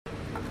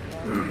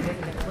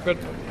We're good.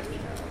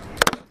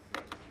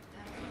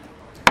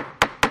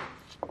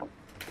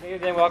 Good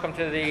evening. Welcome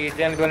to the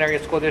Dan Glen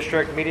Area School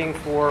District meeting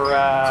for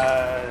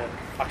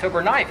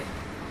October 9th.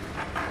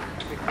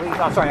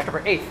 I'm sorry, October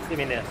 8th. I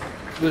mean,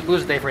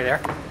 lose the day for you there.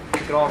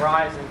 You could all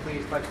rise and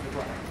please pledge the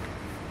flag.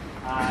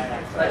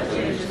 I pledge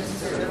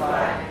allegiance to the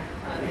flag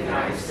of the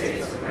United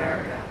States of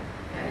America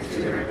and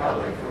to the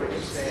republic for which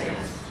it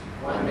stands,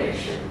 one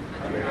nation,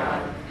 under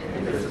God,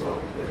 indivisible,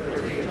 with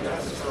liberty and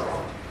justice for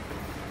all.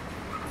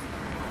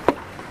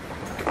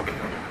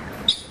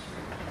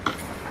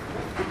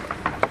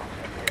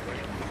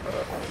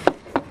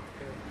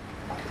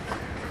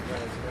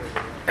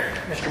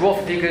 Mr.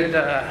 Wolf, if you could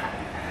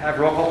have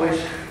roll call,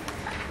 please.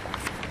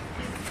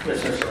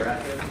 Yes, Mr.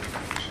 Rathod.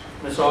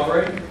 Ms.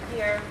 Albright?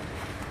 Here.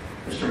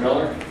 Mr.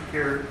 Miller?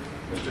 Here.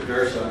 Mr.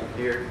 Dursa?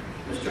 Here.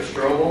 Mr.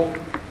 Strobel?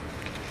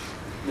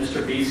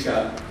 Mr. B.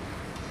 Scott?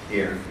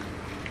 Here.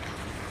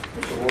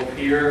 Mr. Wolf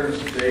here.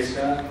 Mr. J.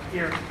 Scott?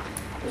 Here.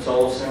 Ms.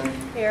 Olson?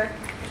 Here.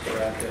 Mr.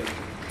 Rathod?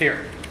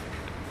 Here.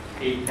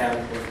 8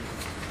 counted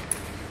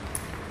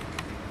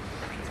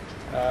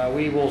for.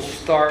 We will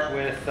start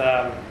with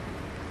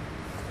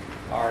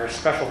our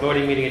special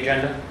voting meeting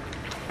agenda.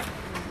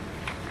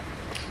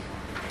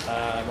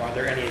 Are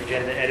there any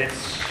agenda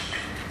edits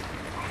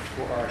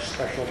for our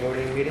special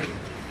voting meeting?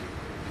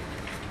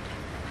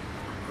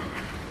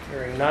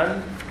 Hearing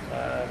none.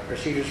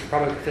 Procedures for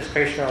public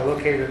participation are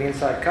located on the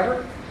inside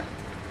cover.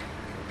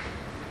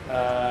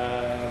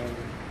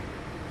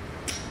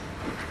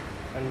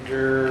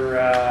 Under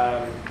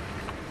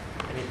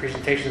any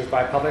presentations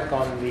by public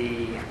on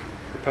the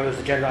proposed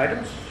agenda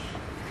items?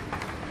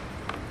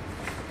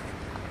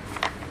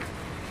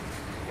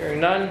 Hearing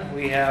none,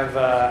 we have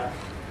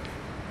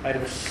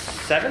item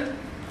 7.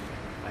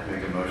 I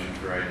make a motion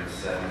for items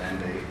 7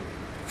 and 8.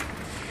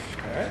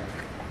 All right.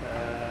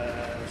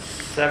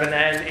 7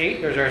 and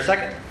 8. There's our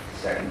second.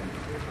 Second.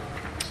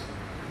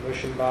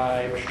 Motion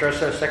by Mr.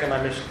 Drosso, second by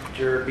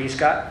Mr. B.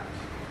 Scott.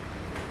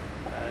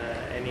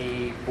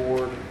 Any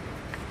board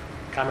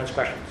comments,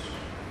 questions?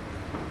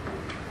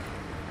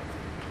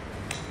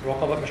 Roll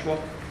call vote, Mr.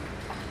 Wolf.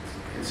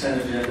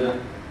 Consent agenda.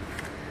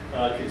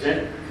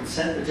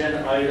 Consent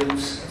agenda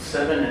items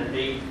 7 and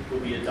 8 will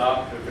be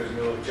adopted if there's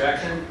no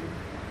objection.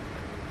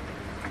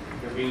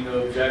 There being no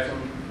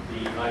objection,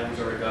 the items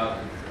are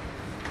adopted.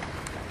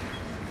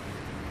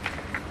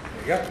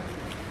 There you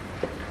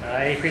go.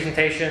 Any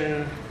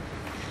presentation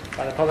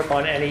by the public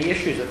on any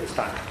issues at this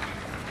time?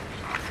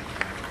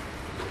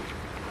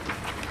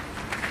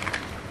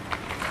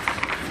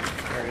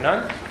 Hearing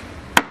none.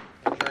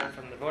 Adjourn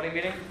from the voting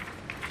meeting.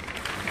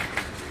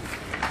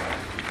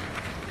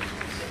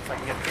 If I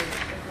can get through.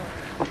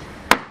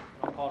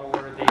 I'll call to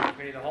order the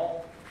committee of the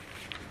whole.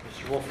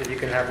 Mr. Wolf, if you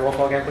can have roll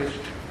call again, please.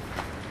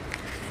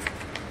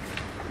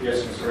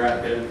 Yes, Mr.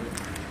 Rathod.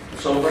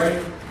 Ms. Albright?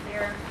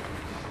 Here.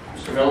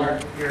 Mr. Miller?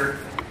 Here.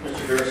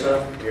 Mr.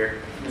 Dursa?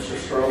 Here. Mr.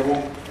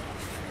 Strobel?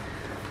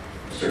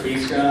 Mr. B.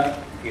 Scott?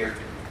 Here.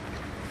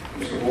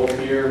 Mr. Wolf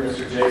here.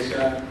 Mr. J.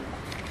 Scott?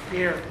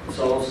 Here. Ms.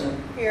 Olson?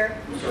 Here.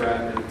 Mr.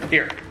 Rathod?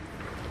 Here.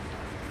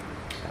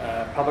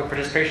 Public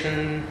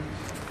participation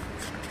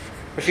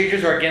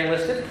procedures are again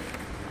listed.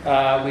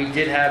 We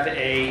did have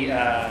a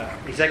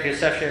executive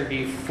session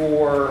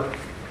before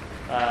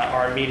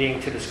our meeting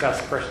to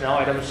discuss personnel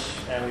items,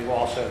 and we will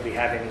also be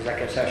having an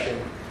executive session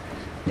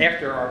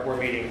after our board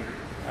meeting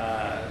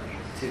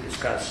to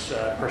discuss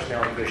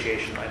personnel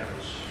negotiation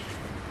items.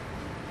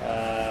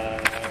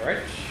 All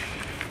right.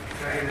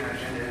 Can I get an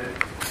agenda edit?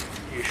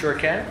 You sure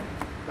can.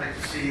 I'd like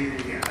to see a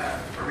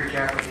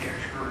recap of the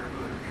extracurricular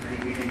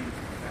committee meeting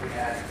that we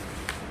had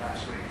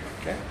last week.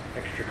 Okay.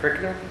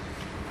 Extracurricular.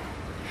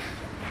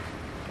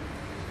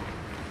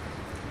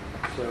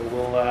 So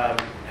we'll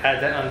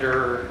add that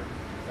under,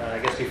 I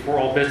guess, before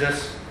old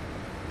business.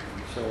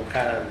 So we'll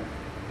kind of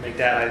make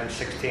that item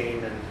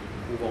 16 and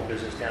move old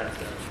business down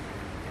to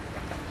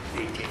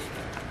 18.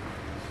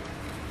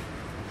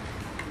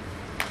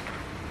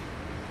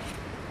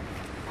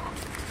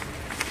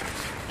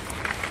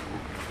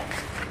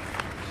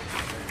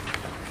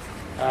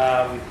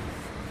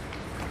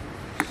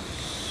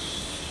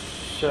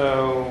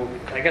 So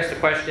I guess the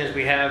question is,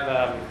 we have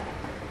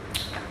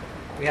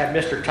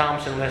Mr.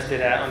 Thompson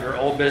listed under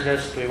old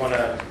business. Do we want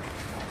to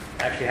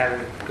actually have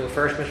him go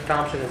first, Mr.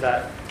 Thompson? Is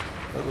that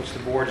what's the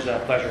board's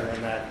pleasure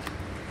in that?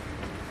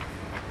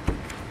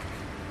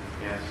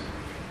 Yes.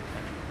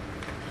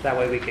 That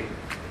way we can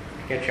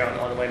get you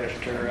on the way,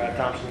 Mr.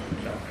 Thompson.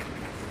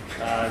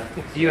 So,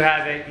 do you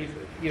have it?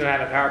 You don't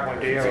have a PowerPoint,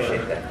 do you?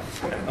 Appreciate that.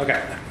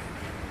 Okay.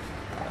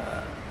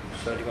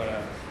 So do you want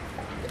to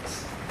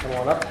come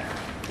on up?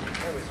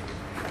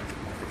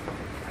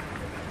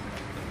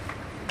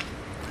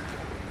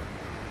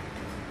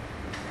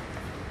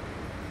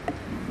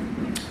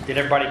 Did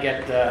everybody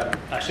get,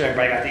 I assume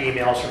everybody got the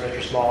emails from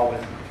Mr. Small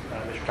with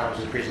Mr.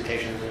 Thompson's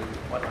presentations and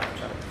whatnot,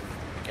 so,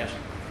 yes.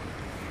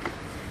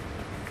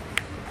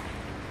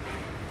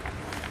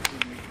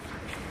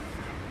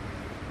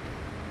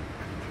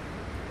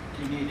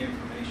 Do you need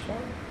information?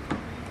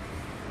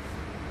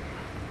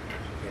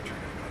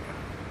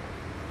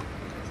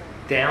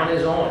 Down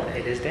is on.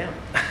 It is down.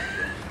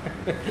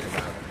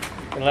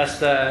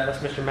 Unless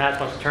Mr. Matz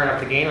wants to turn up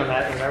the game on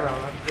that. Whatever. I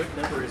don't know. What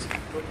number is it?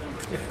 What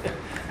number is it?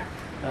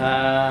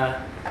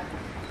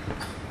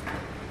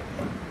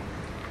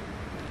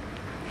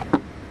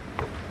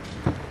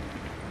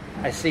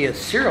 I see a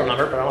serial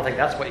number, but I don't think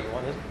that's what you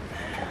wanted.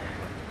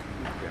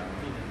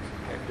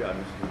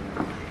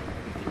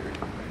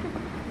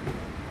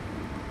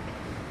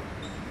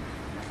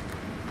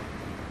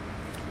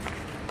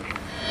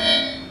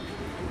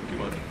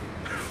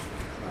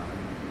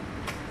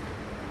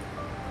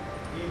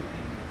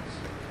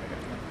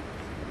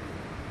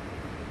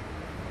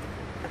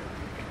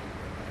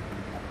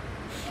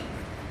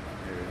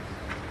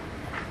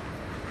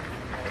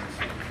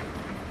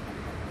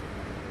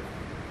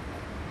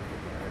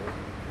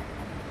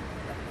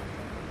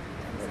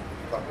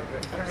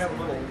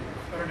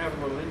 I don't have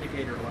a little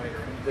indicator light or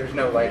anything. There's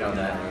no light on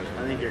that.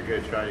 I think you're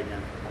good. Try it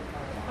again.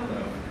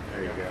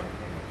 There you go.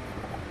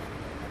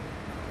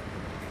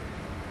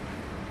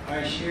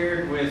 I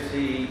shared with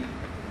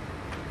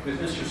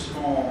Mr.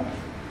 Small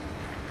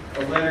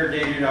a letter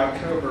dated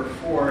October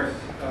 4th.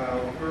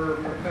 We're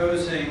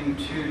proposing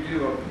to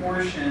do a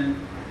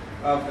portion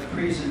of the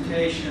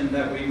presentation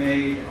that we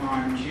made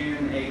on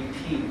June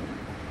 18th.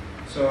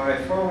 So I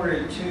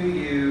forwarded to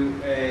you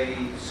a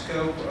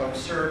scope of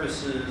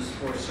services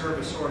for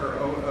Service Order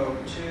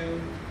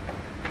 002.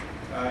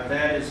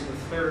 That is the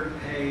third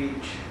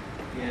page,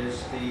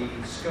 is the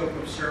scope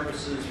of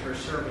services for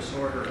Service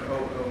Order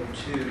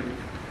 002.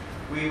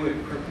 We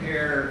would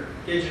prepare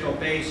digital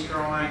base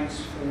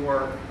drawings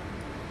for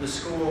the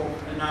school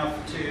enough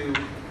to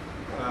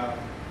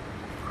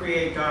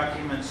create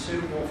documents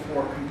suitable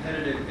for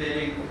competitive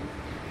bidding.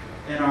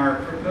 And our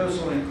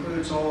proposal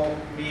includes all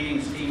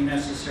meetings deemed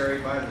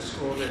necessary by the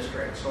school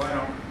district. So I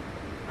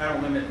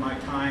don't limit my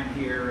time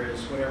here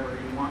as whatever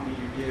you want me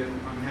to do.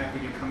 I'm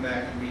happy to come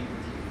back and meet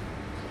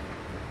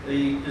with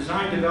you. The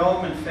design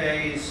development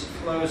phase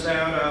flows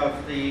out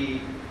of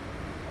the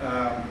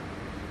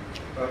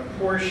a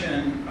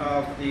portion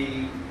of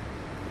the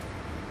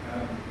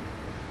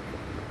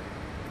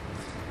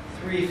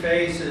three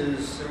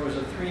phases. There was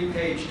a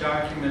 3-page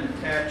document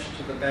attached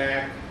to the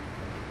back.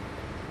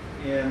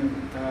 And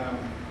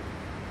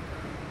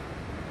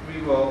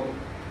we will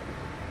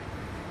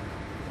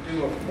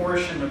do a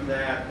portion of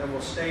that that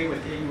will stay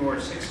within your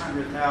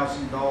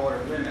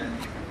 $600,000 limit.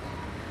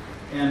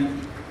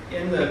 And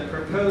in the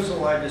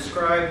proposal, I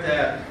described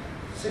that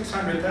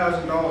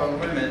 $600,000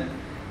 limit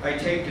I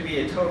take to be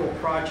a total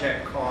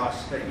project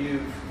cost that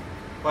you've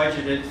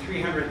budgeted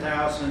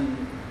 $300,000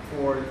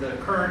 for the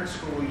current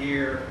school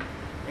year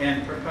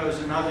and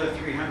propose another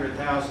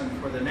 $300,000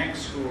 for the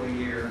next school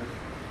year.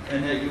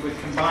 And that you would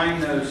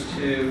combine those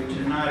two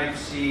to not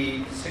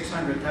exceed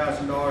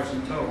 $600,000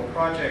 in total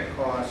project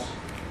costs.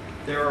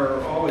 There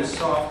are always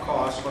soft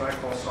costs, what I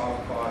call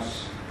soft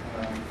costs.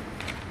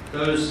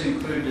 Those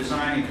include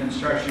design and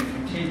construction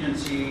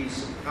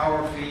contingencies,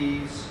 hour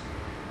fees,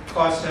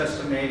 cost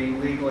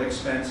estimating, legal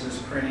expenses,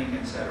 printing,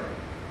 etc.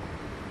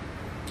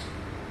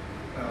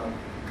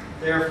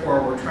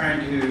 Therefore, we're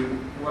trying to,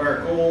 what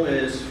our goal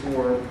is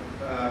for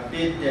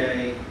bid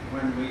day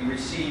when we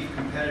receive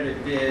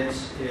competitive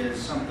bids is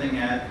something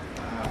at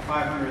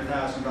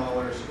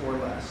 $500,000 or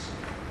less.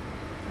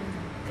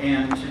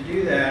 And to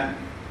do that,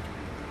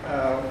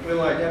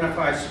 we'll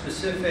identify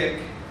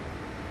specific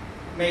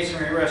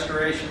masonry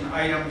restoration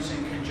items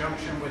in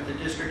conjunction with the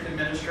district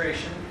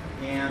administration.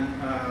 And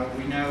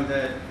we know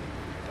that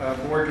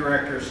board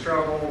director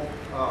Struggle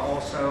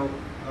also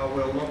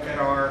will look at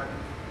our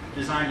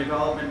design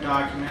development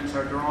documents,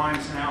 our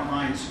drawings and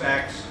outline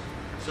specs,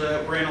 so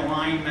that we're in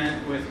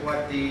alignment with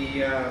what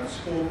the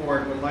school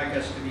board would like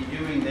us to be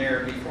doing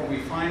there before we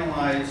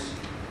finalize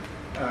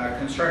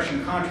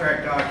construction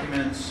contract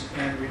documents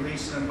and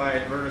release them by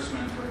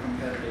advertisement for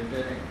competitive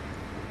bidding.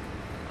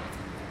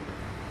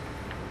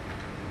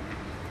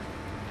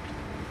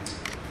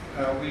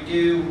 We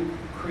do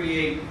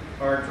create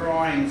our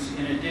drawings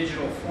in a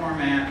digital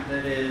format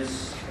that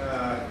is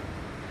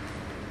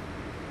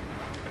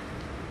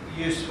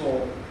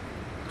useful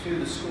to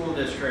the school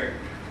district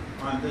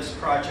on this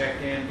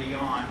project and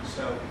beyond.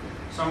 So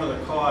some of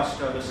the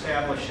cost of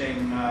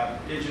establishing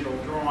digital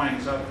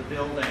drawings of the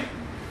building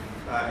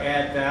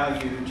add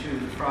value to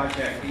the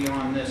project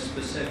beyond this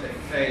specific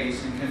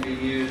phase and can be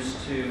used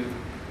to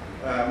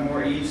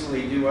more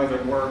easily do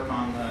other work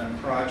on the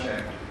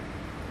project.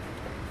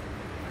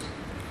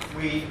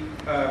 We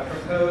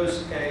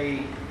propose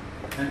an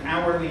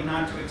hourly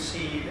not to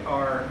exceed.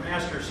 Our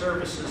master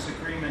services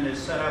agreement is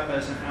set up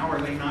as an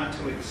hourly not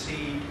to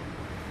exceed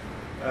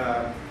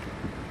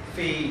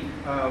fee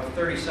of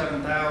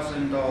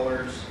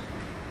 $37,000.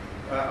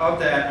 Of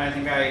that, I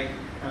think I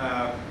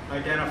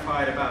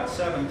identified about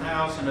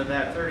 $7,000 of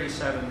that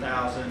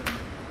 $37,000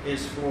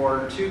 is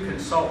for 2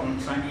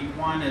 consultants. I need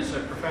one as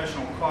a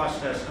professional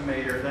cost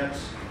estimator.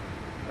 That's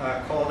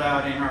called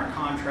out in our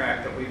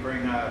contract that we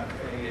bring up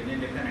an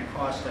independent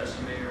cost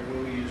estimator.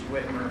 We'll use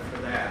Whitmer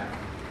for that.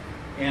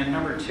 And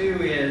number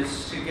 2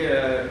 is to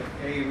get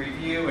a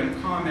review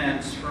and comment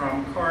comments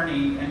from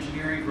Carney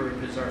Engineering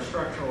Group, is our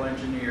structural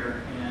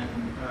engineer, and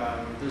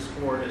this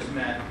board has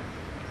met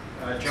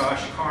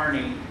Josh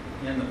Carney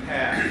in the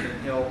past,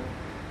 and he'll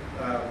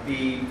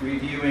be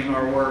reviewing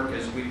our work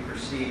as we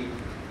proceed.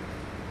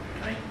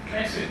 Can I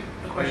ask you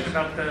a question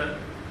about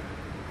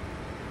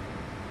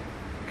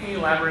can you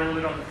elaborate a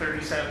little bit on the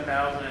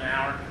 37,000 an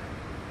hour?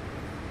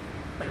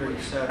 Like what-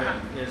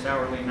 37 is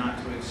hourly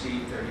not to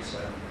exceed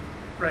 37.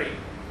 Right.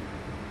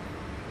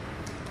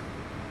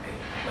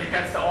 Like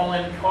that's the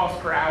all-in cost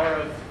per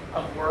hour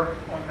of work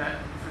on that,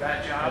 for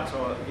that job? That's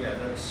all, yeah,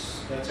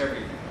 that's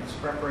everything. It's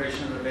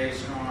preparation of the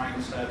base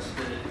drawings, that's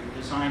the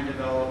design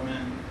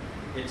development,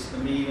 it's the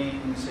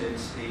meetings,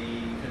 it's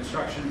the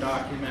construction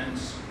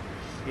documents,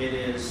 it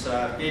is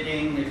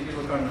bidding. If you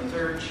look on the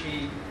third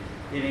sheet,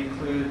 it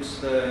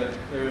includes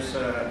there's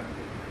a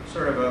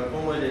sort of a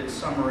bulleted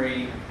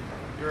summary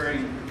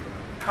during.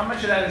 How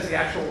much of that is the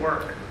actual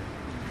work?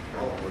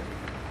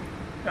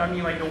 I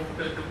mean, like the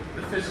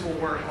physical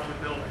work on the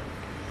building?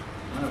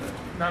 None of it.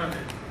 None of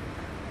it.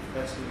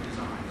 That's the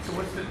design.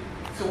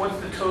 So what's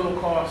the total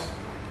cost?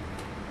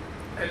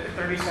 At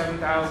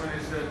 37,000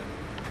 is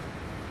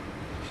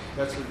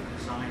That's the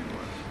design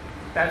work.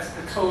 that's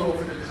the total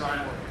for the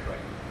design work,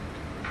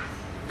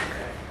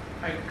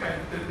 right? Okay.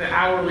 The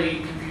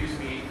hourly confused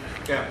me.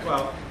 Yeah,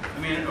 well, I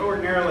mean,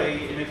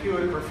 ordinarily, and if you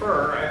would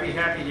prefer, I'd be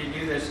happy to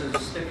do this as a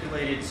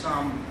stipulated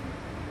sum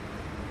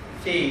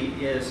fee.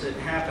 Is it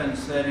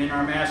happens that in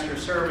our master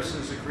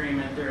services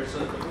agreement, the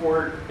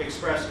board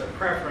expressed a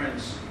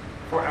preference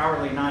for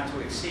hourly not to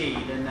exceed,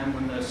 and then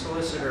when the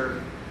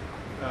solicitor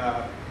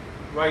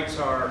writes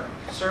our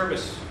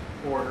service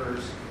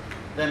orders,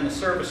 then the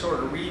service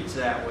order reads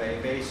that way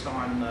based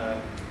on the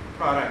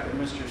product that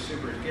Mr.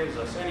 Supers gives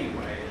us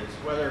anyway. Is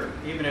whether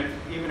even if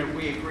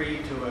we agree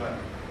to a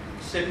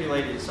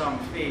stipulated sum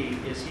fee,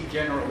 is he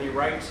generally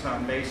writes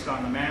them based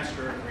on the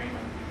master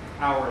agreement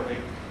hourly,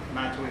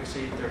 not to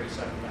exceed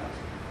 37,000.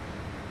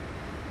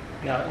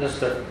 Now, just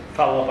to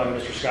follow up on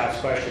Mr. Scott's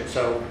question,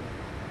 so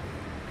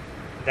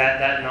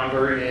that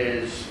number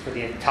is for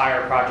the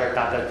entire project,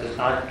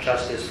 not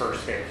just this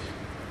first phase.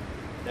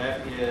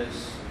 That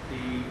is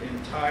the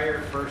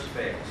entire first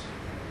phase.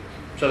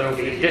 So there will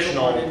be If you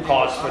additional go into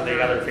costs for the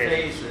other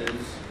phases.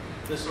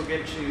 This will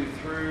get you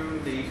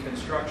through the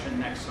construction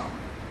next summer.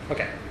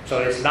 Okay, so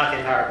it's not the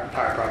entire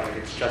project,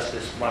 it's just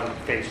this one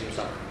phase in the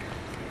summer.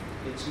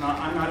 It's not,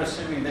 I'm not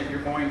assuming that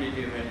you're going to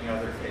do any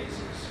other phases.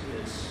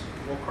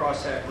 We'll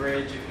cross that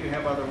bridge. If you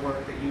have other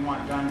work that you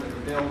want done to the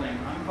building,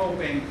 I'm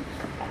hoping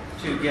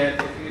to get,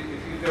 if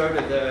you go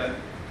to the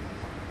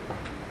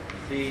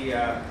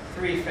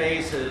three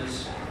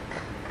phases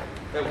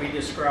that we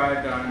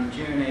described on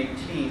June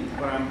 18th,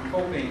 what I'm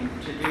hoping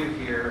to do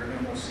here,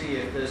 and we'll see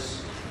if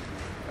this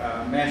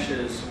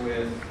meshes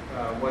with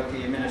what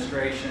the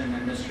administration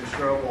and Mr.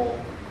 Strobel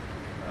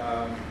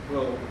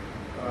will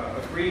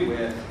agree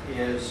with,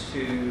 is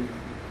to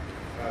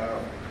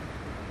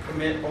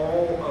commit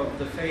all of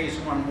the phase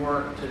one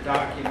work to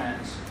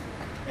documents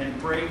and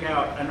break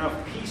out enough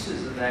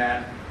pieces of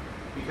that,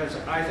 because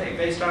I think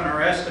based on our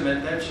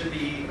estimate that should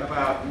be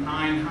about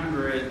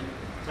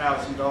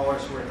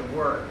 $900,000 worth of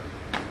work.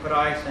 But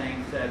I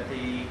think that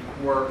the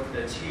work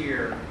that's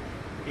here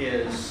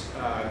is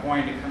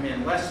going to come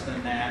in less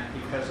than that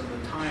because of the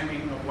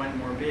timing of when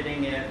we're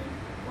bidding it.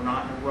 We're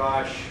not in a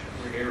rush.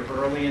 We're here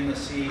early in the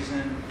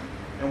season,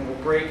 and we'll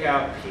break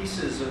out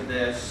pieces of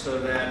this so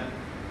that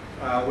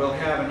we'll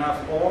have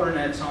enough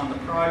alternates on the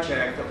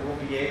project that we'll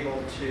be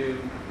able to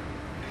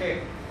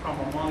pick from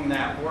among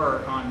that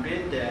work on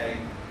bid day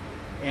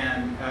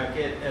and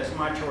get as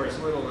much or as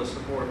little as the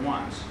board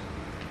wants.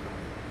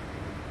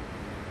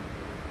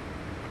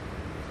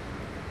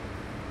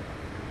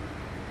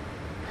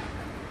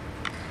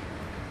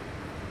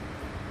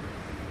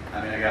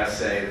 I mean, I gotta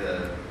say,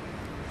 the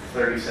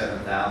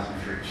 37,000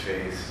 for each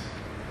phase,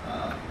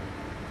 at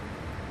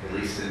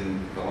least in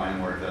the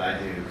line work that I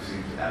do,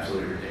 seems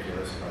absolutely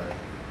ridiculous, but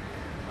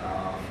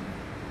I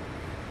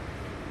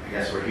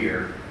guess we're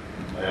here.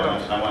 But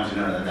I want you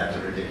to know that that's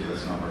a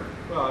ridiculous number.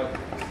 Well,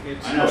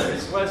 I know it is.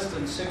 it's less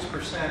than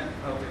 6%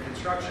 of the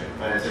construction.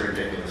 But it's a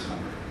ridiculous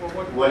number. Well,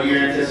 What are you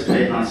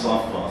anticipating on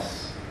soft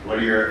costs? What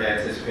are your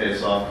anticipated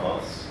soft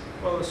costs?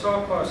 Well, the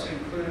soft costs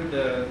include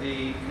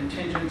the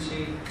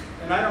contingency,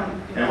 and I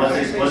don't. And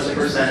what's the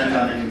percentage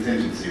on the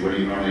contingency? What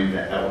do you normally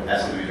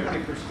estimate?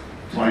 20%.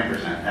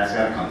 20%. That's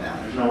gotta come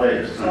down. There's no way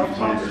there's going to be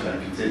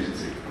 20%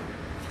 contingency.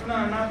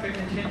 No, not the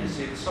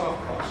contingency, the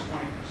soft cost,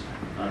 20%.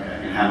 Okay,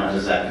 and how much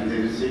is that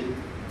contingency?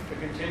 The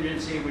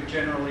contingency would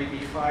generally be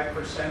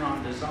 5%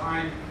 on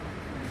design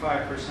and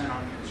 5%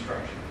 on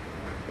construction.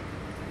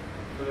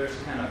 So there's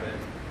 10 of it.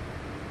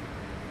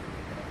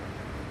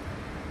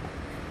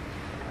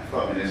 I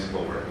thought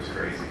municipal work was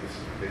crazy. This is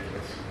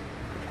ridiculous.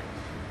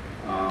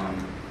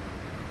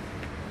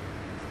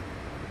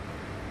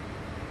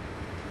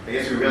 I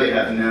guess we really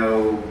have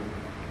no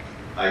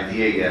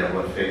idea yet of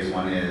what phase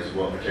one is,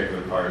 what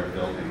particular part of the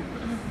building.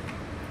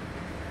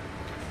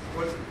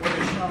 What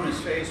is shown as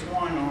phase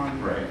one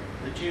on Right.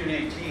 the June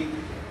 18th.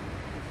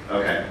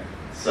 Okay.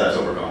 So that's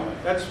what we're going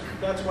with.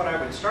 That's what I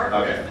would start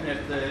Okay. with. And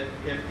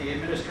if the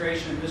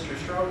administration and Mr.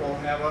 Strobel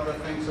have other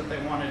things that they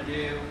want to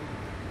do,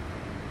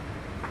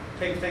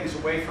 take things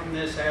away from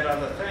this, add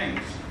other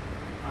things,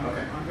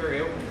 Okay. I'm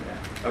very open to that.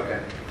 Okay.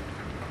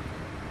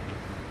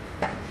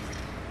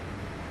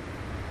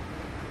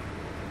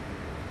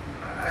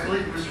 I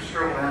believe Mr.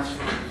 Strobel asked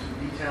for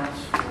some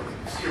details for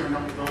sealing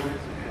up the building,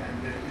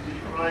 and did you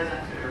provide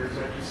that, or is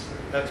that just?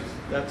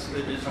 That's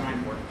the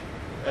design work.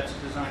 That's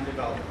design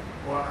development.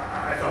 Well,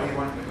 I thought he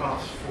wanted the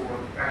cost for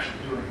actually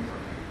doing the work.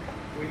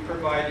 We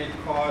provided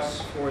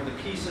costs for the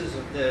pieces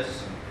of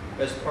this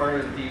as part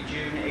of the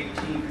June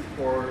 18th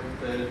for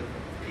the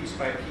piece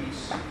by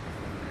piece.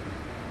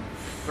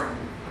 From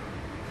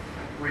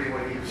reading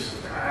what he was,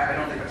 I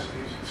don't think that's what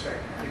he was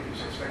expecting. I think he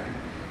was expecting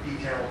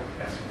detailed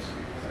estimates of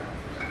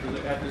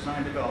people. At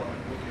design development,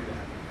 we'll do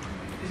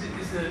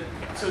that.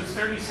 So it's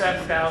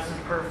 37,000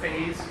 per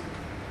phase,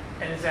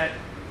 and is that,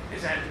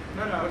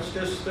 No, it's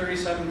just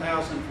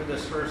 37,000 for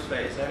this first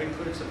phase. That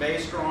includes the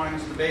base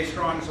drawings. The base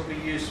drawings will be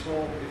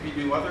useful if you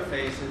do other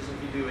phases, if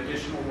you do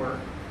additional work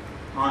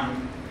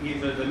on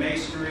either the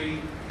masonry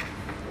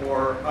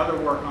or other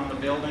work on the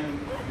building.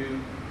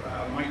 You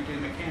might do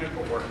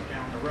mechanical work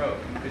down the road.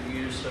 You could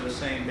use those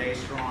same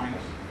base drawings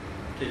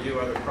to do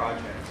other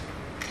projects,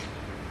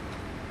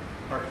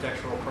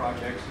 architectural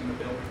projects in the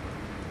building.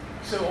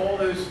 so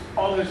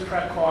all those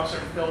prep costs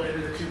are built into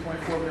the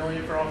 2.4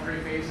 million for all three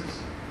phases?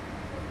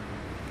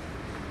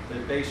 The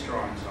base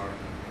drawings are.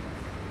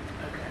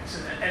 Okay, so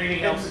then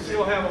anything else is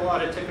You'll have a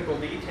lot of typical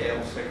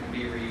details that can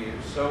be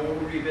reused. So we'll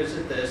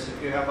revisit this.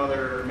 If you have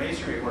other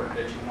masonry work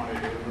that you want to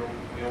do,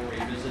 we'll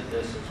revisit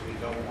this as we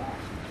go along.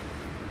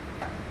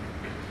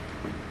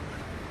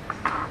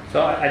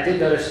 So I did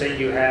notice that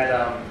you had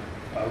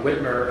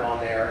Whitmer on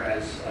there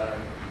as,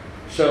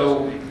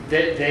 so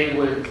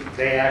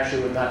they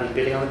actually would not be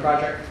bidding on the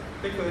project?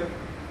 They could.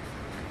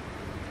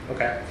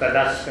 Okay, so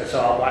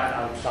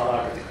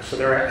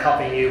they're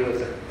helping you with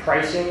the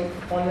pricing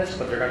on this,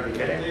 but they're going to be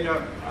bidding? They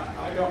don't,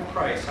 I don't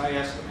price, I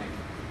estimate.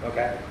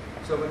 Okay,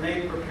 So when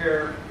they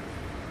prepare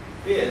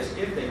bids,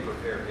 if they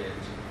prepare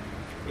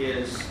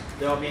bids,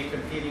 they'll be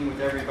competing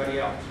with everybody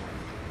else.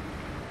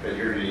 But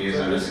you're going to use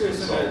So them as a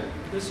consultant.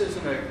 this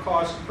isn't a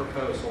cost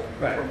proposal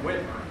Right. from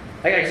Whitmer.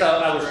 I guess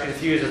I was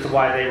confused as to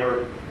why they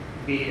were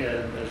being,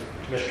 as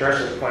Mr.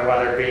 Dresser's point,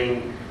 why they're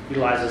being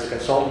utilized as a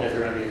consultant if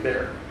they're going to be a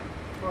bidder.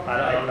 Well,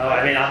 I don't know,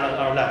 I mean,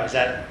 I don't know, is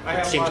that, I it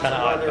have seems lots kind of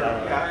of odd, other, but I don't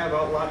know. yeah, I have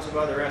lots of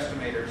other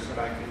estimators that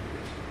I could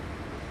use.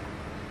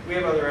 We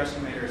have other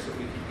estimators that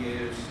we could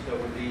use that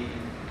would be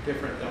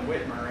different than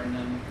Whitmer, and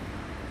then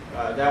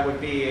that would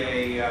be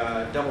a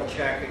double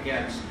check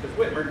against, because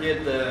Whitmer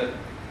did the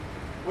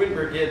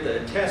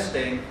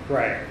testing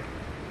Right,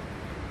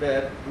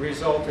 that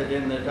resulted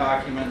in the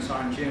documents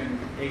on June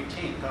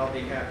 18th. I'll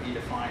be happy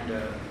to find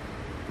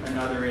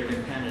another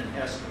independent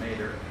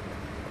estimator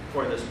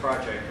for this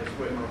project, because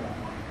Whitmer won't want.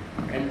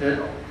 and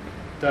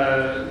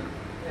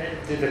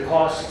did the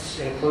costs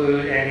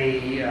include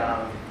any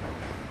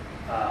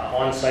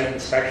on-site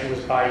inspections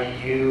by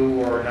you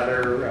or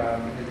another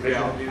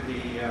individual? I'll do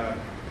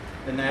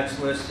and that's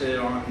listed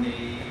on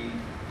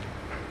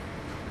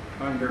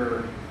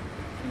under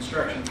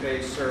construction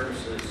phase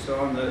services. So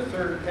on the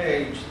third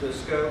page, the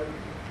scope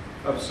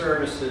of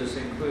services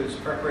includes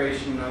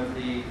preparation of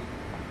the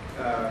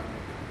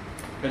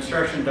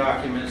construction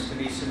documents to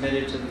be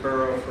submitted to the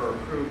borough for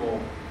approval.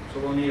 So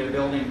we'll need a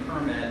building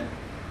permit.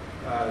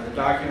 The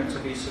documents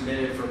will be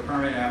submitted for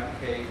permit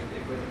application,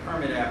 with a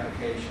permit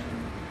application,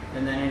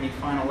 and then any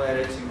final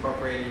edits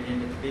incorporated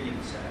into the bidding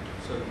set.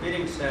 So the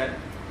bidding set,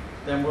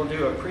 then we'll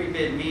do a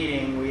pre-bid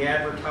meeting. We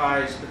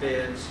advertise the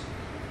bids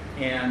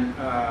and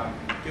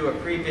do a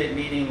pre-bid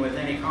meeting with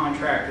any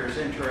contractors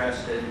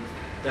interested.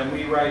 Then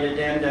we write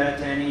addenda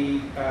to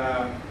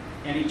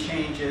any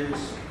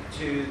changes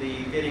to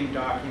the bidding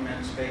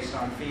documents based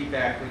on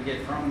feedback we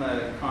get from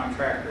the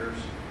contractors.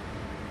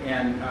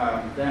 And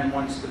then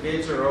once the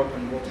bids are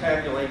open, we'll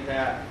tabulate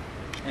that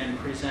and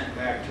present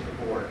back to the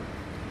board.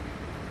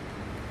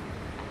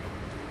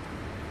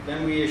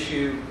 Then we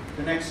issue,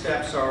 the next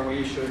steps are we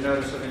issue a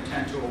notice of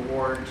intent to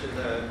award to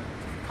the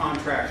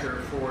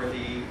contractor for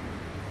the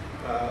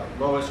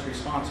lowest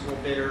responsible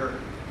bidder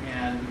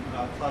and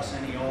plus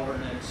any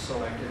alternates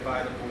selected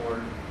by the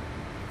board,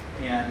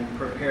 and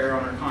prepare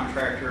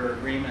owner-contractor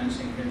agreements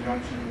in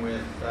conjunction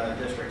with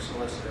district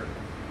solicitor.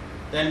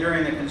 Then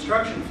during the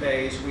construction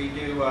phase, we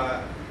do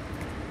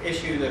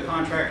issue the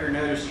contractor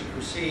notice to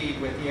proceed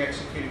with the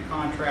executed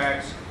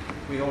contracts.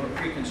 We hold a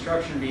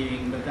pre-construction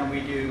meeting, but then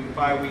we do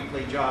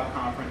bi-weekly job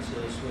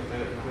conferences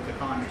with the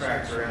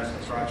contractor as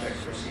the project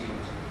proceeds.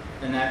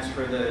 And that's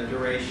for the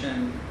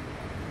duration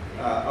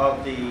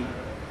of the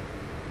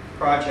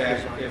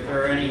project. If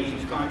there are any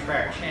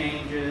contract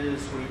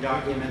changes, we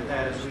document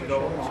that as we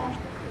go along.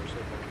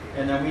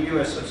 And then we do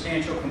a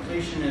substantial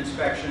completion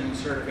inspection and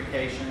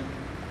certification,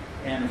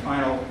 and a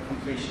final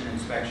completion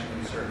inspection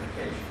and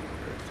certification.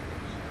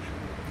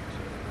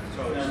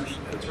 So then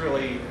it's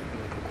really,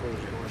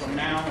 from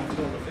now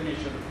until the finish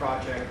of the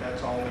project,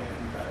 that's all we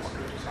invest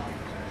in design.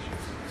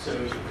 So,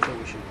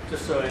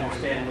 just so I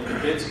understand, when the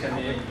bids come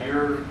in,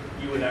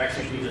 you would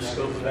actually do the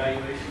scope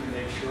evaluation to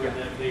make sure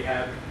that they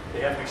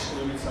haven't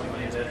excluded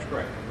somebody. That's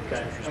correct.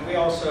 Okay. And we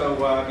also,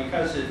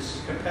 because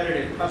it's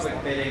competitive public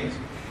bidding,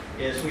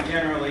 is we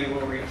generally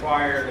will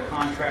require the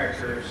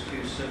contractors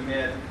to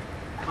submit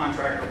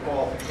contractor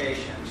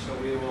qualifications. So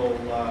we will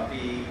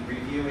be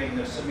reviewing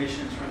the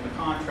submissions from the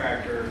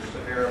contractors to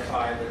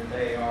verify that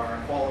they are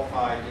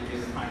qualified to do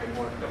the kind of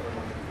work that we're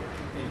looking for.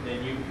 And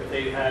then if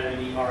they had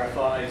any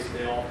RFIs,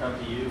 they all come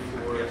to you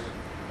for? Yes,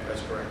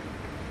 that's correct.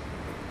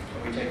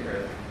 So we take care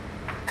of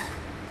that.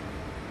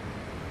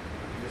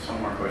 Just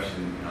one more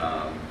question.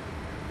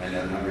 I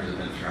know numbers have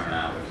been thrown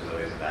out, which is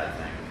always a bad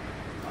thing.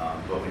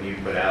 But when you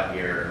put out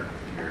your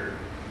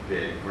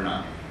bid, we're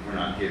not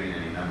giving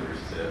any numbers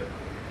to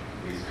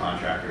these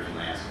contractors when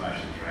they ask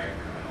questions, right?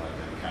 We're going to let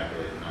them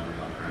calculate the numbers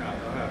on their own.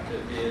 They'll have to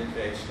bid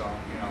based on,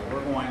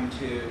 we're going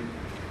to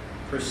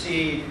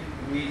proceed.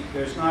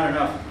 There's not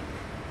enough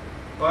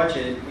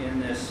budget in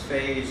this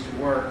phased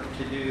work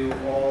to do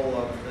all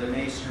of the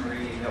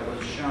masonry that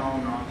was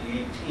shown on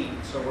the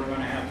 18th. So we're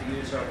going to have to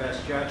use our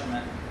best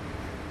judgment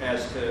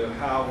as to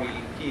how we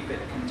keep it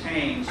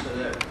contained so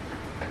that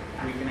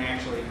we can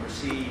actually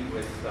proceed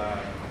with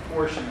a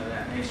portion of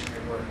that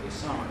masonry work this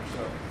summer.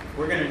 So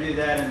we're going to do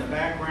that in the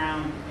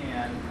background,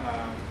 and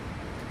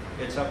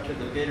it's up to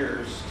the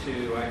bidders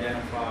to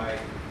identify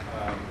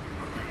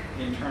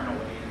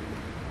internally.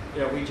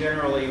 We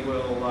generally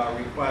will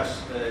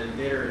request the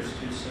bidders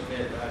to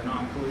submit a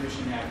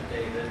non-collusion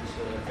affidavit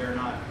so that they're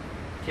not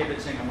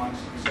kibitzing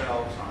amongst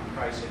themselves on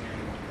pricing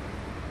anyway.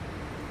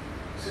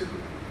 So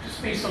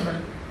just based on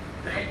the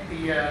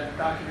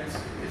documents,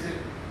 is it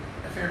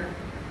a fair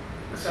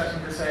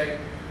assessment to say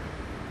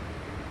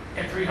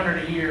at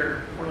 $300 a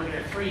year, we're looking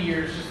at 3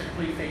 years just to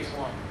complete phase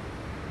one,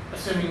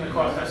 assuming the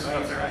cost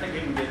estimates are? I think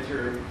you can get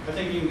through. I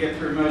think you can get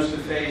through most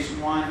of phase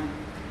one.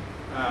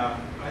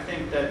 I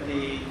think that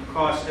the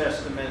cost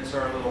estimates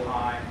are a little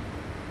high.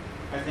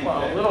 I think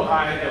a little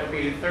high. That would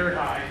be a third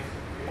high.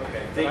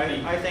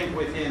 Okay. I think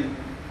within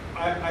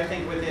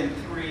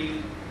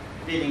 3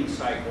 bidding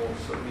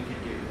cycles that we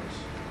could do this.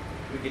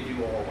 We could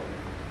do all of it.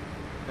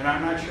 And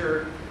I'm not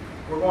sure.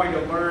 We're going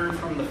to learn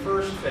from the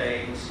first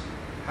phase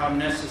how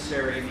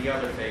necessary the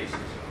other phases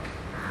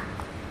are.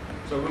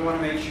 So we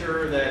want to make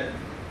sure that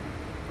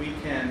we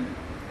can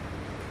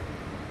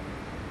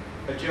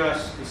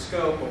adjust the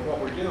scope of what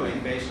we're doing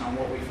based on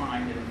what we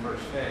find in the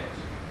first phase.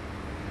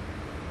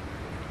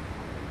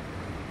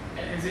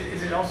 And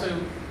is it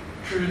also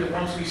true that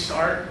once we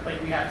start,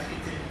 like, we have to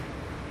continue?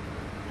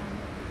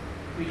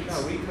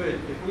 We could,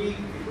 if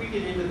we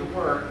get into the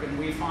work and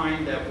we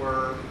find that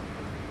we're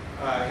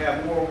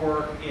have more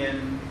work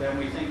in than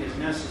we think is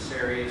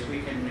necessary, is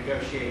we can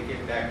negotiate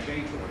give back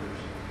change orders.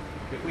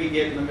 If we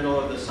get in the middle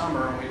of the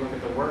summer and we look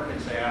at the work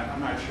and say, I'm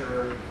not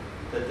sure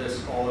that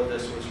all of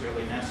this was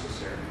really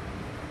necessary.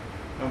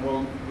 And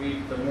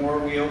the more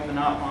we open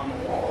up on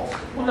the walls.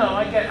 Well, no,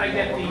 I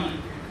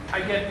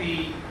get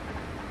the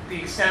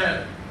extent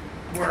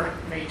of work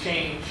may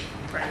change,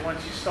 right,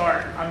 once you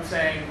start. I'm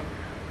saying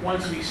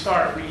once we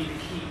start, we need to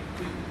keep,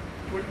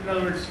 in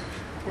other words,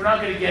 we're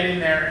not going to get in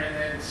there and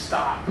then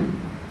stop.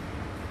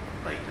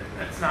 Like,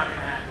 that's not going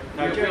to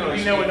happen.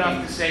 We know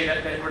enough to say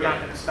that we're not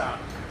going to stop.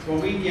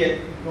 When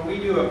we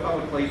do a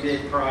publicly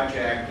bid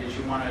project, is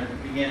you want to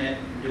begin it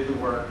and do the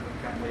work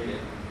and complete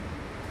it,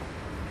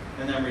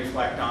 and then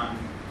reflect on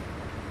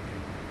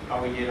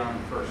how we did on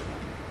the first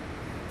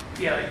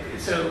one. Yeah,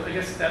 so I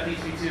guess that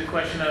leads me to the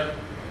question of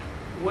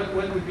what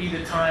would be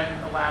the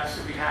time elapsed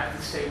that we have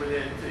to stay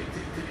within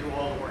to do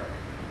all the work?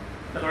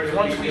 In other words,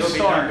 once we It'll be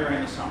start, done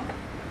during the summer.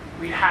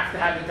 we have to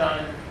have it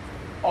done,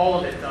 all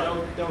of it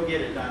done. They'll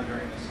get it done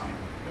during the summer.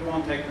 It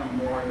won't take them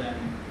more than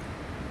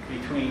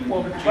between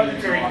Well, but the June and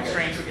budgetary August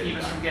constraints to would get it keep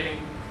us done. from getting,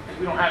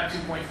 we don't have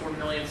 2.4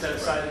 million set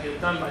aside to get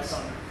it done by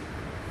summer.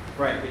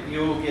 Right, but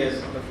you will get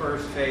the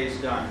first phase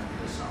done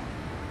this summer.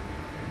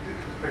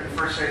 But the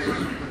first phase was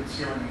the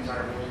ceiling the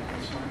entire building at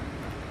this point.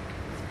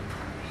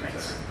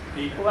 Thanks.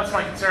 Well, that's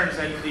my concern, is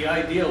that The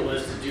ideal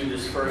was to do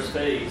this first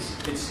phase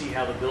and see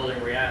how the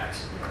building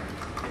reacts.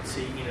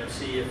 And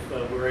see if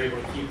we're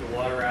able to keep the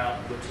water out,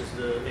 which is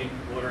the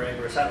water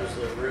ingress. That was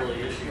the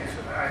really issue.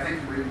 I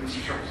think the reason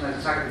Mr. Sharp says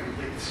it's not going to be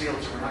completely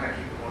sealed, so we're not going to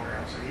keep the water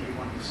out. So he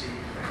wanted to see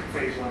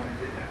phase one and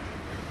did that.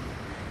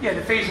 Yeah,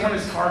 the phase one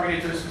is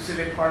targeted to a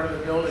specific part of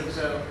the building,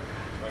 so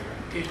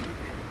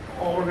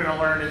all we're going to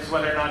learn is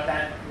whether or not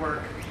that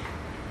work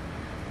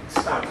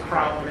stops the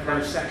problem in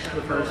those sections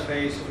The of the first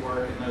building. phase of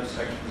work in those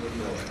sections of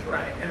the building.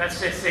 Right, and let's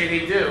just say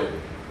they do,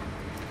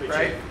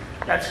 right?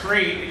 That's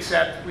great,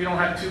 except we don't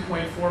have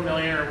 2.4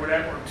 million or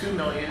whatever, or 2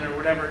 million or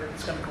whatever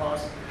it's going to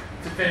cost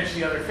to finish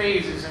the other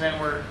phases, and then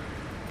we're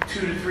 2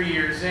 to 3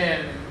 years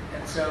in,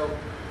 and so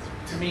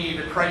to me,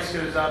 the price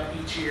goes up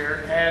each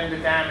year and the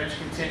damage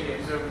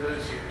continues over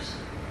those years.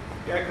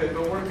 Yeah, I could,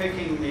 but we're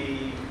picking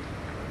the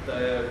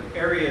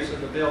areas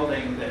of the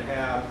building that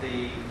have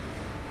the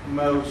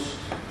most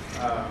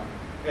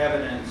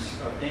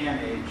evidence of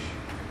damage,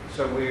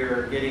 so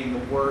we're getting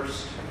the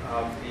worst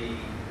of the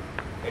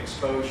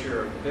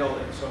exposure of the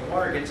building. So if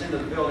water gets into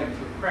the building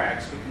through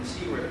cracks, we can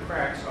see where the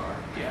cracks are.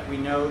 Yeah. We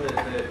know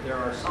that there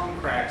are some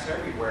cracks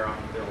everywhere on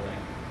the building,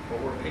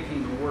 but we're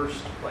picking the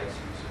worst places.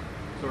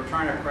 So we're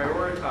trying to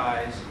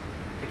prioritize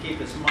to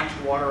keep as much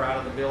water out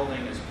of the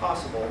building as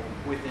possible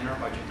within our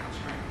budget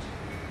constraints.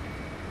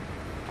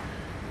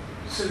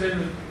 So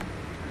then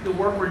the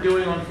work we're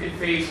doing in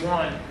phase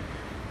one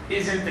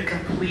isn't the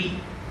complete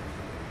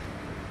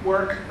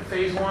work of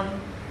phase one?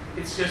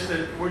 It's just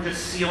that we're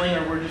just sealing,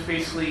 or we're just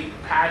basically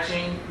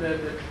patching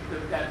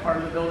that part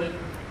of the building?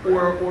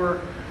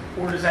 Or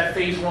does that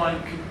phase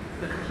one,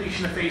 the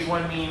completion of phase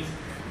one means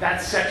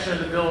that section of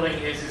the building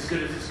is as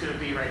good as it's going to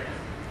be right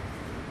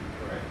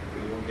now? Correct.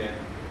 We will get,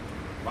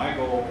 my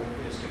goal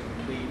is to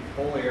complete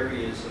whole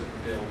areas of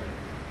the building.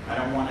 I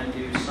don't want to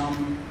do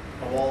some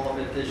of all of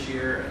it this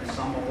year, and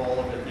some of all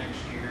of it next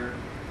year,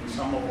 and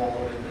some of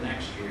all of it the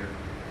next year.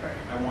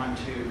 Right. I want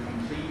to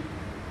complete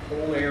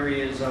whole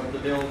areas of the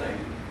building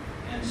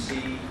and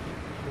see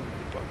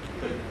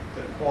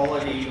the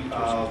quality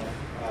of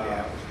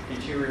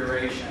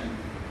deterioration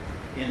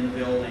in the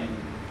building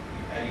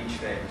at each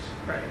phase.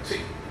 Right. So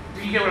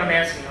do you get what I'm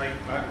asking? Like,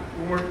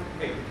 when we're,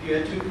 If you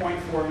had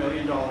 $2.4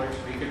 million,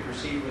 we could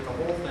proceed with the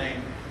whole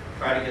thing,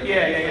 try to get the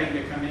Yeah, whole yeah,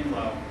 thing to come in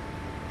low.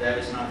 That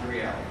is not the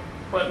reality.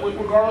 but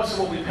regardless of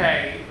what we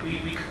pay, we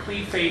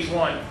complete phase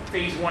one.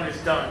 Phase one is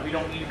done. We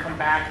don't need to come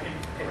back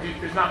and do,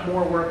 there's not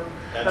more work.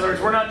 In other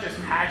words, we're not just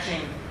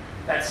patching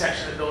that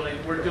section of the building.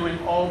 We're doing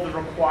all the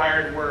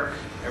required work.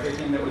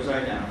 Everything that was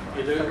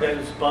identified. Yeah,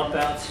 those bump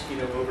outs,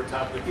 over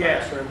top of the Yeah.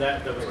 classroom,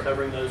 that was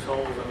covering those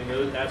holes, I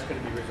mean, that's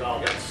going to be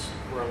resolved. That's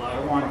where a lot I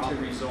of. want to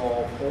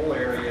resolve whole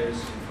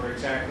areas for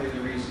exactly the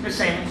reason. Just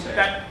saying, you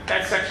said.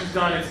 that section's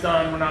done, it's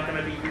done. We're not going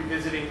to be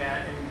revisiting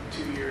that in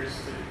 2 years.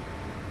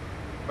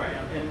 Right,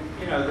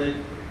 and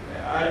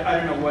I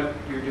don't know what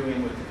you're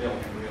doing with the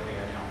building, really,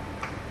 I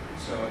don't.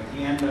 So at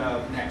the end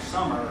of next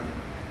summer,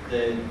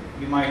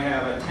 you might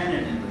have a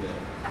tenant in the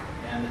building,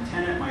 and the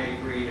tenant might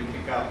agree to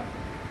pick up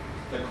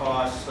the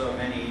costs of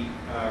any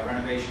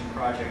renovation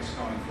projects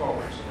going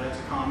forward. So that's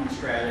a common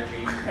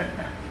strategy,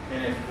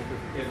 and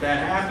if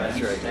that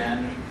happens,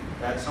 then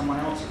that's someone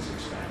else's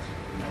expense.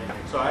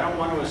 So I don't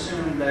want to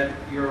assume that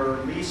your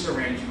lease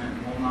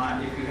arrangement will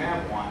not, if you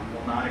have one,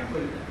 will not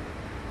include that.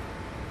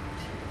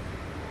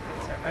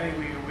 I think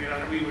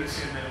we would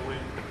assume that it would.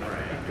 Not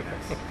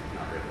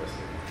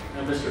realistic.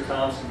 Now, Mr.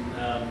 Thompson,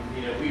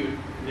 we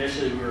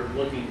initially were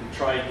looking to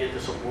try and get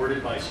this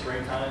awarded by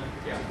springtime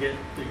Yeah.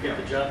 to get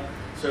the job.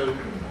 So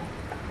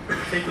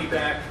take me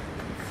back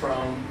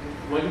from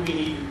when do we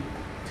need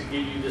to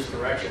give you this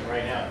direction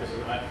right now? Because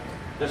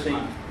This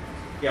month.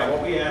 Yeah,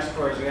 what we asked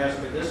for is we asked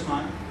for this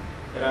month,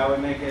 that I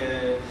would make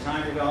a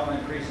design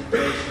development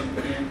presentation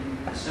in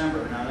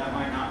December. Now, that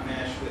might not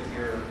mesh with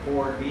your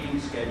board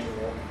meeting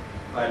schedule,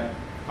 but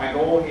my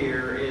goal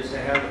here is to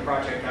have the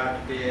project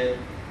out to bid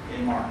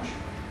in March.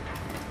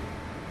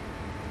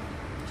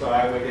 So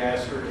I would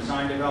ask for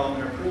design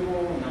development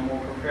approval, and then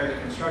we'll prepare the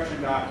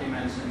construction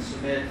documents and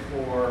submit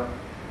for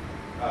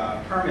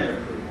permit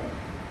approval.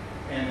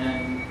 And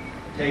then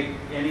take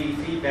any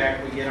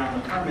feedback we get on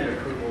the permit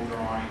approval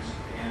drawings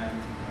and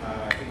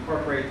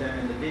incorporate them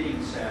in the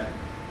bidding set,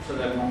 so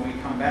that when we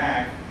come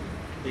back,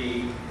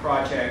 the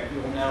project,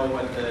 you'll know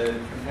what the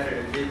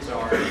competitive bids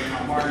are in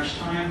a March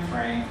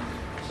timeframe,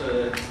 so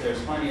that there's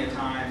plenty of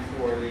time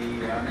for the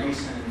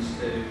masons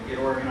to get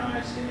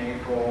organized in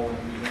April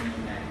and beginning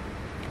in May.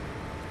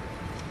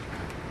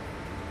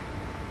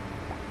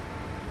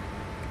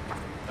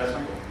 That's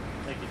my goal.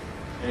 thank you.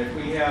 And if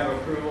we have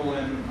approval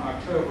in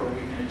October, we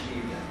can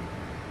achieve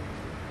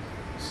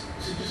that.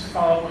 So just to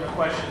follow up on the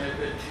question, that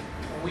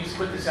when we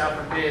put this out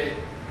for bid,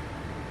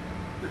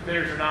 the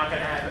bidders are not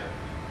going to have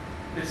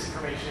this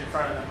information in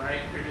front of them,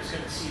 right? They're just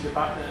going to see the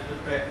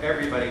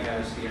Everybody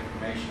has the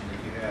information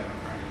that you have in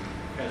front of you,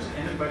 because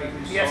anybody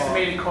who saw... the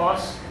estimated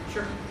cost.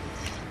 Sure.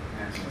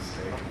 That's a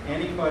mistake.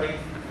 Anybody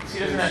So he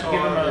who doesn't have to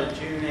give them saw a. the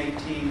June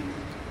 18th,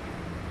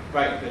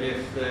 right, but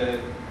if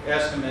the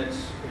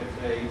estimates,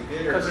 if a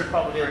bidder Because they're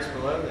public bids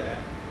record. below that,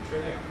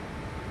 sure they are.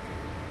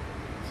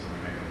 So we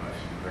make a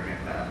motion, bring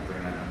it down,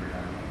 bring that number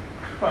down.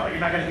 Well, you're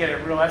not going to get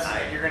a real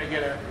estimate. You're going to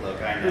get a.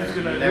 Look, I know, Who's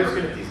you gonna- never who's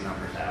put gonna- these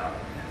numbers out,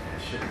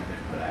 and it shouldn't have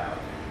been put out.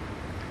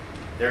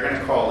 They're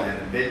gonna call in,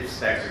 the bid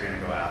specs are gonna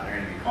go out, they're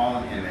gonna be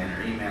calling him in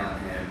or emailing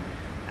him,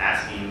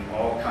 asking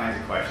all kinds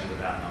of questions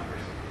about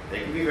numbers.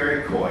 They can be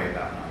very coy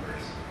about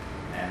numbers,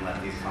 and let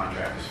these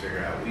contractors figure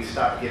out. We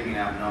stopped giving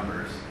out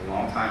numbers a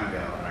long time ago,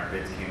 and our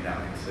bids came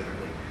down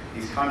considerably.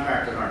 These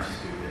contractors aren't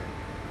stupid.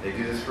 They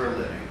do this for a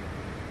living.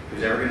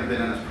 Who's ever gonna bid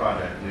on this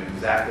project knew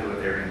exactly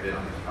what they were gonna bid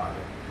on this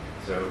project.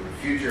 So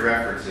future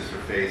references for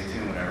phase 2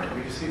 and whatever,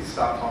 we just need to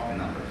stop talking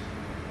numbers,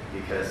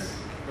 because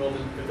Well,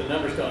 if the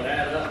numbers don't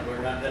add up, we're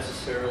not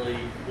necessarily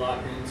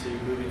locked into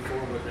moving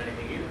forward with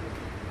anything either.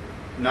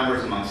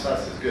 numbers amongst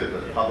us is good,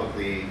 but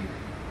publicly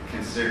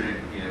considered,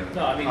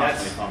 No, I mean,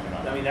 constantly pumping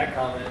on. that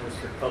comment was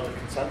for public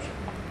consumption.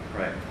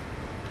 Right.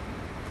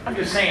 I'm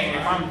just saying,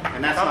 if I'm.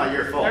 And that's if I'm- not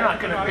your fault. They're not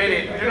going to bid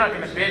it. They're not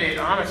going to bid it.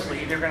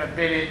 Honestly, they're going to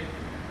bid it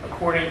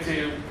according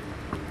to.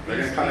 They're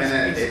gonna come in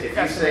at, these if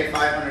you say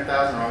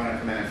 500,000, we're all gonna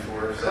come in at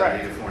 470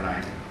 Correct. to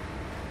 490.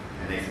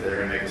 And they're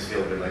gonna make us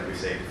feel good like we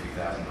saved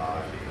 $2,000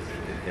 because they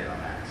didn't hit on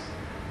max.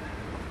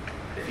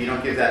 If you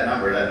don't give that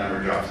number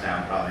drops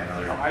down probably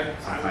another, No, I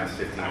sometimes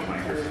 15, would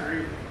 20%.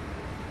 agree.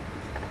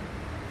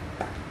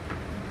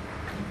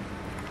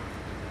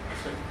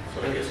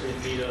 So I guess we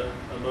need a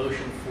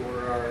motion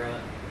for our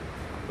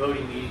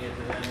voting meeting at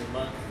the end of the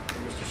month for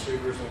Mr.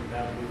 Subers on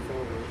how to move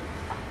forward.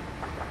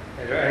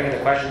 Are there any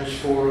other questions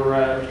for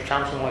Mr.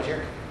 Thompson while he's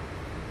here?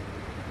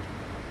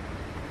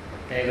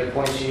 Any other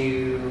points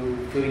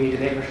you feel you need to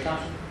make, Mr.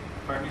 Thompson?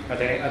 Pardon me? Are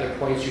there any other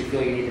points you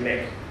feel you need to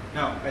make?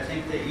 No, I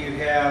think that you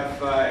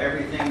have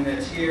everything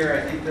that's here.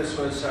 I think this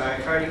was, I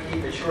tried to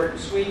keep it short and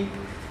sweet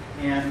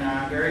and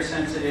very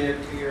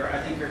sensitive to your, I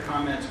think your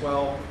comments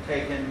well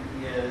taken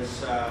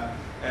is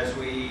as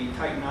we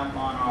tighten up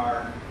on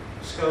our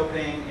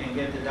scoping and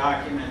get the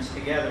documents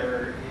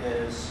together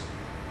is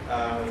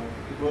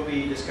we'll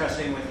be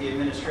discussing with the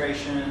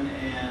administration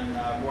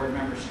and board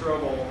member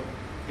Strobel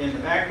in the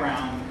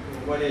background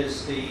what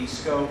is the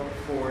scope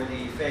for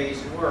the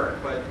phased work,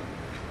 but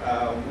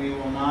we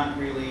will not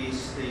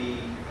release the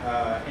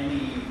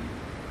any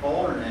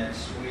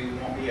alternates. We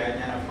won't be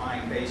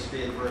identifying base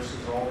bid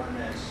versus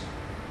alternates.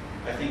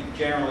 I think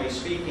generally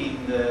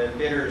speaking, the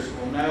bidders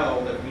will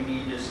know that we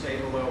need to stay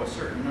below a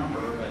certain number,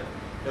 but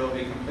it'll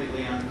be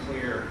completely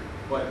unclear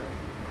what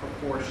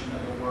proportion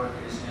of the work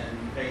is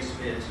in base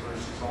bids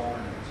versus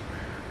alternates.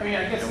 I mean,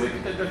 I guess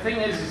the thing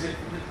is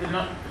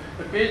that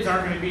the bids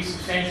aren't going to be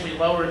substantially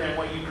lower than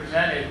what you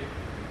presented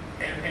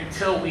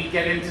until we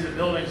get into the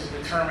buildings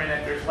and determine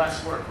that there's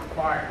less work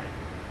required.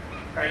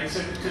 Right?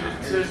 So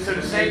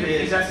to say that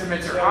these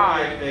estimates are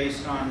high.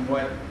 Based on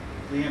what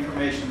the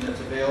information that's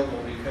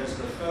available, because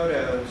the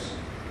photos,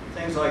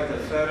 things like the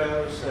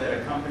photos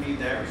that accompanied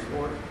that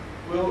report,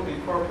 will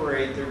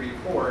incorporate the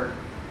report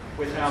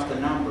without the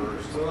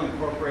numbers. We'll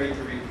incorporate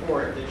the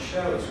report that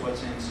shows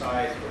what's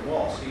inside the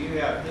wall. So you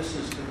have, this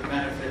is to the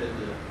benefit of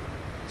the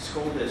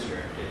school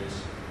district, is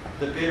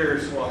the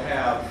bidders will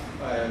have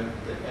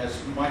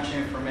as much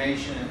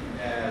information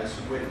as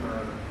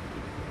Whitmer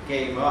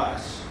gave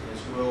us,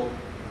 as we'll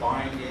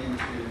bind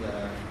into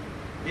the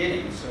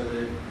bidding, so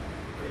that,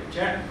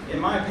 in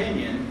my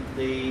opinion,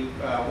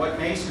 what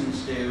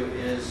Masons do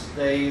is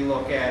they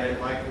look at it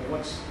like,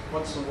 well,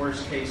 what's the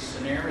worst case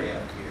scenario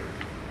here?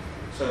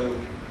 So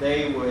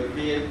they would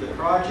bid the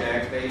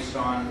project based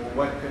on, well,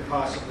 what could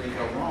possibly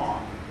go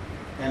wrong,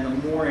 and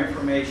the more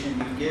information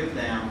you give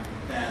them,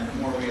 then the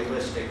more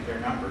realistic their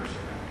numbers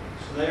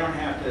are. So they don't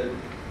have to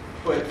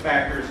put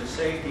factors of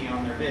safety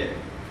on their bid.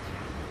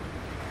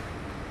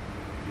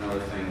 Another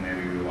thing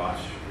maybe we watch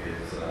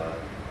is,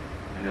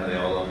 I know they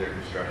all love their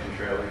construction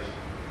trailers,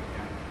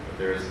 but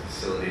there is a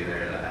facility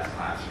there that has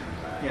classrooms.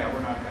 Yeah,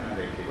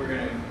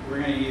 we're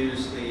gonna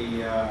use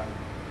the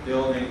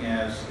building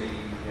as the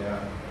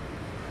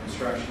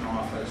instruction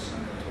office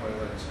and the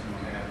toilets and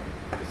what have you.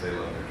 Because they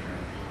love their trailers.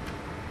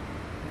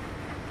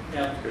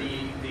 Now,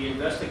 the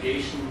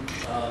investigation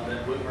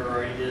that Whitmer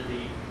already did,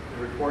 the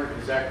report,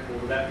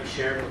 will that be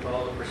shared with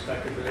all the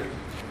prospective bidders?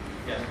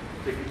 Yes.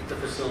 To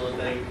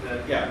facilitate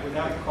that? Yeah,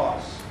 without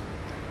costs.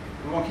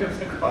 We won't give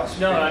the costs.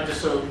 No, I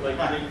just so like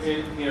I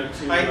hear you.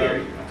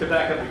 to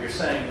back up what you're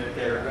saying, that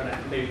they're gonna,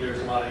 maybe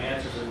there's a lot of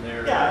answers in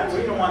there. Yeah,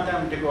 we don't want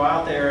them to go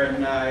out there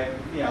and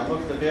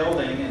look at the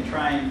building and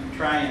try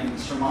and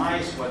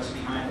surmise what's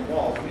behind the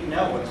walls. We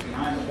know what's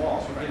behind the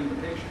walls. We're getting the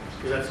pictures.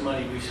 Because that's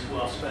money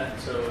well spent,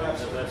 so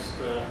Absolutely. that's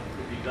it'd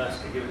be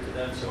best to give it to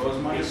them. So it was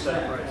money get a better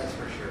spent, price. that's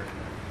for sure.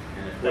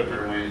 And if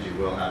Whitmer wins, you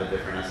will have a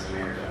different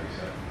estimator, as you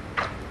said.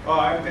 Oh,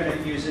 I'm going to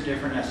use a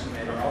different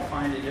estimator. I'll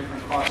find a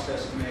different cost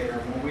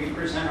estimator. When we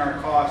present our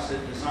costs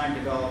at design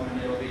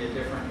development, it'll be a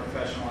different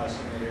professional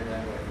estimator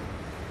that way.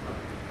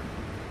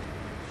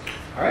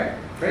 All right,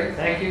 great.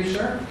 Thank you,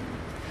 sir.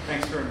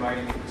 Thanks for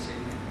inviting me this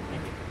evening.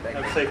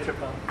 Have a safe trip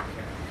home.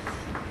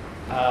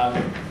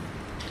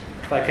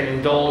 If I can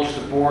indulge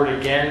the board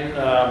again,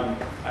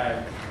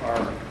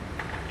 our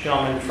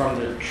gentlemen from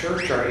the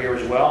church are here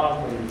as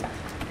well, and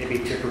maybe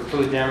to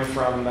preclude them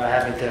from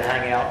having to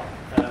hang out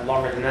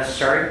longer than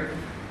necessary.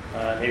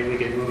 Maybe we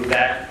can move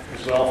that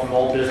as well from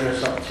old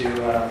business up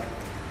to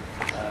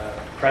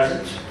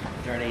present. Is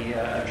there any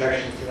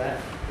objections to that?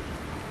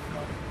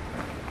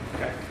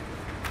 Okay.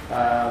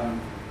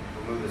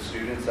 We'll move the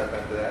students up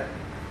after that.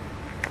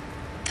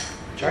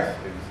 Sure.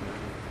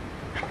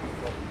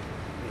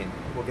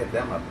 We'll get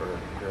them up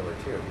early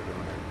too. We're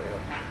doing everything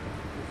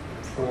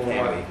else. For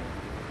Can what? we?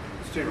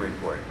 Student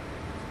report.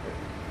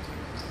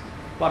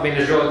 Well, I mean,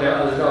 there's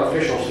no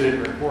official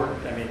student report,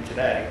 I mean,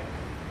 today.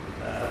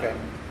 Okay.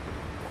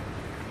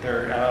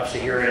 They're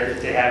obviously here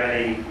if they have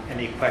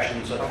any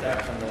questions of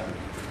that from the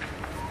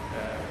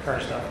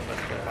current stuff. But,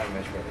 I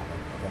missed everything.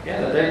 Okay.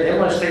 yeah, they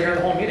want to stay here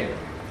the whole meeting.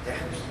 Yeah.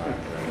 It's not,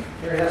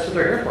 that's what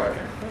they're here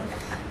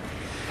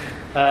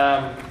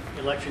for.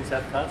 Elections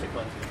have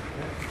consequences.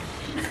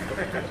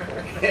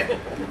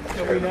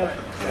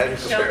 That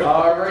is fair.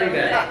 Alrighty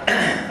then.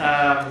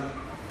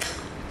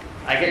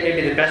 I get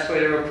maybe the best way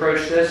to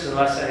approach this,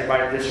 unless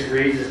anybody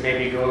disagrees, is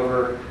maybe go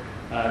over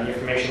the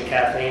information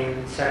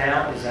Kathleen sent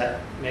out. Does that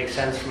make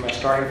sense from a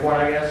starting point,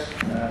 I guess?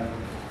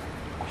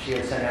 She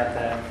had sent out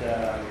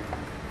that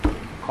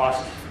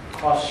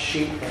cost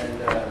sheet,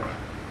 and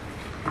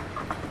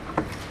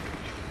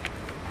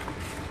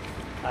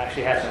I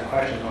actually had some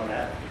questions on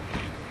that.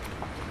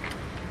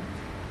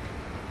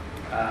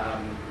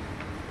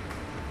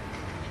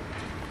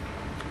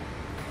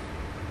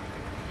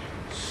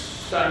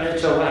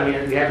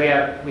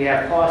 We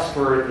have costs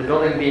for the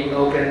building being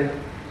open,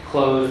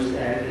 closed,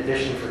 and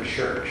addition for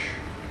church.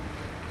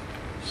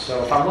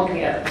 So if I'm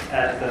looking at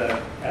the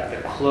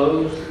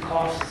closed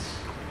costs,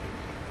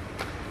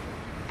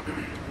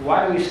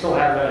 why do we still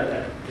have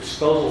a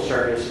disposal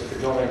service if the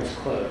building is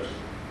closed?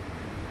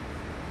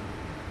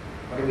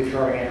 What are we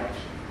throwing out?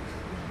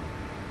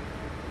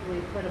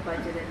 We put a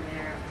budget in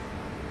there.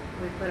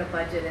 We put a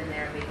budget in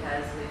there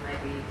because we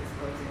might be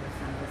disposing of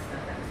some of the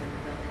stuff that was in the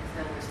building, so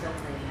we're still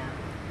cleaning out.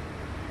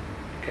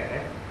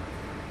 Okay.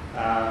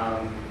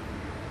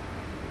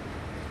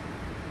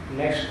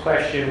 Next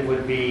question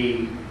would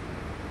be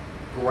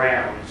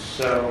grounds.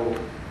 So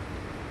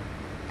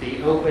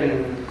the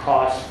open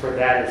cost for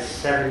that is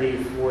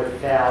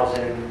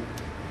 $74,000,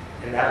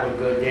 and that would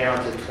go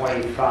down to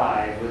 $25,000.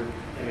 I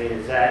mean,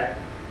 is that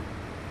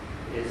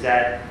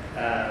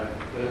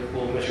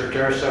will Mr.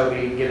 Durso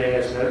be giving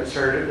us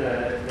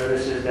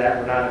notices that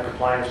we're not in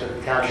compliance with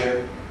the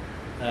township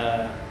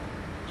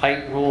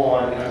height rule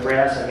on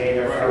grass? I mean,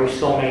 are we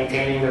still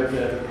maintaining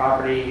the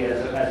property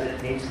as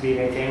it needs to be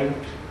maintained?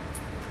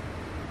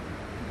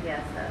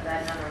 Yes,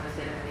 that number was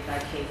given to me by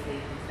Casey. He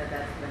said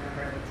that's the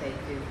number it would take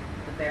to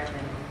the bare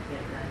minimum to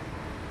get it done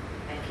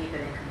and keep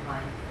it in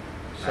compliance.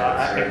 So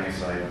I would certainly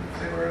say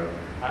we're over.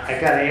 I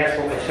got to ask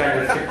what we're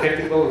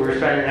spending. We were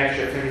spending an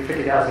extra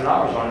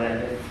 $50,000 on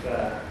it.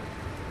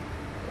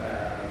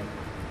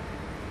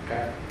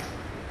 Okay.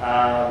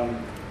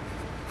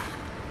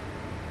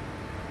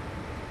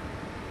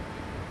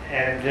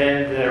 And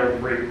then the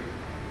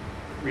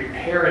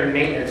repair and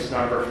maintenance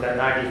number for that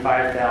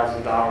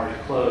 $95,000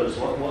 closed.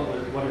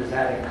 What does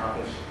that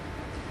encompass?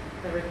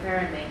 The repair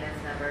and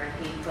maintenance number,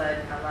 he put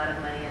a lot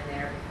of money in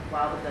there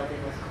while the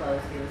building was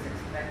closed. He was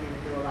expecting to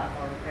do a lot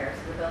more repairs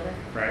to the building.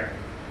 Right.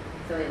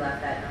 So he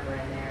left that number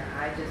in there.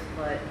 I just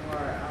put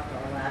more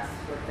or less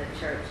with the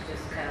church,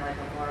 just kind of like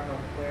more of a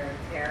wear and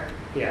tear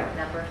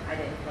number. I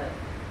didn't put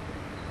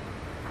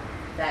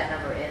that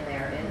number in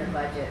there in the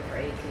budget for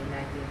 18-19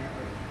 that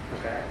we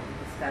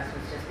discussed,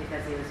 was just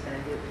because he was going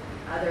to do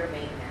other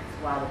maintenance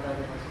while the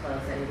building was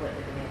closed that he wouldn't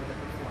have been able to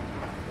perform.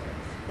 I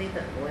think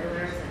the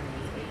boilers and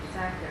the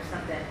HVAC, there's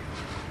something.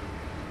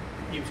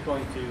 He was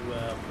going to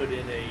put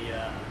in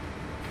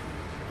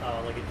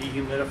like a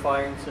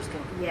dehumidifiering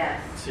system. Yes.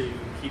 To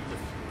keep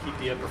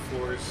the upper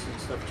floors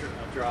and stuff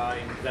dry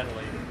and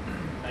ventilated,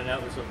 and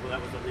that was at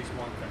least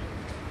one thing.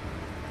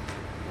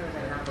 There was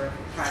a number of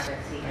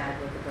projects he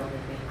had with the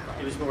building being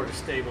closed. It was more to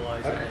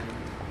stabilize it. Okay.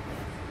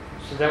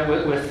 So then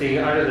with the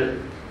under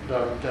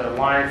the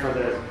line for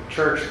the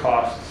church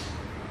costs,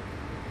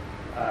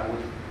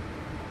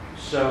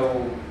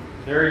 so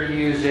they're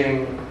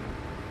using.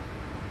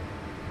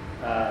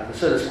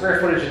 So the square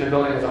footage in the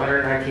building is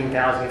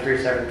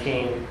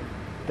 119,317.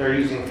 They're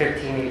using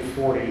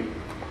 15,840.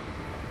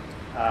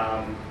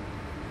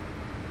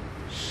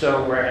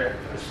 So we're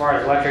as far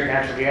as electric,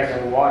 natural gas,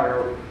 and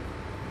water,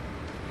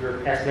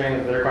 you're estimating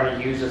that they're going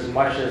to use as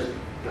much as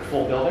the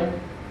full building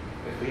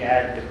if we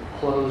add the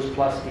closed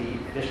plus the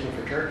addition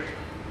for church?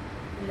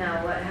 No,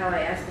 how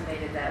I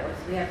estimated that was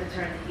we have to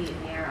turn the heat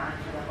and air on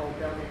for the whole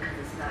building because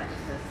it's not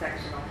just a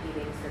sectional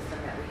heating system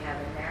that we have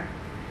in there.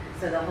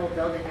 So the whole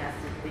building has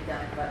to be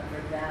done, but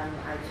for them,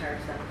 I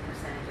charge them a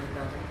percentage of the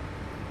building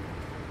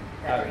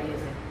that we're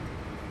using.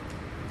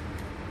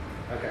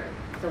 Okay.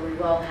 So we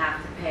will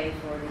have to pay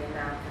for the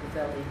amount for the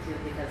building too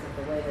because of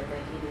the way that the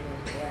heating in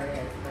the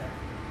area is. But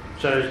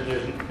So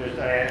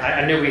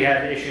I knew we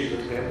had issues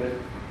with it. It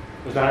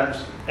was not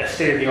a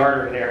state of the art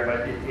over there,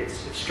 but it's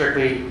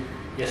strictly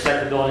you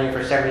set the building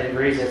for 70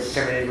 degrees. It's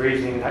 70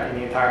 degrees in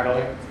the entire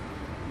building.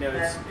 No,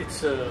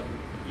 it's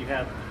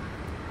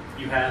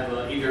you have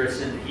either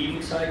it's in the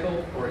heating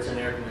cycle or it's an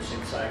air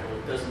conditioning cycle.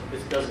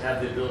 It doesn't have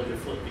the ability to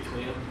flip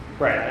between them.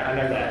 Right, I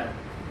know that.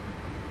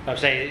 I'm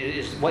saying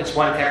it's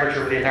one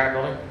temperature for the entire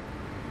building.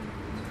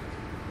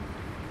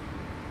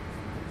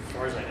 As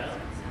far as I know.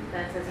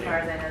 that's as far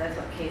as I know. That's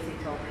what Casey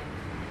told me.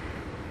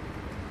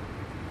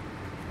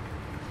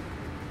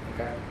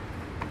 Okay.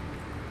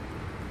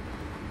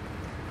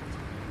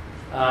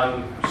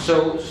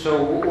 So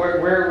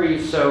where are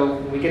we? So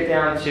we get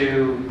down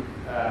to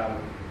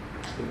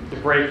the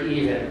break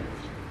even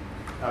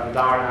of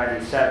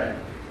 $1.97.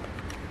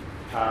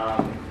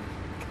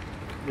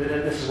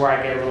 This is where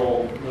I get a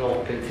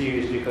little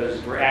confused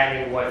because we're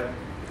adding what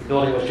the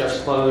building was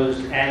just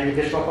closed and the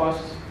additional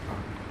costs.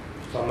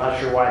 So I'm not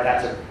sure why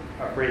that's a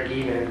break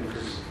even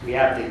because we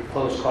have the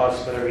closed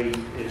costs whether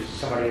is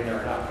somebody in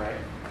there or not, right?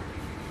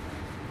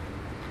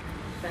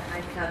 But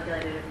I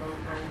calculated it both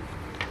ways.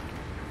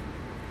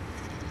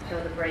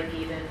 show the break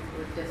even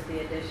with just the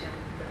addition,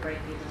 the break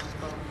even on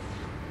both.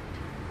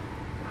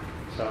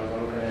 So I'm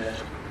looking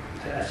at,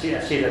 I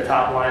see the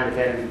top line, but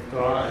then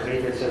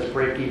underneath it says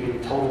break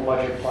even total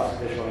budget plus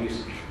additional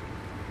usage.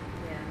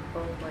 Yeah,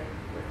 both ways,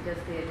 with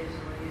just the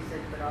additional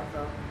usage, but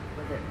also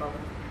with it both.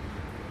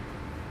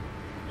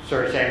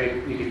 So you're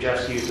saying we could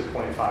just use the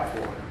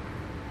 0.54?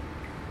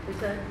 Is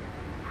that?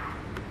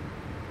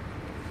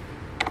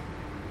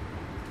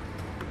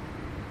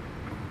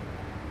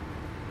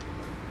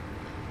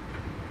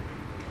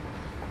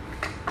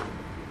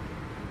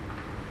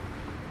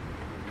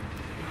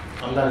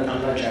 I'm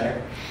done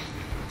chatting.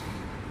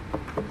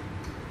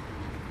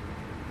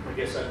 I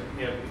guess,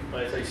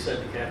 as I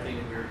said to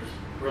Kathleen,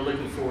 we're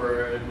looking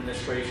for an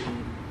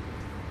administration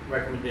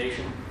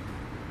recommendation.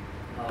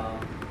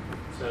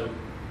 So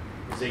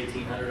is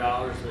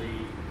 $1,800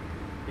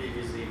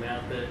 is the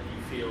amount that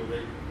you feel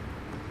that?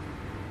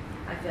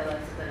 I feel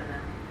that's a good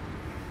amount.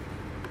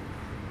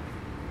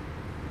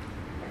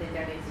 I think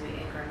there needs to be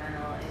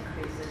incremental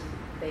increases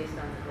based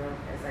on the growth,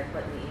 as I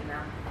put in the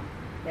email.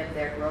 If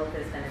their growth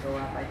is going to go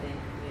up, I think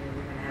you're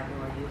going to have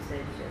more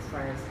usage as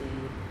far as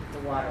the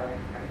water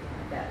and everything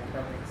like that in the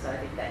building. So I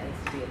think that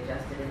needs to be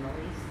adjusted in the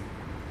lease.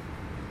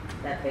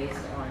 That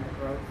based on the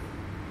growth.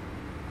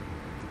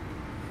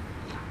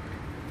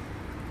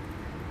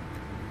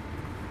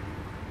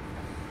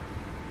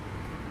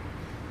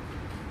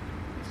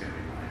 It's gonna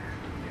be minor.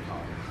 You're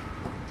talking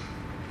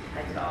I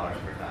just dollars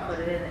per put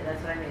thousand. it in there.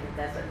 That's what I mean.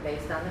 That's what,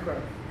 based on the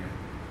growth.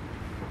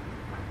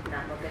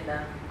 Not looking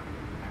down.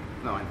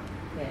 No, I know.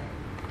 Yeah.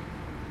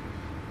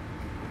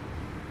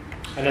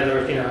 I know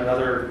there was,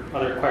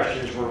 other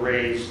questions were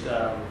raised, in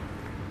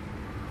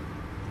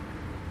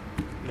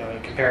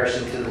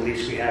comparison to the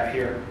lease we have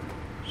here.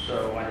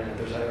 So I don't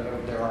know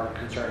if there are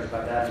concerns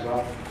about that as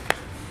well.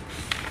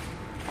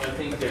 I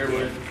think there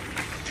is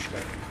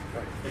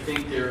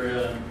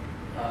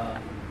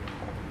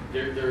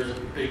a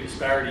big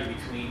disparity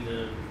between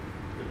the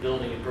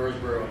building in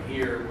Birdsboro and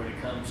here when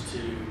it comes to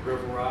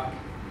River Rock,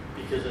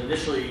 because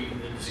initially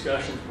the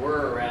discussions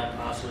were around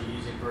possibly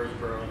using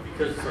Birdsboro, and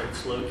because of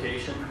its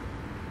location,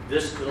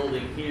 this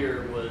building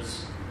here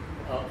was,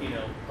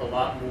 a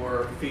lot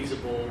more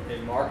feasible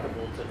and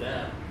marketable to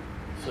them.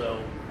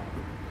 So,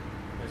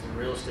 as in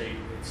real estate,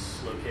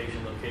 it's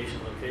location, location,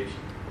 location.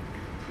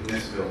 And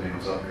this building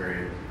was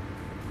upgraded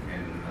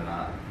in the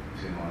not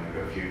too long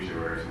ago future,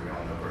 whereas we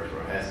all know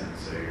Birdsboro hasn't,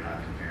 so you're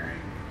not comparing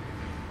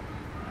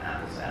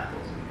apples to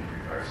apples in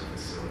regards to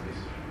facilities.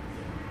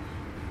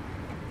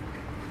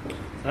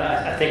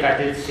 I think I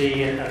did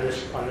see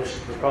on this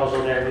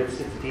proposal that it's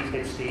the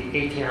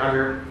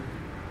 1,800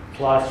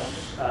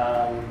 plus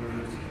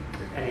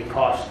any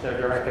cost. They're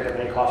going to pick up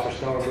any cost for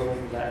snow removal.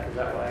 Is that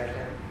what I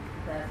understand?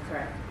 That's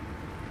correct.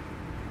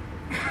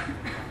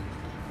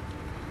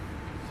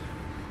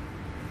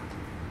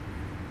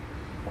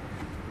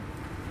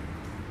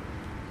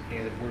 Any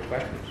other board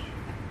questions?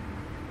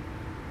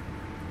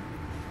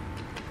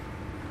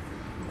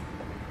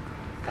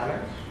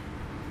 Comments?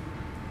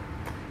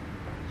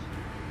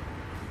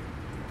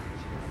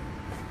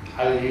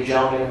 Either of you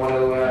gentlemen want to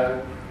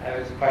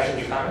have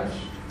questions or comments?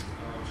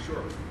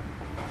 Sure.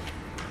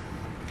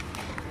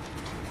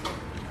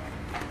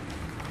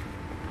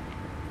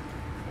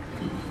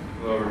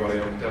 Hello, everybody.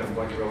 I'm Devin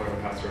Blankenmiller. I'm a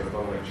pastor at the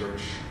Bowline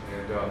Church.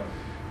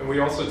 And we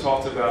also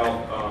talked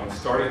about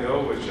starting,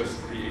 though, with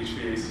just the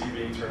HVAC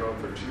being turned on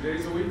for 2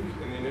 days a week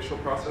in the initial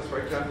process,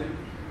 right, Kathy?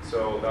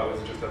 So that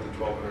was just at the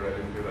 1,200. I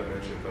didn't hear that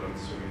mentioned, but I'm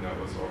assuming that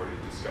was already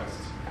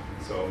discussed.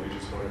 So we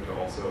just wanted to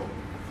also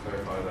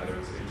clarify that it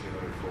was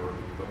 1,800 for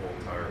the whole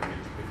entire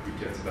week. If we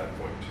get to that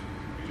point,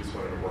 we just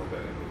wanted to work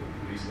that into the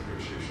lease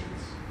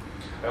negotiations.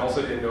 I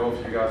also didn't know if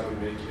you guys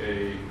would make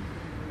a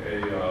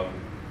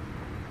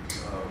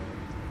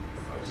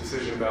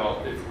decision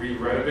about if we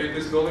renovate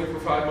this building for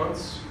 5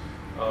 months,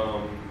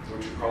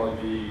 which would probably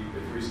be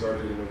if we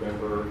started in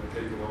November,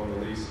 taking on the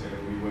lease, and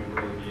we wouldn't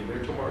really be in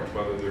there till March,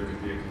 whether there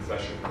could be a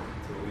concession to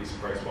the lease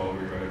price while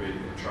we renovate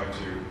and try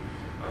to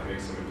make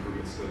some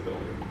improvements to the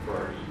building for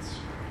our needs.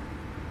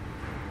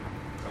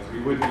 As we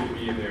would need to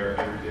be in there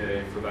every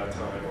day for that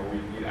time, or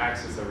we need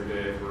access every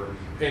day if we're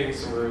painting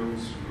some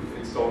rooms,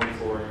 installing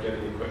flooring,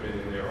 getting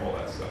equipment in there, all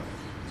that stuff.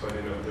 So I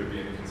didn't know if there'd be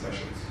any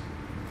concessions.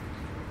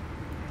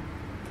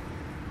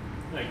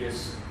 I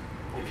guess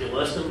if you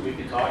list them, we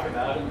can talk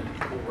about them and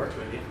we'll work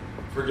with you.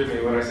 Forgive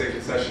me, when I say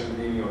concession,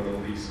 meaning on the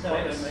lease No, I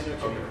know price. what you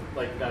mean.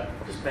 Like not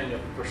just paying a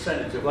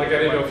percentage of. Like I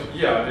didn't know if, I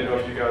didn't know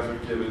if you guys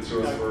would give it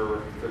to us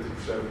for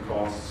 50% of the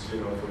costs, for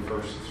the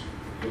first,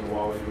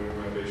 while we're doing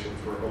renovations.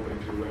 We're hoping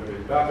to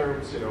renovate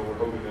bathrooms, we're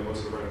hoping that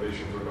most of the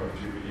renovations are going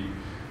to be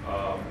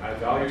add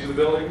value to the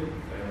building, and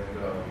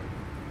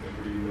if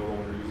we no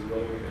longer use the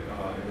building,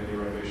 and any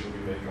renovation we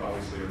make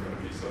obviously are going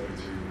to be subject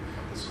to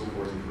the school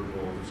board's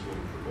approval or the school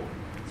approval.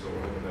 So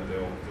we're hoping that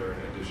they're in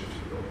addition to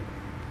the building.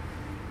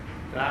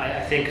 I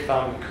think if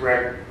I'm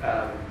correct,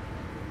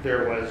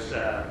 there was,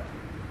 I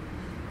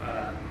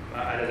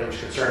know there was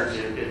concerns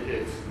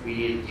if we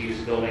needed to use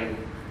the building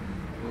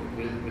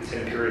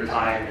within a period of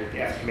time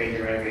after making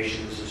the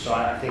renovations. So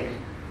I think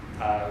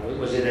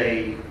Was it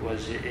a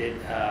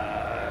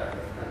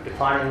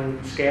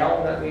declining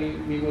scale that we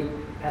would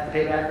have to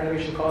pay back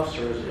renovation costs,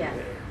 or is it? Yes.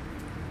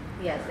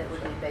 Yes, it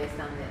would be based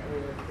on we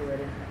would do it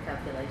in a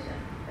calculation.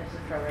 It's a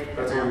prorated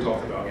That's what we amount.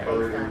 talked about, Yeah.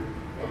 already,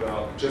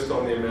 about just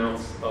on the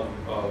amounts of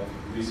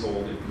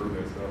leasehold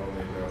improvements, not on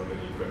the amount of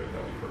any equipment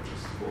that we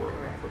purchased for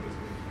this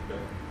move. Yeah.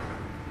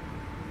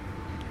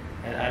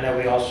 And I know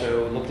we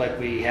also looked like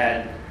we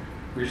had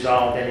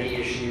resolved any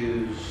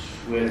issues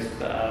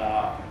with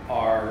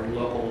our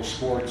local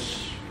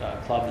sports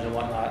clubs and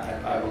whatnot,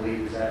 I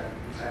believe. Is that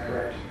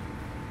correct?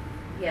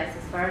 Yes,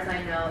 as far as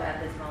I know,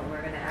 at this moment,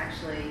 we're going to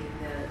actually, in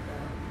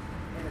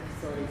the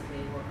facilities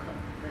meeting, we'll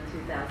the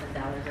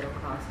 $2,000 it'll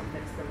cost to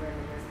fix the rim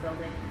in this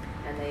building,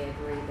 and they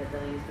agreed that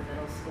they'll use the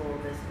middle school,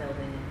 this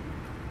building,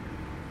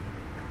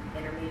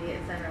 and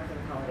intermediate center, I'm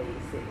going to call it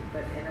AEC,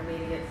 but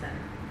intermediate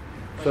center.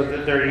 So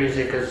they're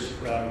using, because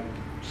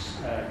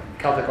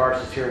Celtic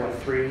Arts is here,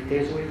 3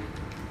 days a week?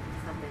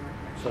 Something like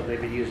that. So they'd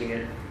be using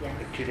it Yes.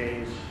 like 2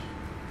 days?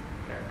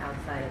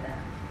 Outside of that.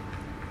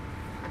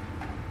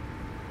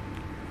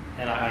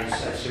 And I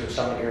assume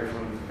someone here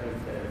from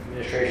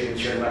administration is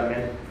here to let them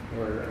in,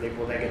 or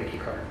will they get a key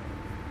card?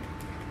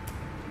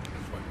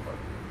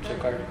 SIM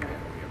card?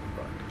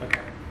 Okay.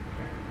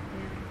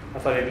 I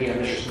thought it'd be a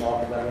Mr. Small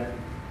to let them in.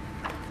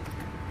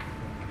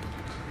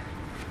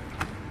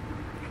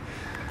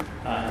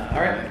 All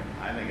right.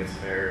 I think it's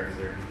fair if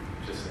they're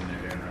just in there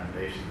doing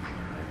renovations and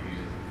they're not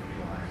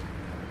utilizing it.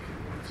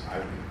 I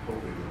would hope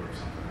we would work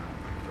something out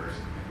first.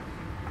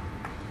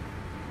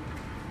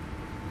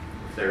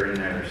 If they're in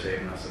there, they're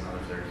saving us another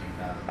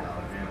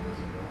 $13,000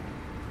 vandalism bill.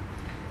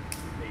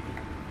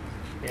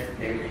 Yeah,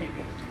 maybe.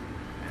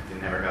 It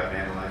never got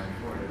vandalized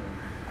before, did it?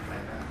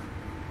 Like that.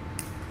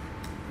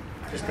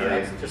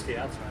 Just the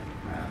outside.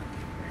 Yeah.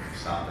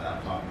 Stop that.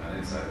 I'm talking about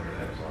inside where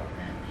there was a lot of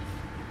damage.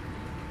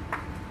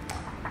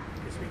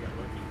 Guess we got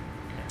lucky.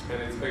 And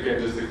it's, again,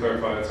 just to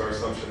clarify, it's our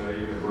assumption that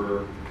even if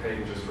we're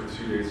paying just for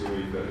 2 days a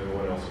week, that no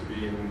one else would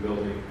be in the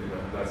building in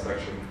that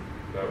section.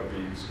 That would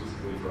be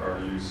exclusively for our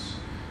use.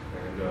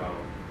 And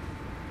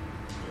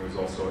it was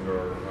also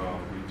under,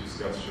 we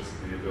discussed just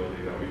the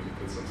ability that we could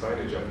put some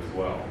signage up as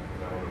well.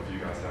 And I don't know if you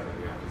guys have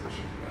any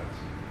opposition to that.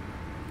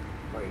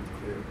 Right,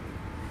 clear.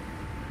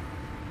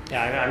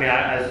 Yeah, I mean, I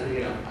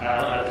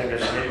don't think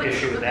there's an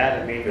issue with that.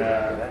 I mean,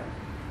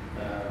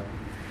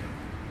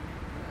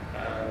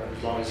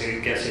 as long as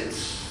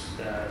it's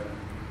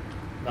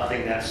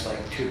nothing that's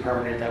like too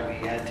permanent that we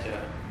had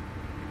to,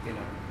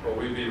 Well,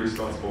 we'd be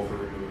responsible for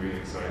removing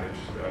any signage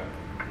that,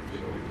 we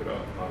put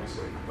up,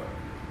 obviously, but.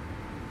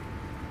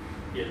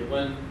 Yeah, the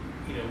one,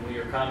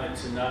 your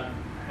comments and not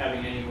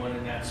having anyone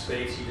in that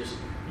space, you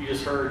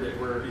just heard that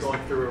we're going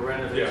through a Yeah,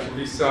 renovation.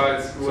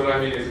 besides, what I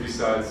mean is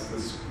besides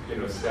this,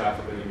 staff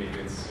of any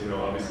maintenance,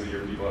 obviously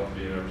your people have to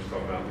be in, I'm just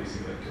talking about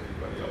leasing it to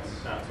anybody else.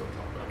 That's what I'm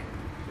talking about.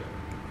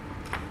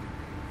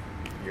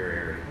 Yeah, Your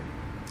area.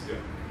 yeah,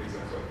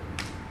 exactly.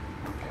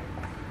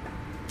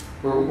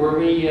 were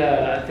we,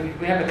 did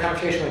we have a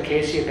conversation with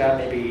Casey about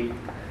maybe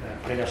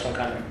putting up some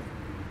kind of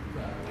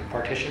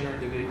partition, or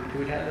did we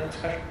have that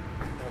discussion?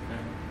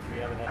 Okay. We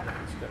haven't had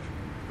that discussion.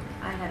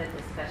 I had a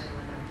discussion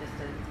with him just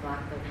to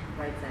block the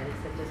right side. He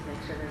said just make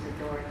sure there's a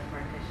door and a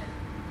partition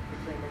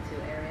between the two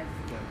areas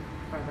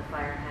from the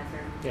fire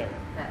hazard, Yeah.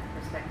 that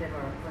perspective,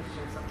 or a push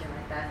or something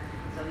like that.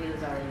 So he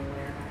was already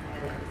aware of it. I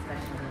had a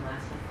discussion with him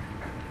last week.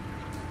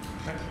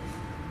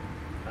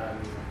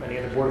 Any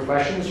other board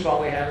questions while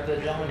we have the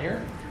gentleman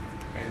here?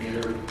 Any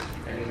other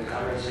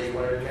comments that you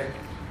wanted to make?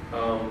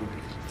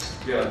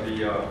 Yeah,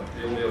 the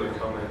only other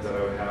comment that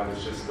I would have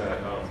is just that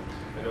I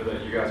know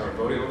that you guys aren't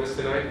voting on this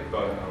tonight,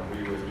 but we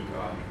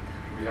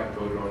haven't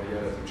voted on it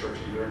yet as a church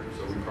either,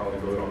 so we probably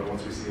vote on it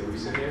once we see a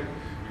lease in here.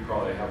 We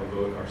probably have a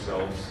vote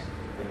ourselves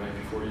the night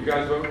before you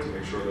guys vote to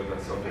make sure that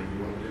that's something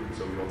we want to do,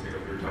 so we don't take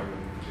up your time in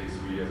case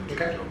we as a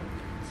church Okay. don't.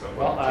 So,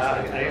 Well,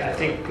 I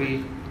think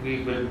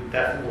we'll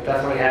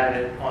definitely have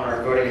it on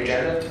our voting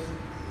agenda.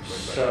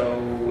 So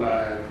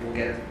we'll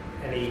get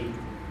any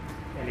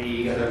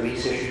other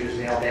lease issues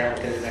nailed down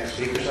within the next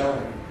week or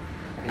so,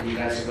 and you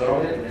guys can vote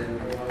on it, and then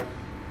we'll.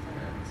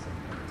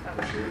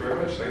 Appreciate it very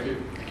much. Thank you.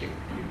 Thank you.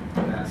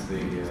 And that's the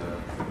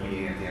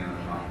meeting at the end of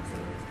the month,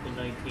 The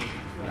 19th.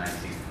 the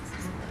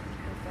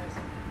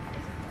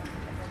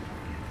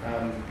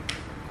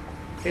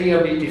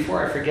 19th.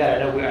 Before I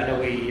forget, I know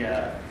we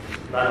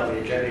not on the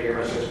agenda here,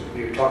 but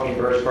we were talking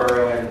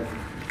Birdsboro and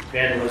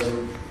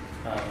vandalism.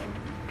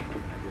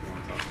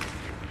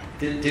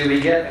 Do we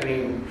get,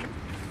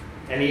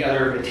 any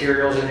other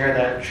materials in there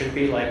that shouldn't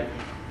be like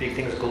big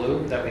things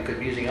glue that we could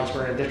be using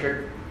elsewhere in the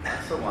district?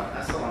 That's the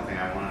one thing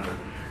I wanted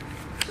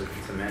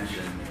to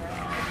mention.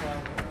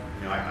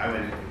 I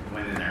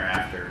went in there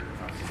after,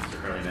 obviously Mr.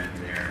 Hurley met me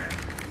there, and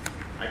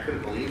I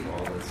couldn't believe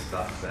all the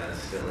stuff that is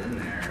still in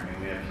there.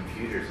 We have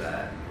computers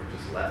that were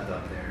just left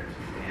up there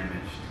to be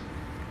damaged,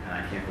 and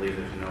I can't believe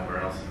there's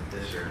nowhere else in the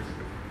district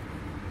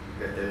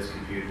that those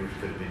computers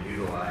could have been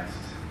utilized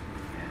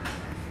and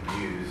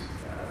used.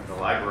 The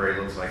library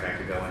looks like I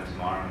could go in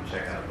tomorrow and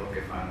check out a book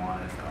if I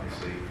wanted.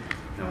 Obviously,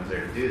 no one's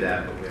there to do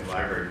that, but we have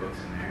library books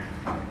in there.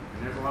 And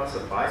there's a lot of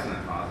supplies in the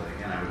closet.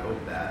 Again, I would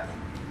hope that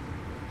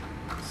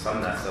some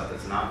of that stuff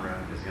that's not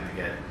roomed is going to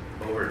get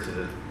over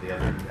to the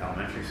other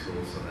elementary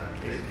schools so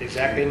that they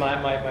Exactly my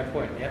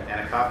point, yep.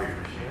 and a copier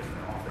machine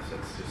in the office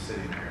that's just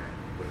sitting there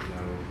with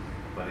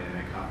nobody to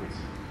make copies.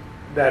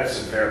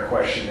 That's a fair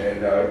question,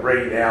 and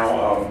right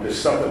now, the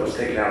stuff that was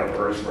taken out of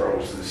Birdsboro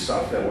was the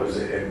stuff that was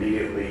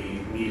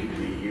immediately needed to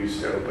be used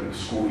to open the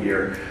school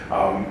year.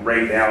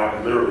 Right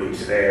now, literally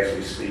today as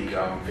we speak,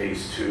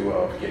 phase 2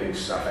 of getting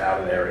stuff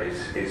out of there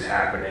is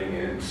happening,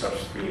 and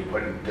stuff's being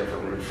put in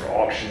different rooms for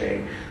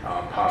auctioning,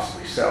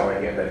 possibly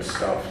selling, and then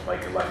stuff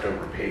like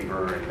leftover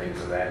paper and things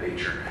of that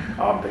nature.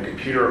 The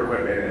computer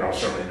equipment, and I'll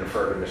certainly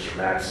defer to Mr.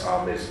 Matz,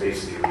 is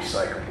basically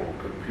recyclable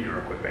computer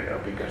equipment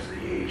because of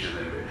the age of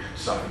the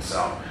stuff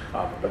itself.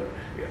 But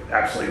yeah,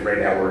 absolutely, right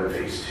now we're in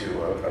phase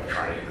 2 of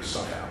trying to get this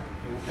stuff out.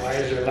 Why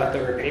is there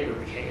leftover paper?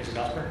 We can't use it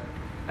elsewhere?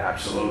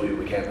 Absolutely,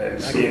 we can. And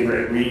it's being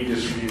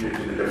redistributed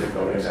to the different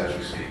buildings as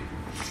we speak.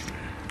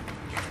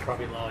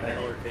 Probably a lot of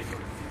colored paper.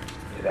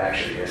 It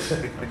actually is.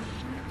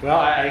 Well,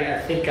 I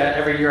think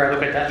every year I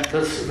look at that,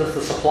 the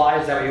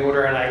supplies that we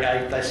order, and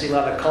I see a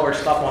lot of colored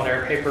stuff on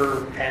there,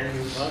 paper,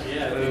 pens. Well,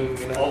 yeah, glue,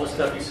 you know. all the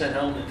stuff you send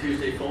home in the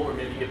Tuesday folder,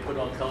 maybe you get put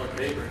on colored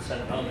paper and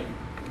send it home and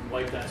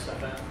wipe that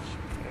stuff out.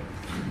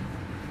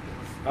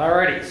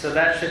 Alrighty, so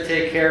that should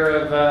take care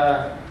of,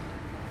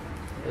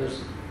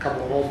 there's a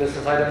couple of old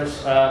business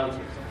items.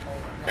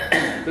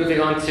 Moving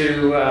on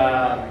to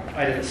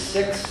item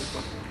 6.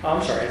 Oh,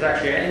 I'm sorry, is there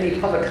actually any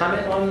public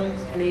comment on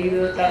any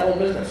of that old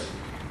business?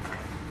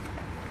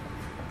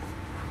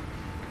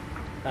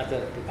 Not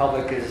that the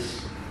public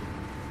is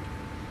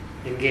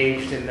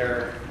engaged in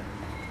their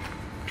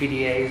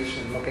PDAs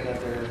and looking at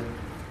their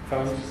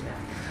phones.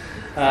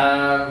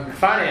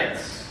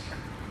 Finance.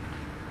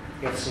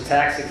 We have some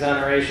tax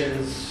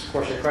exonerations, of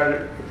course, your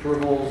credit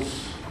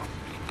approvals,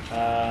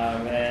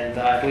 and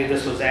I believe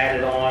this was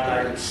added on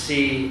item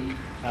C,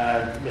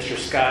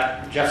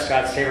 Jeff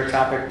Scott's favorite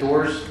topic,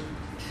 doors.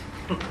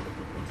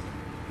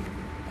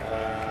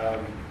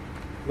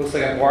 Looks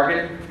like a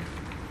bargain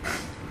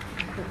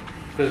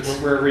because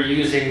we're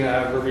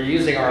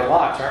reusing our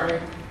locks, aren't we?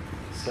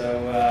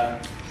 So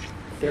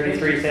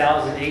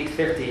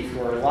 $33,850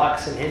 for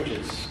locks and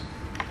hinges.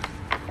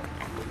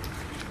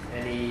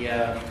 Any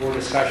more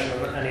discussion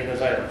on any of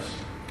those items?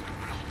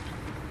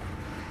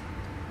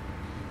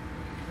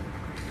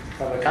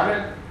 Public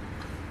comment?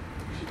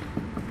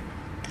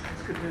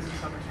 It's good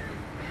business opportunity.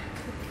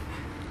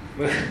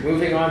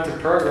 Moving on to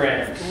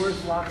programs.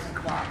 Doors, locks, and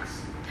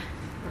clocks.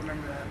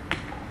 Remember that.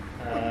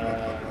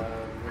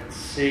 Let's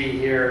see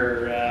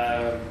here.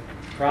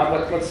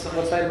 Rob, what's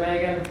item A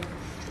again?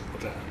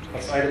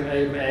 What's item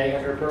A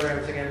under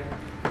programs again?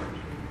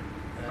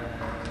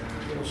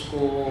 Middle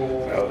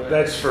school.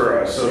 That's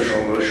for social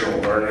emotional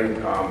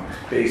learning.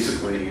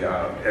 Basically,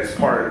 as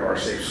part of our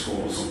Safe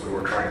Schools,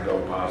 we're trying to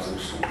build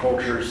positive school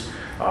cultures.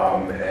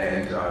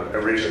 And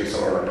originally,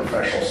 some of our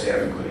professional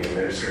staff, including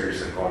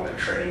administrators, have gone to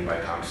training by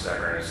Tom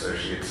Stecker and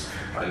Associates.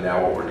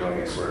 Now what we're doing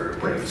is we're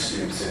bringing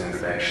students in, and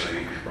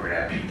eventually we're going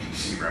to have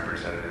PTC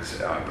representatives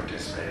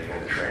participating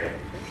in the training.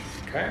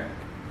 Okay.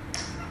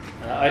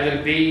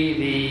 Item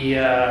B,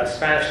 the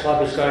Spanish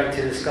Club is going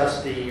to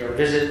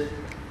visit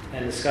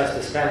and discuss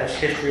the Spanish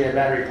history of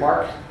Battery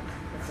Park.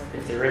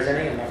 If there is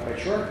any, I'm not quite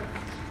sure.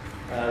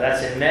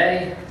 That's in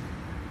May.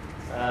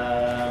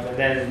 And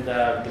then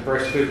the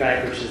Burst Food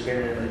Bank, which has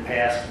been in the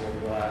past, will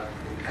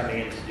be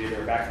coming in to do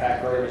their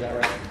backpack program. Is that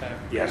right?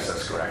 Yes,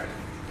 that's correct.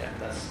 Yeah,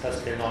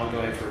 that's been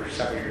ongoing for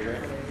several years,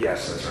 right?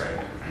 Yes, that's right.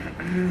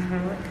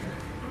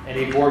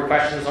 Any board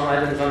questions on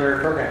items under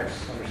programs?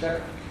 Number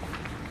 7.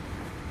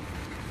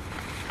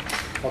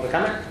 Public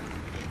comment?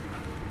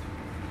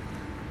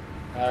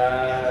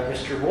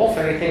 Mr. Wolf,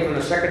 anything from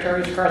the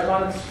Secretary's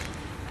correspondence?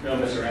 No,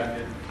 Mr.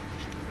 Rapkin.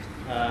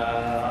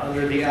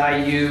 Under the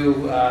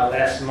IU,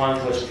 last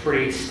month was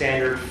pretty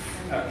standard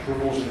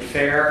approvals and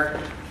fair.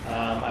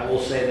 I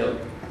will say the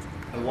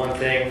one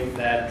thing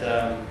that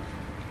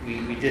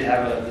we did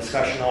have a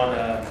discussion on,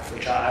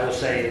 which I will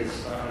say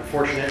is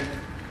unfortunate.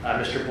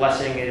 Mr.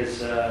 Blessing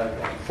is,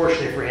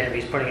 fortunately for him,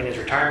 he's putting in his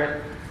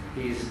retirement.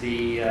 He's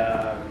the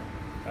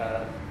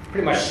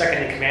pretty much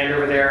second in command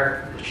over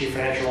there, the chief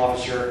financial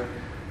officer.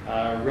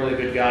 Really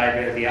good guy,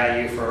 been at the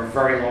IU for a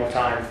very long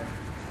time.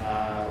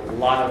 A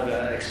lot of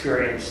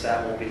experience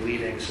that will be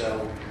leaving,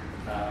 so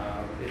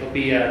it'll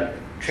be a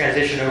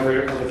transition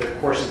over the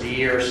course of the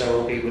year, so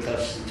it'll be with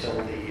us until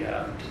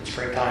the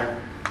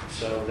springtime.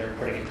 So they're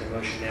putting it into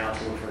motion now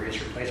to look for his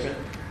replacement,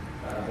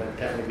 but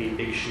definitely be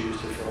big shoes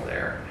to fill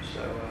there.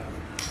 So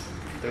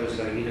those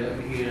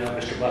you know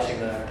Mr. Blessing,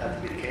 that to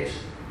be the case.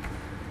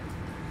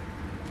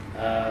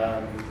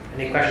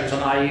 Any questions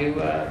on IU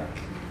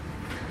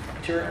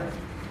material?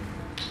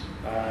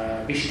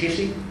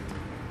 BCTC?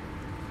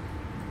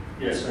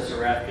 Yes, Mr.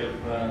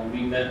 Rathke,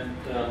 we met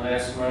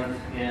last month,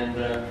 and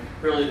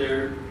really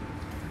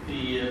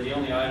the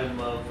only item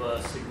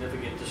of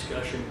significant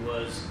discussion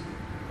was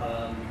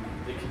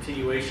the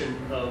continuation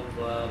of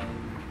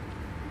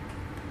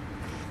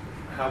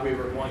how we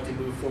were going to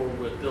move forward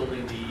with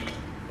building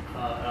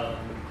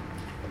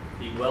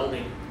the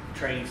welding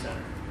training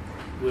center,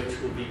 which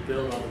will be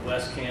built on the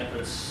west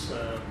campus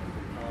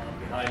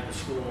behind the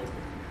school.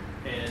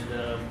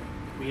 And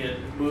we had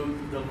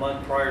moved the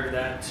month prior to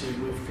that to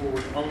move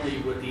forward only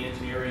with the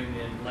engineering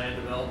and land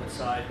development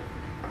side.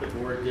 The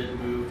board did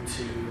move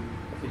to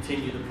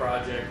continue the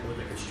project with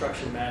a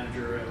construction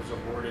manager that was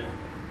awarded,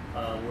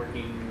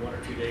 working 1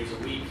 or 2 days a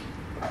week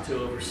to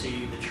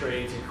oversee the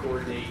trades and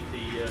coordinate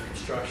the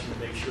construction to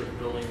make sure the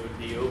building would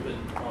be open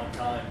on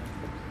time.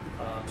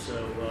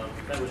 So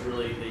that was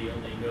really the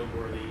only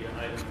noteworthy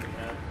item we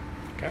had.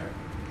 Okay.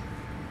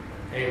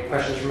 Any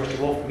questions for Mr.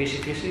 Wolf from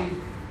BCTC?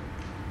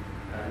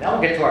 Now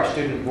we'll get to our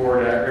student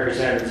board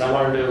representatives. I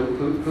want to know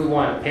who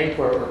won, pink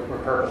or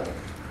purple?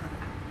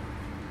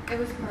 It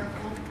was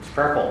purple. It's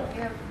purple.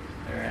 Yep.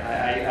 All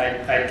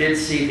right. I did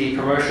see the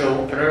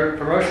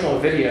promotional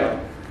video.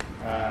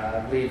 I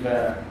believe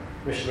Mr.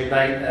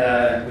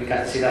 McKnight, we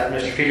got to see that from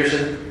Mr.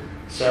 Peterson.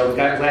 So we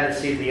got glad to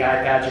see the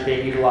iPads are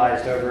being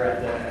utilized over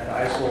at the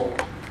high school.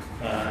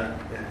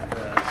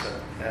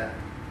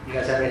 You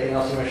guys have anything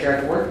else you want to share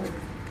at the board?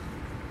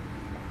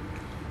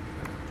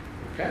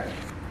 Okay.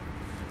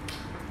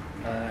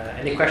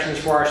 Any questions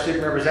for our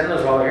student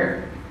representatives while we're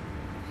here?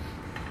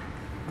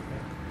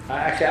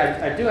 Actually,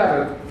 I do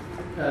have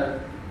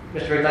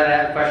Mr. McKnight, I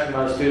have a question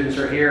while the students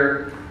are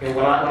here. When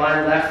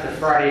I left the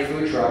Friday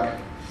food truck,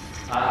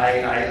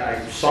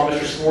 I saw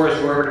Mr. Spores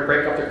go over to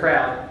break up the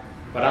crowd,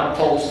 but I'm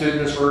told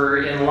students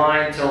were in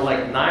line till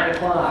like 9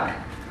 o'clock.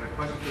 My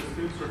question for the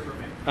students or for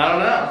me? I don't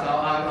know. So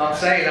I'm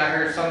saying I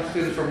heard some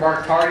students were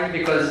marked tardy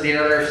because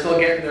they're still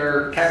getting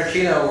their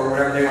cappuccino or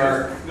whatever they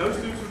were. No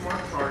students were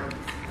marked tardy.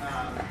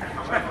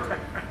 However,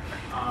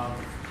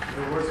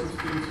 there were some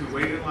students who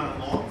waited in line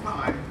a long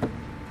time,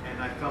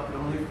 and I felt it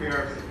only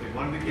fair if they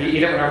wanted to get. You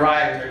don't want to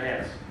ride in their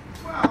hands.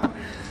 Well,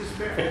 it's just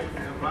fair.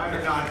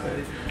 Ryan or not, I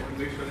said, want to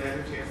make sure they had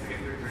a chance to get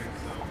their drinks.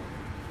 So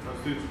those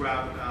students were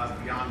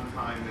out beyond the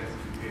time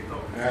that they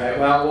told. All right.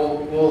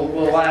 Well,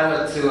 we'll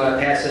allow it to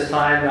pass this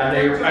time.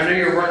 I know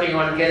you're working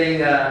on getting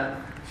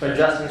some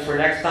adjustments for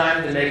next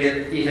time to make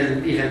it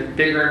even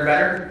bigger and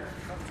better.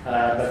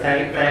 But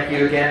thank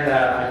you again.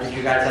 Did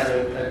you guys have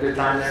a good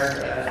time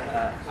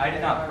there? I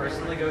did not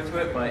personally go to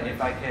it, but if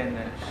I can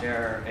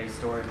share a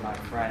story of my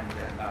friend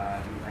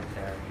who went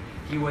there.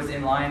 He was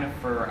in line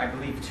for, I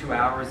believe, 2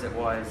 hours. It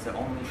was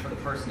only for the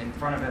person in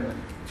front of him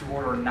to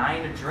order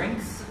 9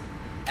 drinks,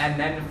 and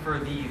then for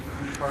the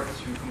food carts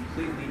to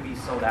completely be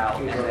sold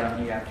out, and then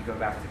he had to go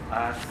back to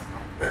class.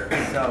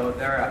 So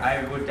there,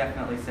 I would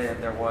definitely say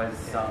that there was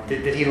some...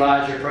 Did he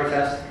lodge your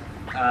protest?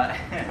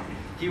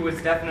 He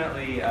was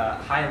definitely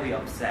highly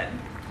upset,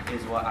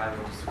 is what I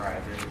would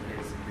describe his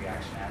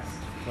reaction as.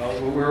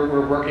 Well,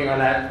 we're working on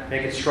that.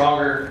 Make it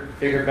stronger,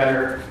 bigger,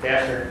 better,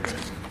 faster.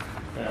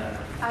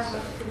 I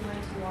left and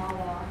went to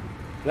Wawa.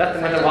 Left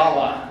and went to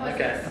Wawa. Let's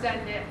Okay.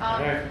 extend it.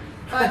 Alright.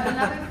 But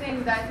another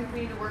thing that I think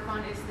we need to work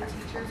on is the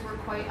teachers were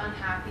quite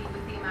unhappy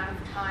with the amount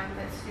of time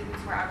that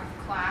students were out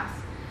of class,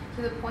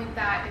 to the point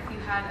that if you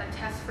had a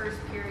test first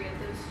period,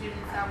 those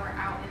students that were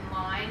out in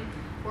line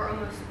were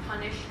almost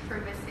punished for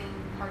missing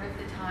part of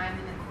the time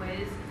in the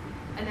quiz,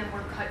 and then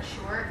were cut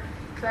short.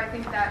 So I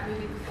think that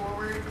moving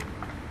forward,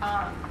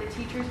 the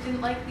teachers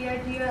didn't like the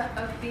idea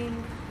of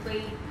being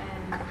late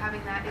and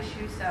having that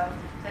issue, so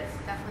that's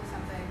definitely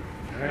something.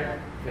 All right.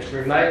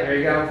 Mr. McKnight, there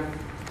you go.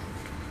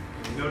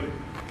 Noted.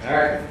 All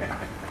right.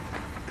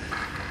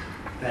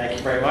 Thank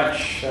you very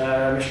much.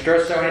 Mr.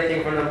 Drosto,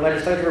 anything from the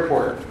legislative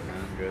report?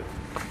 Good.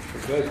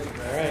 We're good.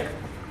 All right.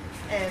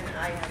 And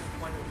I have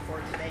one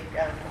report to make.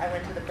 I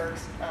went to the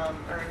Berks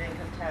Earned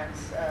Income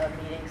Tax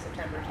meeting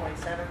September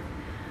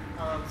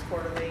 27th. It's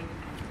quarterly.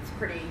 It's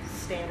pretty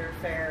standard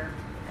fare,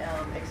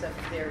 except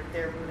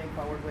they're moving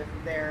forward with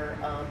their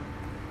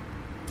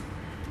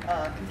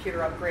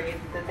computer upgrade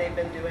that they've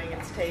been doing.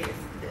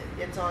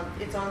 It's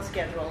on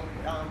schedule,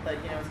 but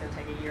it's going to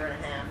take a year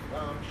and a half.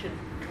 Should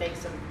make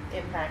some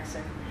impacts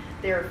in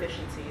their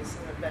efficiencies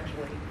and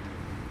eventually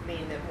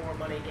mean that more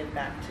money get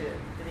back to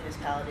the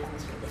municipalities and the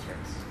school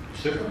districts.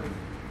 Super.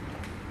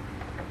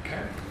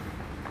 Okay.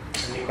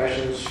 Any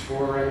questions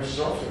for Mrs.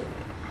 Olson?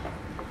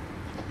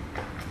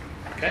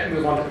 Okay,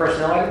 move on to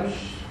personnel items.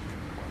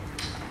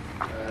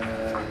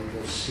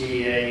 You'll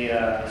see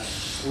a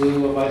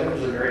slew of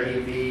items under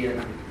AV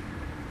and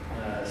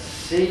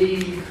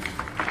C,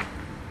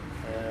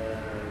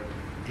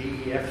 D,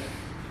 E, F,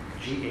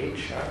 G,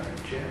 H, I,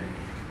 J.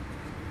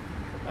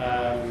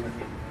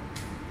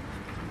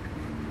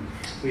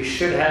 We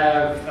should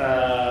have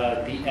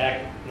the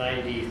Act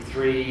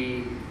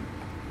 93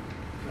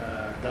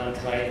 done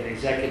tonight in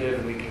executive,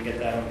 and we can get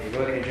that on the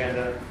voting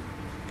agenda.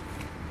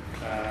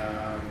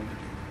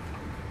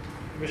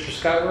 Mr.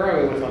 Scott, where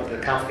are we with the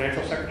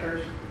confidential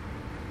secretaries?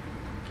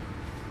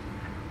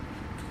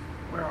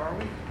 Where are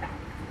we?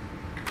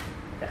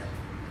 Yes.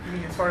 You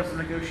mean as far as the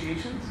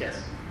negotiations?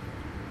 Yes.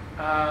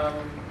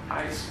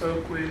 I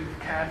spoke with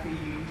Kathy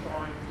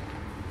on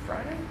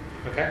Friday.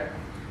 Okay.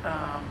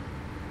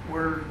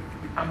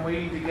 I'm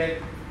waiting to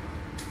get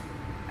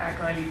Act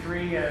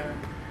 93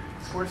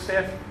 sports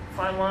staff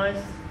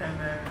finalized, and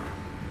then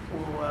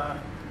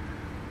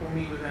we'll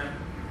meet with them.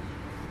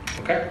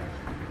 Okay.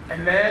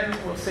 And then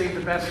we'll save the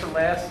best for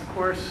last, of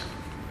course,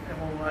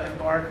 and we'll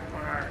embark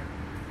on our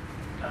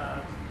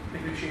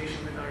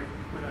negotiation with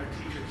our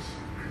teachers.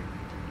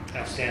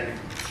 Outstanding.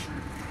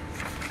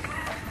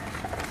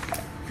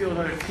 Feel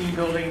another team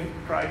building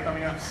probably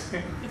coming up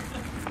soon.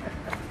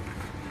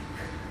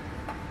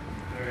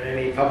 Are there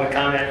any public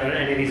comment on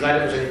any of these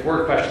items? Any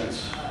board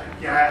questions?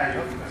 Yeah, I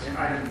have a question.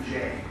 Item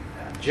J.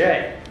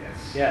 Jay?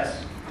 Yes.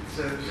 Yes. It's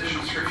a position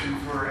description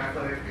for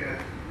athletic.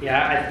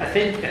 Yeah, I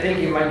think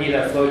you might need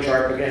a flow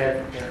chart, but go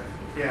ahead.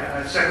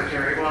 Yeah,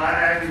 secretary. Well,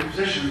 I the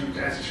position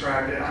as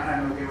described,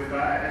 I'm okay with,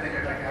 but I think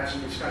I'd like to have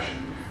some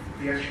discussion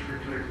with the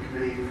extracurricular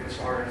committee as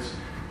far as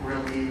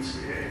real needs.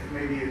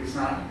 Maybe it's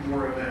not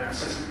more of an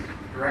assistant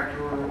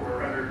director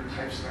or other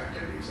types of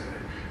activities.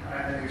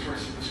 I think it's worth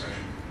some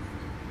discussion.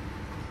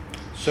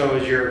 So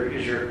is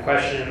your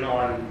question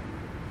on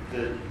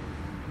the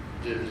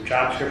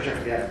job description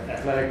for the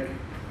athletic?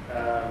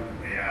 Yeah,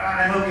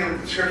 I'm okay with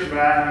the description, but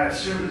I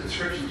assume the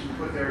description's been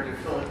put there to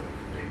fill it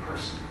with a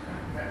person.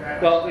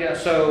 Well, yeah.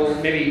 So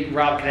maybe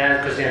Rob can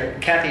add, because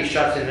Kathy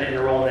Schutt's in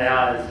the role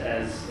now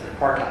as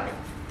part-time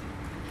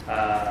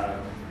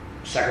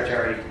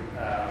secretary,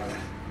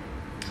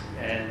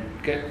 and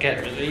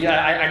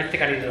I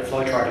think I need a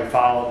flow chart to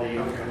follow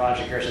the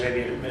logic here. So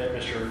maybe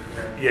Mr.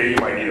 Yeah, you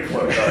might need a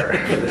flow chart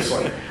for this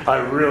one.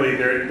 Really,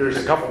 there's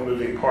a couple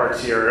moving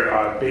parts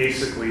here.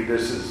 Basically,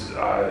 this is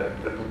the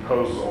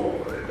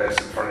proposal that's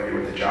in front of you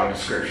with the job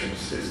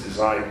descriptions is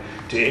designed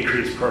to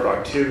increase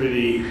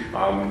productivity,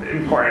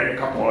 in part, and a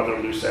couple other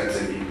loose ends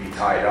that need to be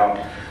tied up.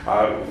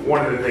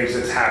 One of the things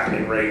that's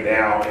happening right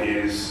now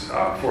is,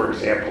 for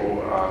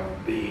example,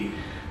 the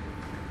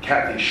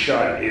Kathy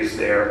Schutt is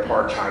there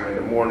part-time in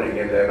the morning,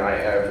 and then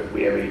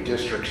we have a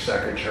district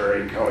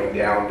secretary going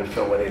down to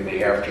fill it in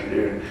the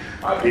afternoon.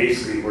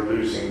 Basically, we're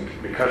losing,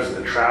 because of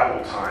the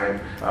travel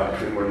time,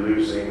 we're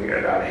losing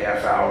about a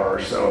half hour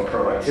or so of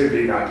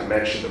productivity, not to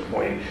mention the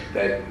point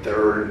that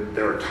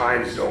their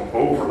times don't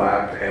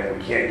overlap, and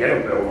we can't get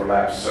them to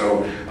overlap,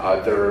 so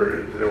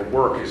their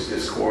work is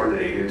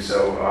discoordinated.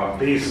 So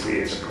basically,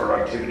 it's a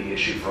productivity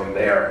issue from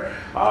there.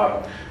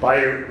 By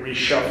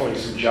reshuffling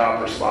some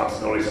job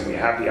responsibilities, and we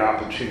have the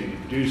opportunity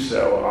to do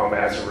so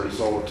as a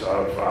result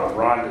of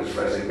Rhonda's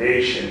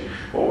resignation,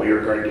 what we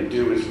are going to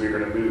do is we're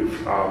going to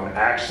move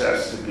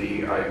access to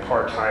be a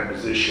part-time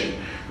position.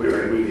 We're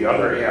going to move the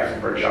other half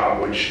of our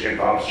job, which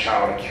involves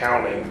child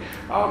accounting,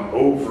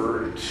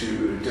 over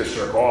to the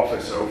district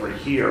office over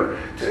here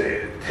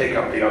to take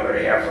up the other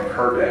half of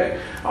her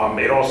day.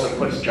 It also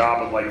puts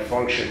job-like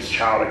functions,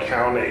 child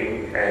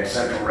accounting and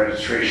central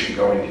registration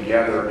going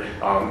together.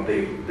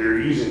 They're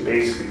using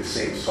basically the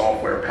same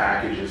software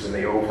packages, and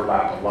they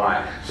overlap a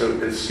lot. So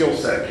the skill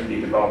set can be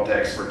developed to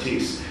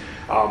expertise.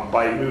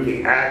 By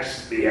moving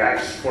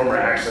the former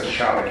Access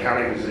child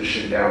accounting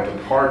position down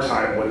to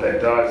part-time, what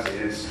that does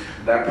is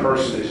that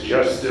person is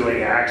just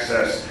doing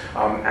Access.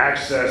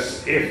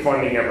 Access, if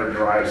funding ever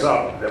dries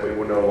up, then we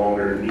will no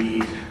longer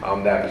need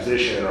that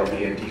position, and there'll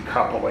be a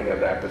decoupling of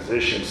that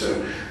position. So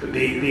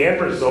the end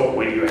result,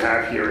 what you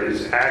have here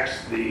is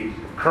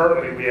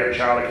currently we have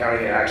child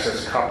accounting and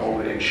Access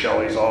coupled in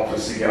Shelley's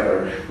office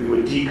together. We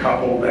would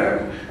decouple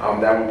them.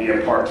 That would be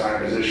a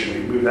part-time position.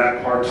 We move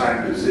that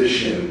part-time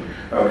position,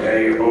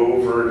 okay,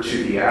 over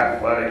to the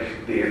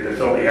athletic, the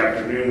fill the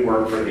afternoon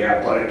work for the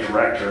athletic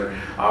director,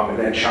 and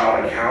then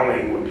child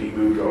accounting would be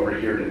moved over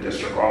here to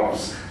district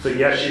office. So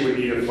yes, you would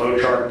need a flow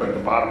chart, but the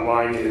bottom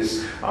line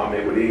is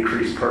it would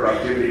increase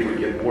productivity, would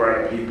get more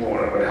out of people,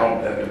 and it would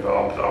help them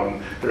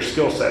develop their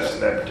skill sets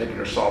in that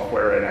particular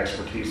software and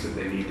expertise that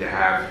they need to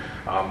have.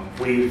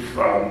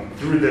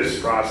 Through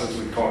this process,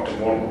 we've talked to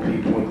multiple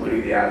people,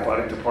 including the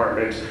athletic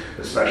department,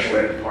 the special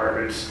ed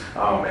departments,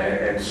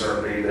 and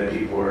certainly the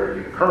people who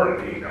are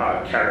currently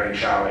carrying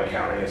child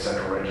accounting and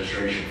central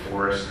registration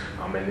for us,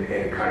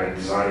 and kind of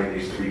designing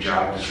these three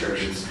job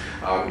descriptions.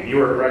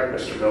 You are correct,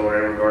 Mr.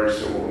 Miller, in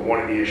regards to one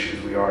of the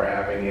issues we are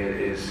having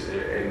is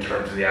in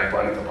terms of the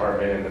athletic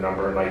department and the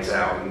number of nights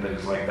out and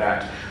things like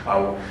that.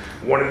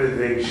 One of the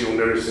things you'll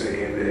notice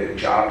in the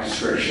job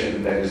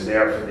description that is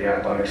there for the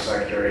athletic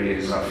secretary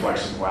is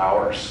flexible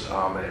hours,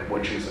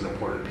 which is an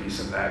important piece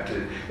of that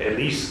to at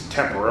least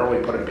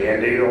temporarily put a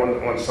Band-Aid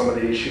on some of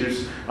the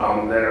issues that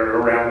are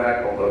around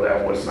that, although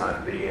that was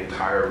not the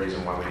entire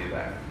reason why we did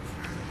that.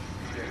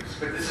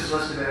 But this is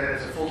listed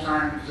as a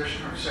full-time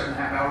position, or 7.5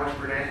 hours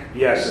per day?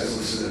 Yes, it's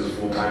listed as a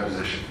full-time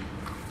position.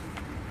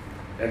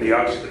 And the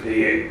other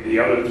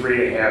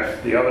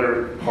 3.5, the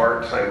other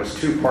part-time was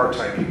 2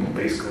 part-time people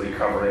basically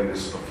covering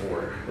this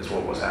before, is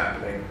what was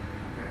happening.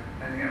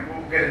 Okay. And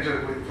we'll get into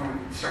it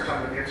when we start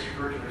talking about the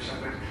extracurricular stuff,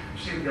 but there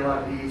seem to be a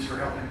lot of needs for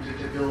helping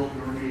to build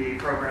and remediate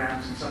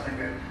programs, and something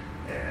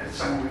that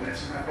someone with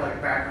an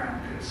athletic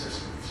background could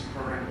assist with some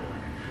program building.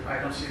 I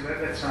don't see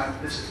that. That's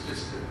not. This is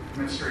just the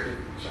administrative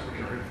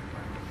secretary.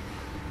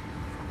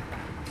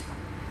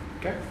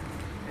 Okay.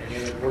 Any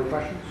other board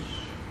questions?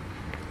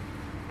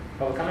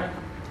 Public comment?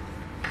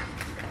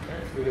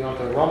 Moving on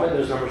to enrollment,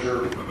 those numbers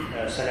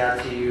are sent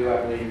out to you, I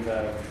believe,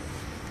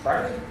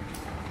 Friday.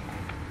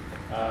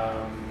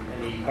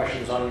 Any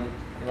questions on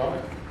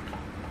enrollment?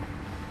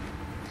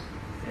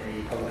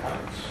 Any public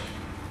comments?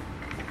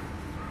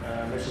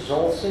 Mrs.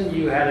 Olson,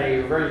 you had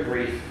a very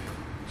brief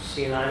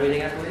CNI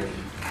meeting, I believe.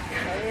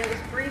 It was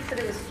brief, but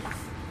it was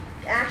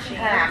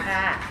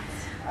action-packed.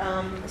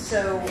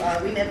 So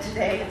we met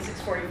today at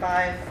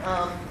 6:45.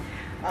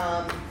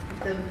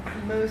 The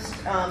most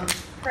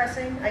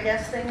pressing, I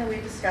guess, thing that we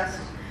discussed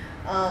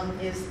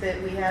is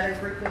that we had a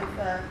group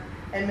of,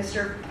 and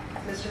Mr.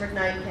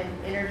 McKnight can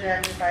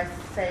interject if I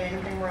say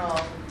anything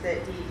wrong that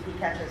he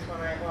catches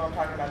when I'm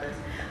talking about this.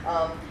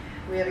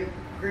 We had a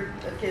group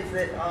of kids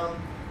that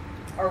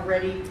are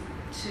ready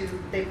to,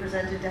 they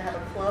presented to have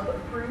a club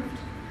approved.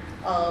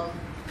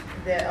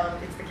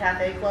 It's the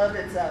Cafe Club.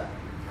 It's a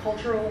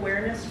cultural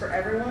awareness for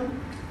everyone.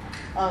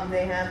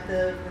 They have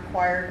the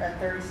required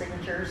 30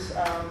 signatures,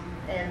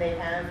 and they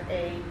have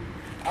a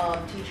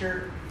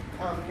teacher,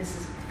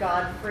 Mrs.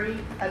 Godfrey,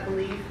 I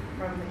believe,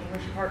 from the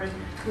English department,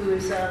 who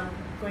is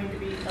going to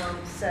be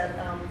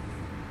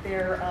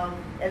their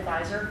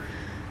advisor.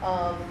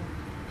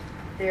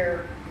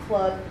 Their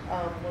club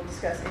will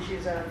discuss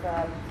issues of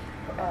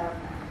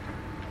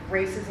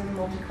racism,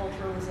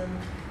 multiculturalism,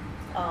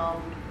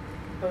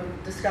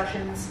 both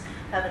discussions,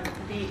 having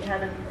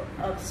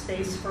a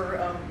space for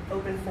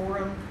open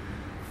forum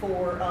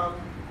for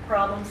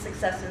problems,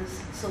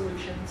 successes,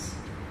 solutions.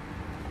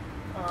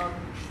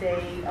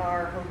 They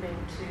are hoping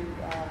to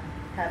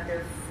have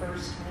their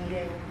first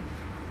meeting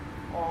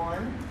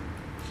on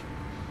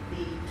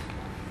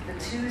the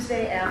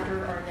Tuesday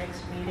after our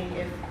next meeting,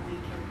 if we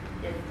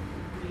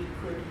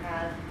could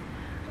have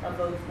a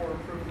vote for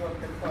approval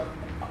of the club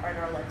at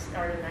our next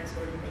voting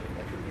meeting,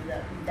 which would be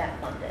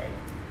that Monday.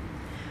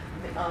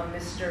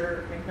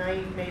 Mr.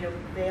 McKnight made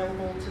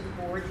available to the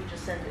board, he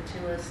just sent it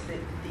to us, the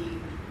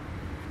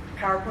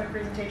PowerPoint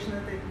presentation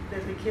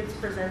that the kids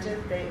presented.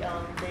 They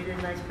did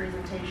a nice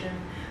presentation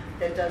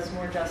that does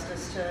more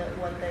justice to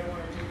what they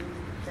want to do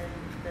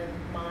than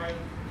my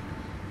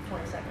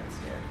 20 seconds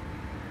did.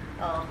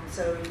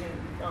 So you can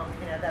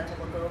add that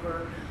to look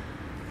over.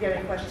 If you have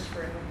any questions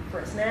for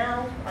us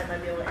now, I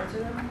might be able to answer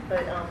them.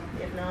 But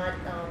if not,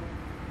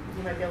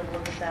 you might be able to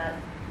look at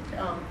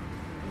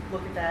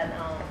that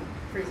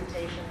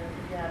presentation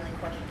if you have any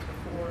questions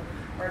before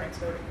our next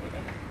voting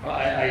meeting. Well,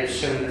 I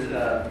assume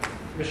that,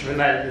 Mr.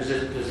 McKnight,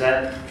 does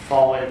that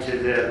fall into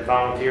the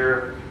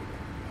volunteer?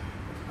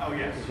 Oh,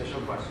 yes, no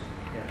question.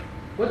 Yeah.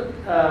 What,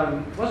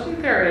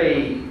 wasn't there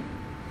a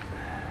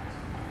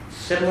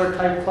similar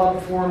type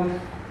club formed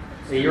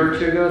a year or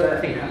two ago that I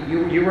think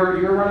you were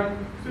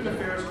running? Student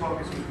Affairs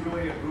Caucus was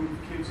really a group of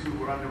kids who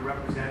were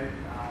underrepresented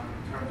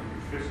in terms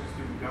of traditional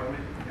student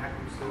government, and that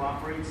group still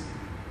operates.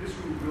 This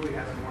group really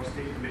has a more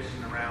stated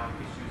mission around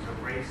issues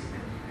of race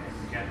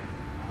and gender.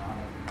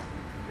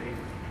 They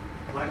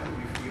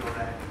collectively feel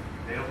that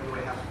they don't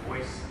really have a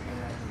voice, and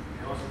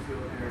they also feel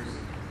that there's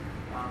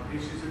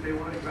issues that they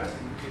want to address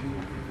in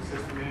the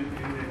system and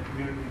in the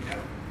community in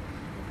general.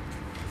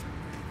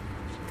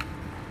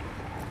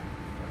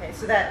 Okay,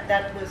 so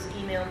that was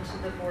emailed to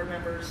the board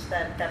members.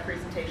 That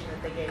presentation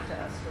that they gave to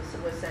us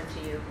was sent to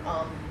you.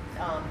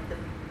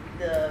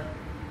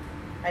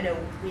 I know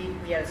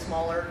we had a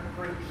smaller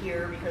group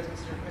here because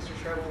Mr.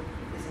 Strobel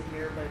isn't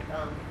here, but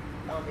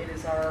it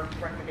is our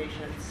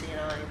recommendation at the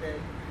CNI that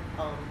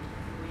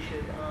we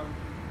should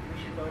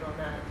vote on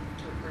that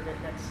to approve it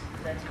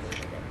next board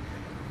meeting.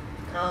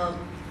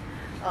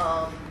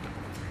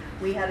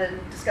 We had a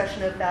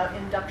discussion about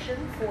induction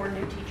for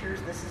new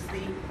teachers. This is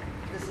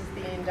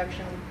the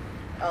induction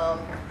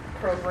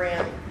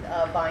program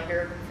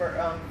binder for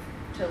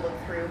to look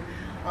through.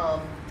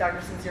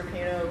 Dr. Sincere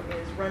Pino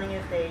is running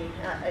it.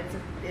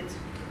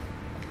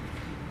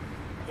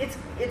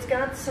 It's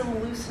got some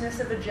looseness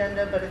of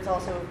agenda, but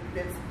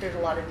there's a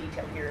lot of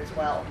detail here as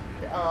well.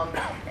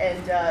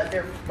 And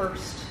their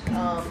first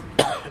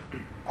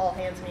all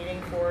hands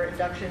meeting for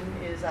induction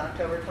is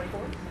October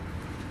 24th.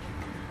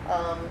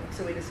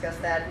 So we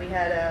discussed that. We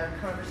had a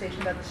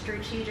conversation about the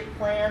strategic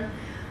plan.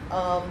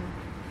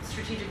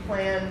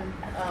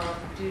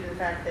 Due to the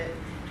fact that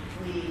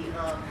we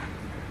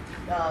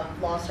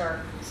lost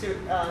our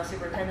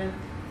superintendent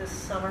this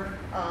summer,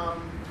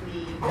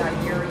 we got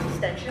a year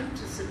extension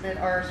to submit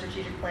our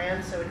strategic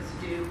plan, so it's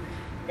due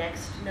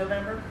next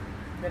November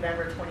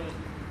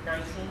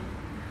 2019.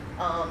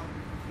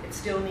 It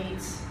still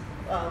needs,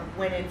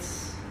 when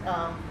it's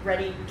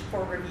ready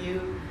for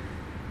review,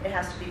 it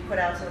has to be put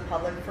out to the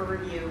public for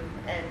review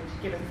and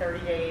given 30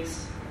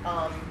 days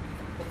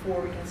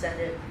before we can send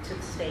it to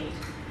the state.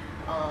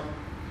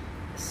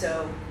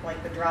 So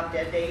like the drop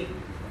dead date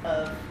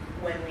of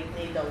when we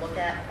need to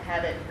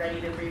have it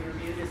ready to be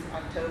reviewed is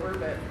October,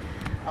 but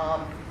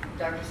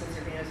Dr.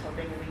 Sincere is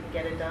hoping that we can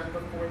get it done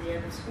before the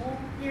end of school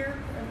year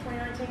in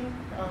 2019,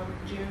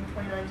 June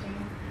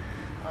 2019.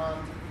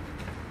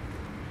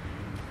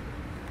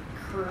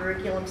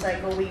 Curriculum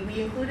cycle,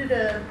 we included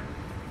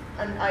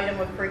an item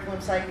of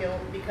curriculum cycle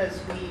because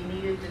we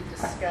needed to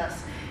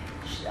discuss,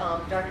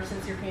 Dr.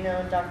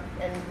 Cinciopino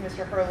and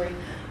Mr. Hurley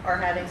are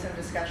having some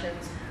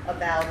discussions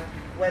about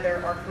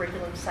whether our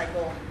curriculum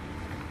cycle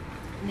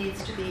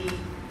needs to be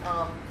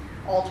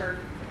altered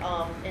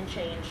and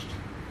changed.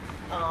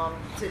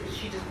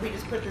 We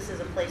just put this as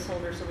a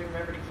placeholder so we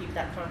remember to keep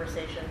that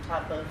conversation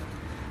top of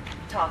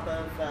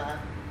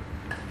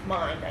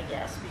mind, I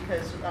guess,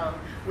 because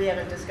we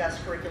haven't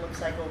discussed curriculum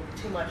cycle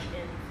too much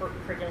in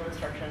curriculum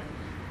instruction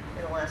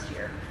in the last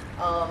year.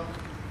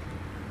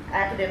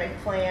 Academic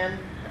plan,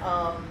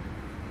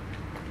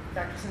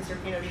 Dr.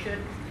 Cinciopino should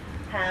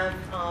have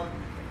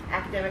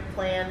academic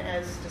plan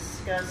as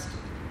discussed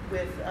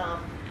with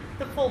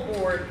the full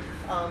board,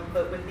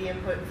 but with the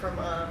input from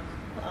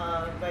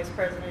Vice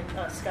President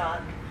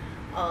Scott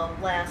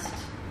last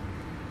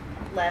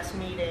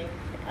meeting.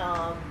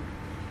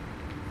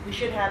 We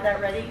should have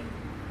that ready,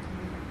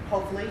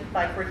 hopefully,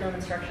 by curriculum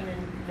instruction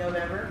in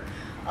November.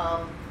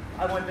 I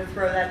wanted to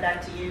throw that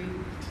back to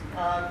you,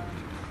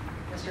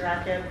 Mr.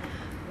 Atkin,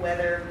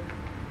 whether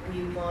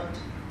we want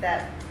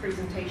that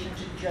presentation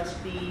to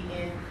just be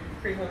in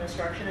curriculum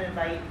instruction and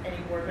invite any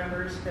board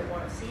members that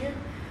want to see it.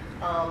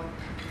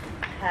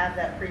 Have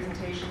that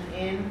presentation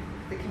in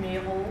the committee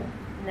of whole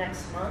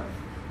next month,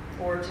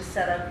 or to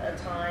set up a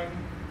time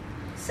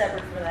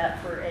separate for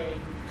that for a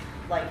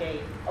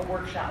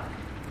workshop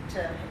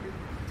to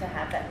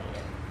have that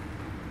meeting.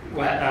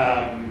 Well,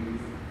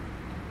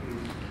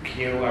 can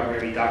you, or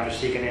maybe Dr.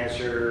 C can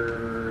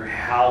answer,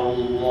 how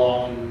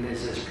long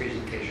is this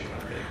presentation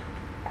going to be?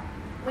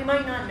 We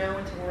might not know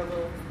until we're a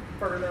little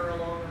further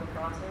along in the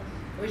process.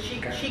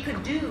 She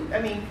could do,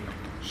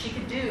 she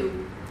could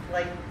do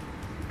like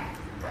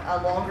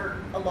a longer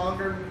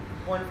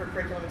one for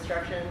curriculum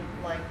instruction,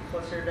 like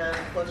closer to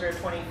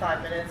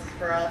 25 minutes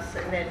for us,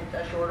 and then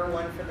a shorter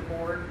one for the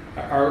board.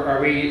 Are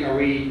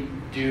we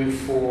due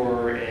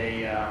for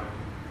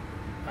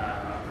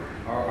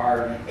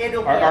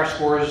our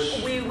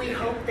scores? We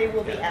hope they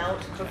will be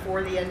out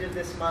before the end of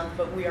this month,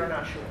 but we are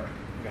not sure.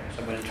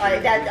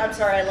 Okay, I'm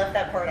sorry, I left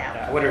that part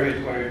out. What are we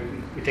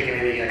taking,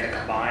 maybe like a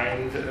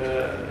combined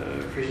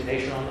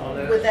presentation on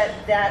those? With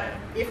that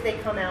if they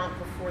come out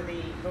before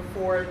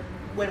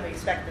when we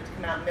expect it to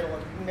come out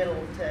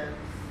middle to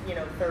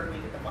third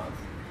week of the month.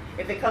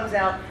 If it comes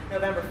out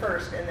November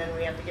 1st and then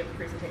we have to give the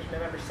presentation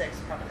November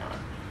 6th, probably not.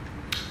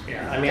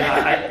 Yeah,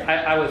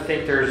 I would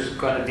think there's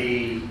going to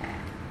be,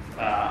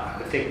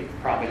 I think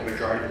probably the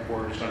majority of the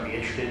board is going to be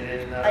interested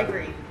in. I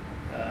agree.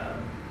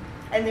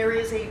 And there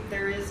is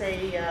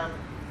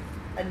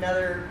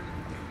another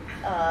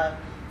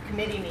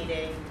committee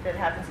meeting that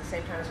happens at the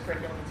same time as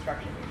curriculum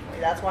instruction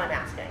usually. That's why I'm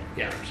asking.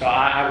 Yeah, so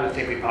I would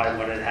think we probably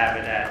wanted to have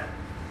it at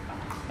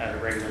a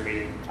regular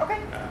meeting. Okay.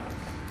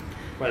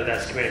 Whether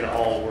that's committee of the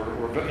whole,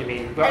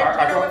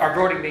 our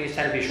voting meetings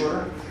tend to be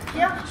shorter.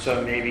 Yeah.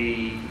 So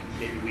maybe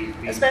we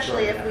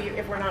especially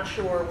if we're not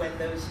sure when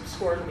those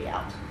scores will be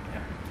out.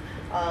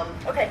 Yeah.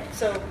 Okay,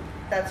 so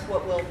that's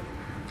what we'll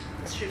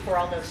shoot for.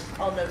 I'll know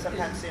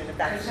sometime soon if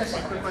that's. Just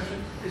a quick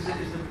question: Is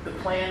the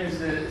plan? Is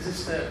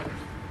this the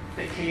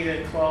K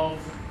to 12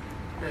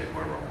 that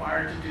we're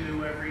required to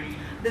do every?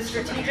 The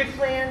strategic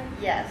plan,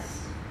 yes.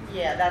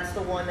 Yeah, that's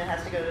the one that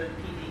has to go to the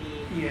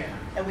PDE. Yeah.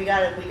 And we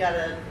got it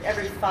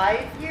every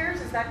 5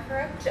 years, is that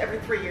correct? Every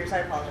 3 years, I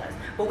apologize.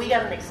 But we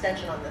got an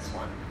extension on this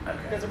one. Okay.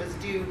 Because it was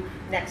due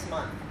next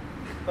month.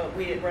 But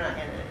we're not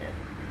handing it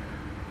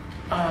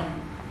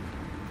in.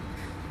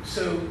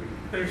 So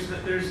there's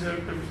a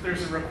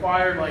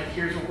required, like,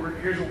 here's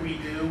what we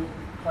do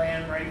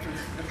plan, right, for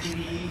the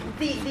PDE?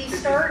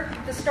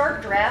 The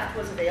start draft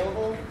was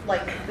available,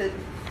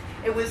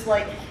 it wasn't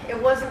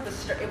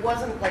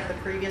like the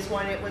previous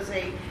one. It was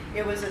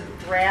a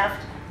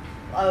draft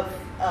of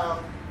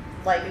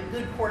like a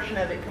good portion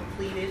of it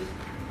completed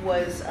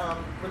was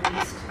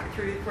released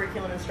through the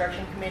Curriculum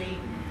Instruction Committee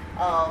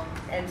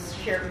and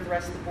shared with the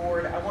rest of the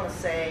board. I want to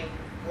say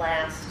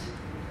last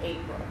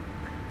April.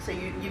 So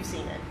you've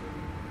seen it.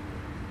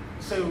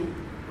 So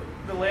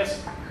the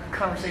last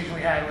conversation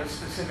we had was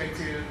specific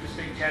to just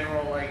in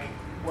general, like,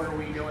 what are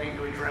we doing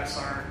to address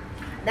our...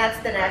 That's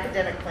the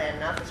academic plan,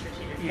 not the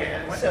strategic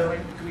plan. Yeah, so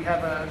do we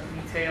have a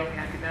detail on the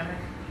academic?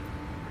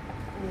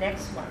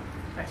 Next month.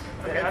 Next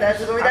month. Okay,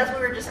 that's what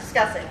we were just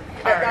discussing.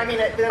 Right. I mean,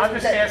 I'm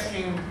just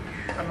asking,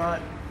 I'm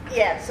not...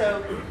 Yeah,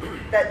 so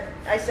that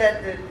I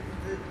said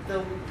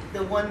that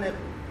the one that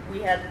we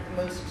had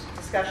the most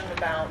discussion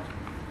about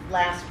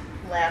last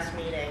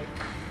meeting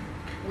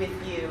with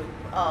you,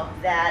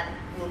 that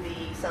will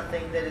be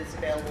something that is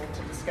available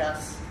to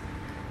discuss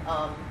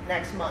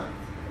next month.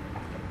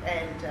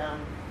 And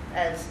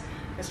as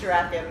Mr.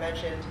 Rathgeb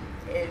mentioned,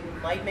 it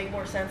might make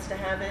more sense to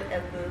have it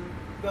at the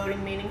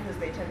voting meeting because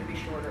they tend to be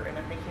shorter, and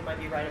I think he might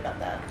be right about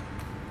that.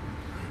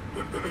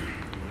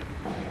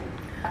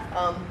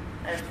 I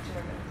have 2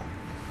 more minutes.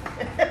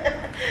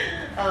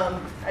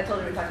 I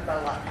told you we talked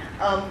about a lot.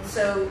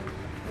 So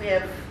we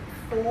have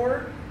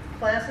 4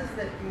 classes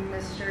that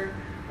Mr.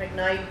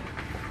 McKnight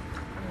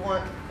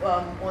wants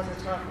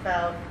to talk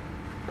about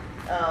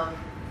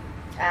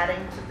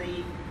adding to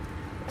the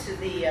to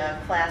the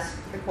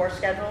the course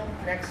schedule.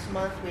 Next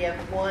month, we have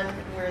one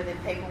where the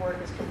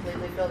paperwork is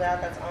completely filled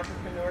out. That's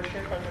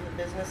entrepreneurship under the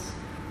business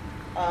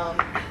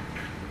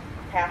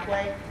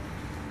pathway.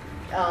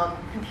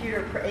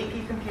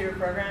 AP computer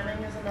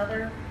programming is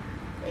another.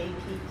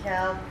 AP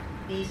Calc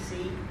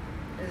BC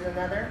is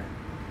another.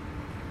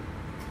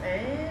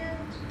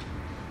 And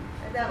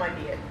that might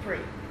be it, 3.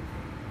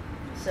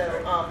 So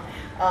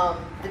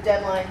the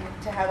deadline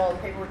to have all the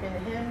paperwork into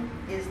him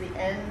is the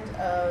end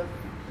of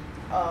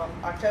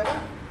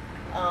October,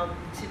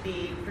 to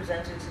be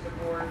presented to the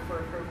board for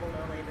approval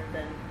no later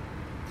than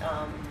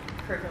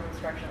curriculum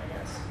instruction, I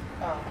guess.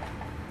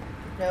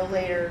 No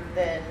later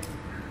than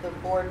the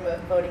board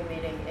voting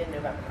meeting in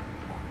November.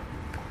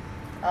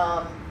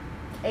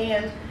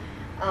 And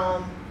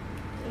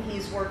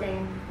he's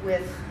working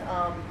with,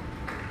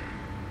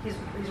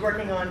 he's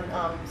working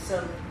on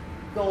some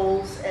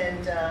goals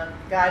and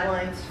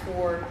guidelines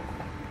for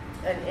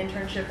an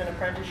internship and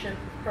apprenticeship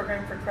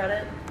program for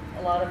credit.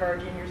 A lot of our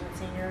juniors and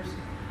seniors,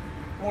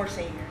 more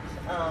seniors,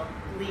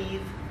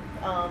 leave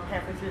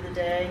halfway through the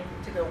day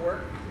to go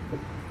work,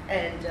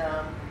 and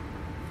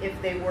if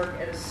they work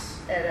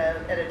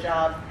at a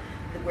job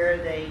where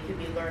they could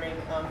be learning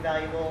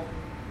valuable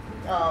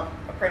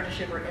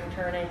apprenticeship or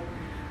interning,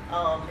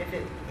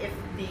 if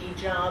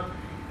the job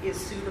is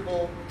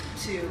suitable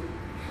to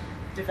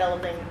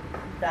developing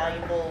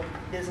valuable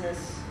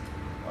business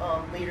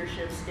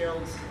leadership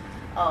skills,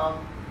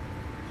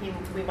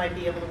 we might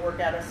be able to work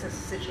out a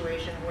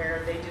situation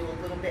where they do a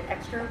little bit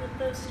extra with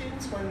those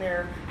students when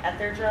they're at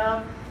their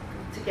job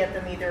to get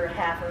them either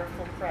half or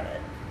full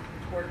credit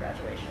toward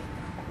graduation.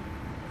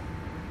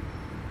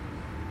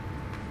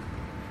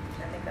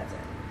 I think that's it.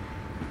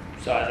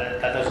 So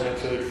that doesn't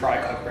include fry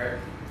cook, right?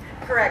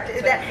 Correct.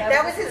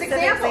 That was his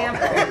example.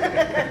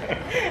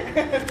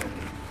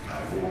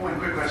 One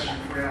quick question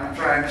for you. I'm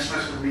sorry I missed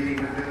most of the meeting,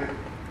 but the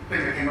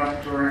thing that came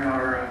up during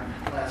our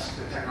last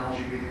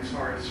technology meeting as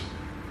far as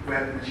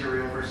web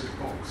material versus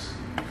books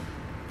and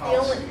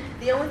policy.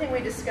 The only thing we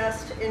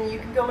discussed, and you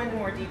can go into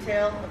more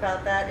detail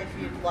about that if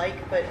you'd like,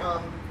 but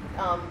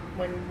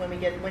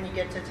when you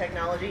get to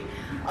technology,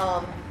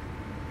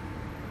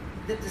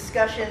 the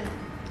discussion.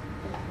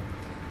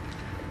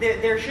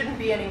 There shouldn't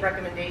be any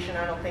recommendation,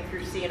 I don't think,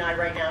 through CNI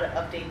right now to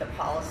update the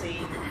policy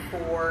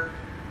for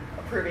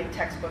approving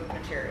textbook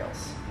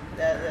materials.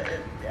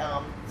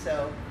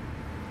 So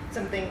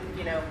something,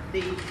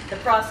 the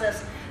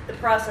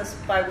process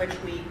by which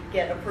we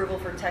get approval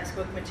for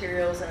textbook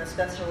materials and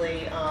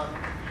especially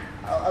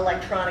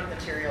electronic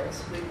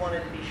materials, we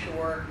wanted to be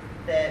sure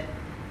that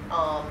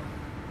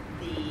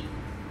the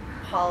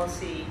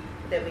policy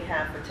that we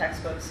have for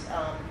textbooks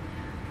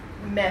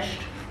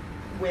meshed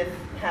with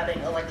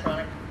having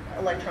electronic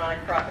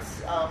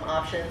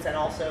options and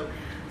also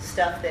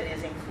stuff that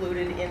is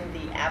included in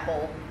the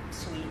Apple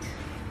suite,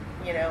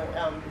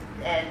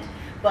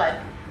 but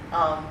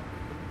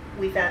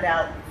we found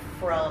out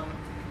from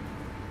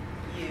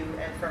you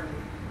and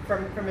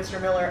from Mr.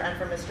 Miller and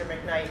from Mr.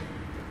 McKnight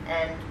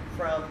and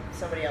from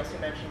somebody else who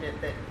mentioned it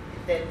that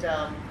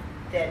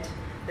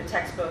the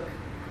textbook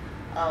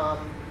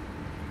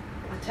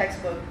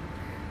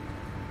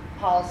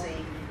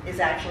policy is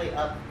actually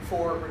up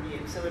for review,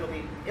 so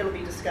it'll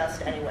be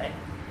discussed anyway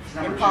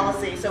in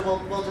policy. So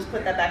we'll just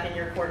put that back in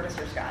your court,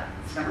 Mr. Scott.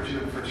 It's number 2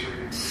 in the first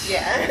reading.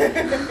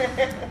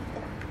 Yeah.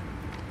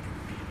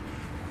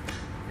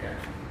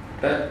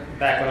 But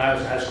back when I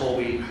was in high school,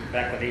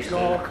 back when they used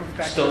to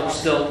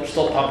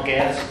still pump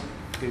gas,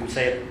 we would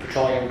say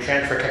petroleum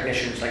transfer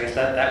technicians. I guess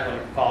that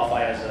wouldn't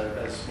qualify as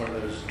one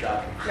of those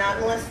jobs. Not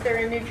unless they're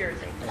in New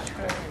Jersey.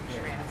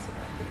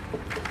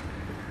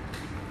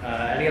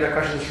 Any other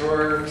questions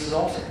for Mrs.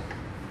 Olson?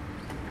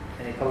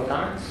 Any public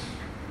comments?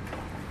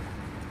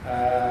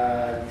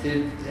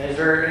 Is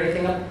there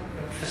anything up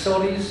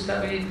facilities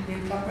that we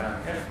need to talk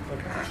about? Yeah.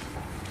 Okay.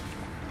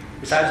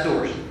 Besides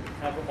doors.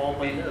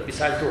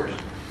 Besides doors.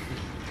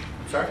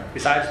 I'm sorry.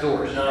 Besides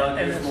doors. No,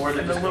 And there's more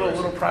than the just little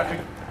doors.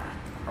 project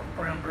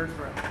around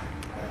Birdsboro.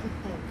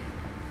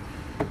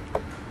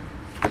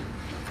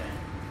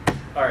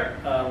 All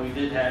right, we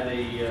did have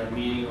a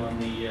meeting on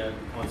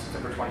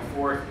September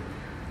 24th.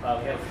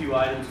 We had a few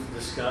items to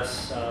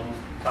discuss.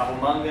 Top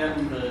among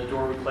them, the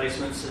door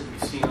replacements that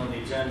you've seen on the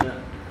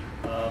agenda.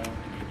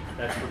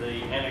 That's for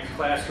the annex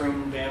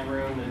classroom, band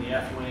room, and the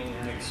F-wing,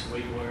 annex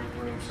weight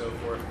room, so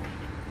forth.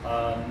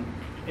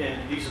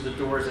 And these are the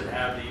doors that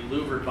have the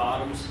louvered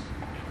bottoms.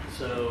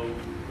 So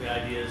the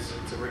idea is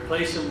to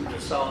replace them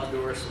with solid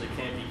doors so they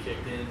can't be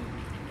kicked in.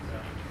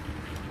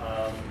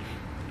 So,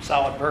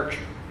 Solid birch.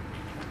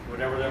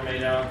 whatever they're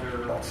made out of,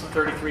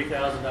 they're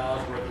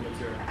 $33,000 worth of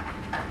material.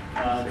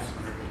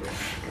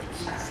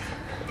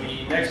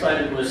 The next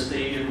item was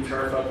stadium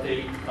turf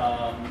update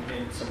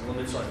and some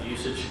limits on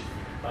usage.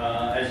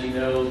 As you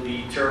know,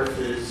 the turf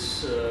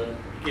is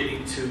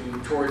getting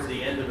towards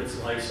the end of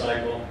its life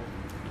cycle,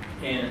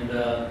 and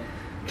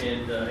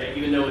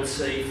even though it's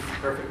safe,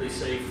 perfectly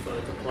safe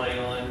to play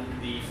on,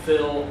 the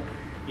fill,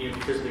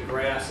 because the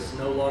grass is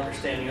no longer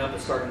standing up,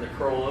 it's starting to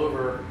curl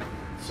over.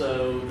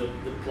 So the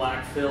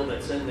black fill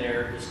that's in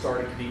there is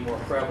starting to be more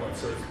prevalent.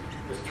 So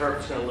this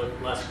turf is going to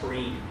look less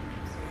green.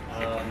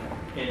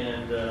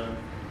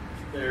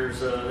 There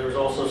was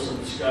also some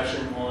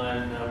discussion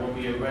on when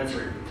we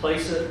eventually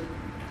replace it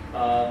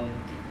to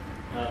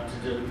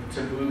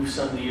move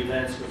some of the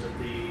events. Was it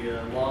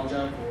the long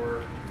jump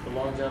or the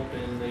long jump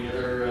and the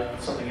other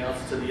something else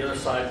to the other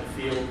side of the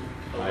field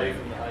away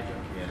from the high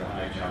jump? Yeah, the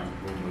high jump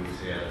will move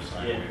to the other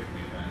side away from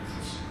the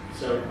events.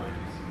 So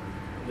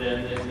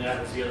then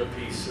that was the other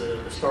piece.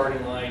 The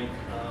starting line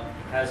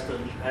has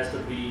to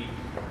be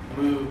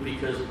moved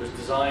because it was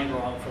designed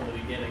wrong from the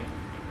beginning.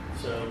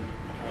 So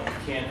we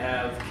can't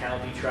have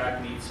county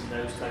track meets and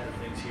those type of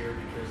things here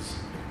because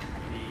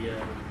the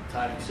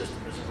timing system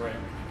isn't right.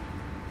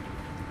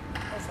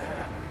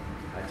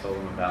 I told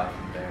them about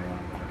from day one.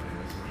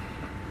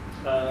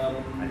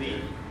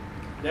 The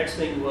next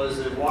thing was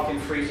the walk-in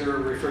freezer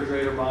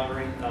refrigerator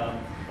monitoring.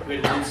 We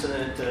had an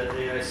incident at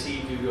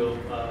AIC due to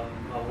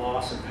a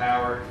loss in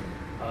power.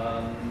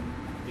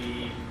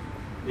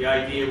 The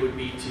idea would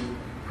be to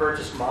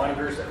purchase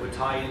monitors that would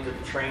tie into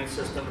the train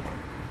system.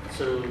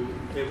 So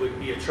it would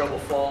be a trouble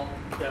fault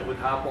that would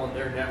hop on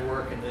their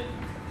network, and then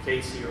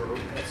Casey or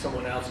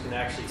someone else can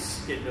actually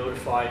get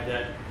notified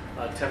that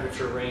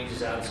temperature range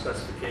is out of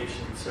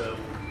specification. So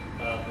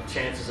the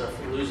chances of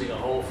losing a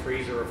whole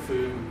freezer of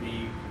food would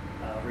be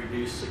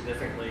reduced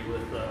significantly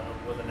with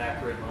an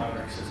accurate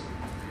monitoring system.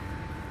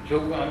 So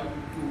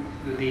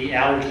the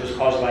outage was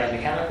caused by a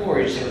mechanical, or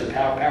you just think it was a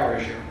power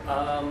issue?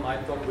 I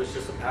thought it was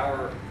just a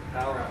power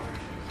outage.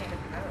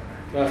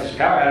 Well, if it's a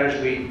power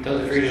outage,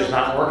 the freezer's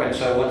not working.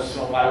 So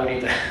why do we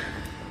need that?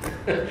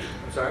 I'm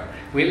sorry.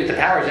 If the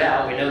power's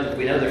out,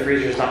 we know the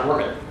freezer's not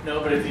working.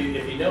 No, but if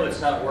you know it's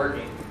not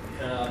working,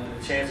 the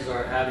chances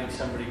are having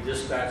somebody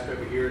dispatched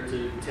over here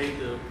to take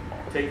the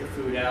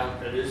food out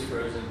that is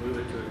frozen, move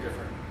it to a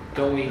different.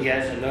 Don't we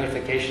get a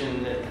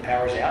notification that the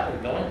power's out in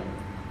the building?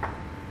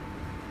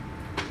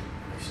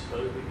 I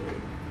suppose we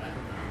do. I don't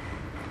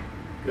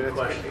know. Good Good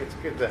question. It's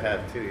good to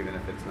have too, even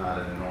if it's not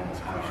in a normal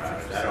power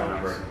outage. I don't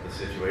remember the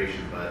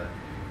situation, but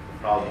the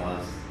problem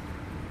was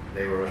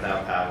they were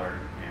without power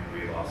and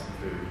we lost the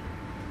food.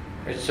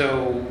 And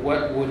so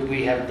what would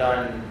we have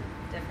done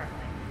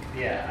Differently.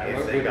 Yeah.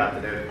 If they got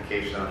the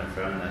notification on their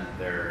phone that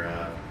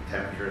their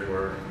temperatures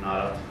were not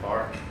up to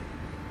par,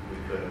 we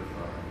could have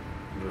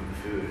moved the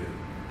food and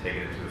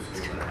taken it to a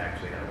school that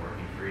actually had a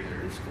working freezer.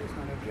 This school's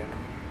not a general.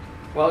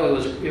 Well,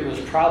 it was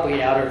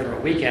probably out over a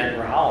weekend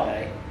or a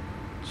holiday.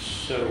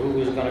 So who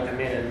was going to come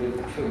in and move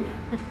the food?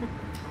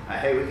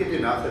 Hey, we could do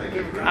nothing to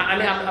keep it. I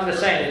mean, I'm just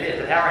saying, if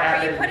the power Are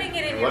happened... you putting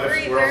it in your What if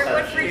freezer? we're all set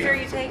What up freezer shooting? are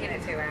you taking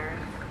it to, Aaron?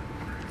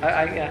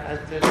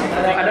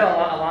 I know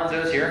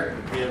Alonzo's here.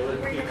 Yeah, but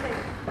Where are you taking it?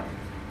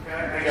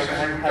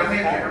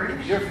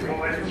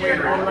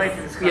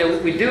 Yeah,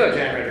 we do have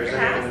generators.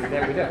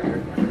 There we go.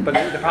 But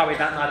they're probably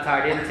not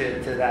tied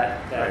into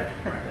that.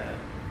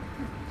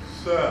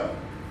 So,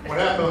 what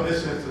happened on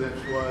this incident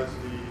was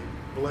the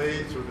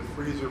blades or the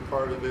freezer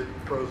part of it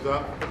froze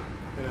up,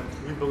 and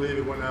we believe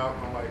it went out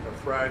on like a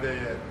Friday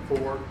at 4,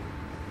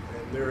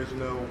 and there is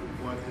no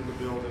one in the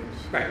buildings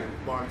Right. who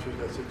monitors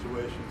that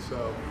situation.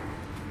 So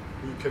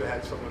we could have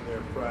had someone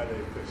there Friday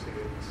fixing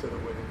it instead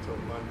of waiting until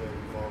Monday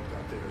and we all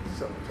got there at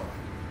 7 o'clock.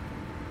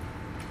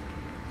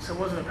 So it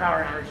wasn't a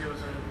power outage, it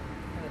was a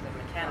It was a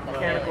mechanical.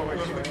 mechanical It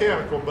was issue.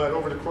 mechanical, but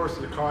over the course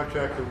of the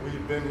contract that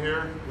we've been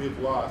here, we've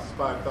lost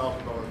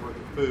 $5,000 worth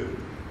of food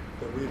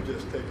that we've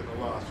just taken the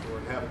loss for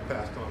and haven't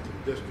passed on to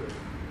the district.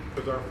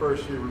 Because our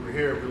first year we were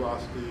here, we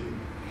lost the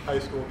high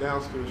school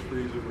downstairs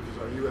freezer, which is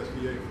our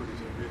USDA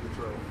freezer. We had to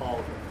throw all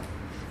of that out.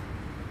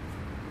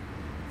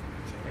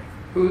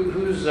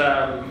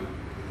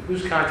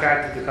 Who's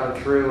contracted to come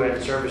through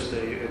and service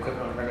the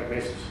equipment on a regular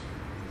basis?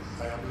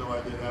 I have no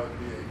idea. That would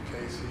be a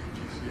KC,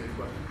 GCA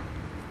question.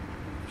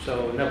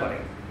 So nobody.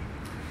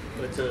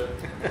 But it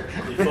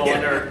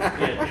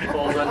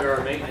falls under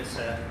our maintenance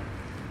staff.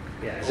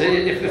 Yeah. So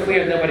if we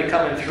have nobody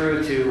coming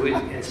through to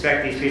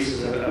inspect these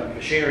pieces of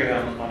machinery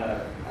on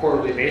a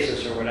quarterly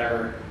basis or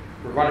whatever,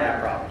 we're going to have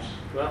problems.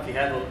 Well, if you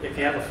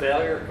have a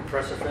failure, a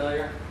compressor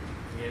failure,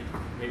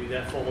 maybe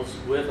that falls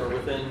with or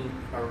within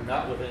or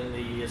not within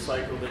the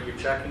cycle that you're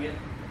checking it.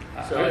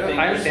 So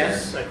I understand.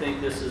 I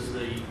think this is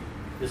the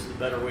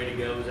better way to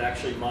go, is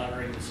actually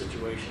monitoring the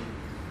situation,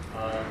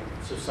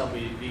 so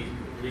somebody be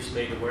at least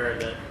made aware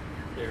that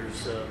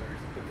there's that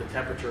the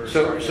temperature. Is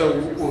So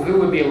who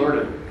would be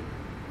alerted?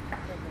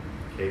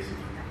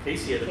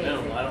 Casey at a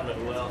minimum. I don't know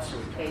who else.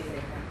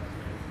 Casey.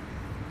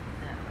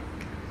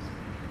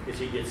 Because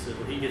he gets the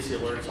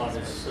alerts on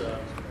his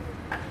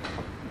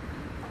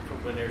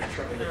when the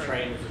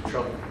train is in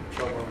trouble,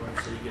 so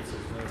he gets his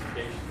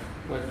notification.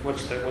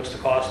 What's the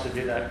cost to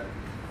do that?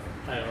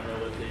 I don't know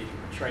what the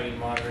train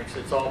monitoring. So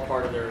it's all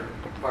part of their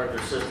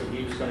system.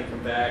 He was going to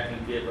come back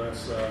and give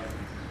us a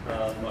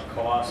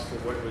cost for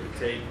what it would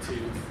take to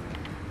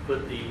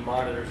put the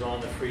monitors on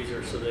the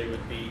freezer so they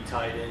would be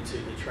tied into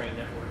the train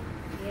network.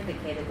 He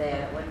indicated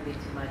that it wouldn't be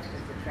too much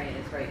because the train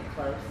is very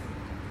close.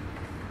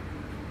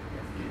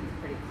 It's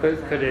pretty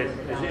Could it,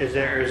 is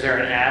there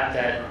an app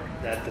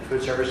that the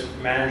food service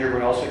manager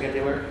would also get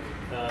the alert?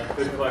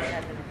 Good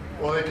question.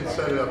 Well, they can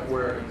set it up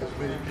where as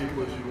many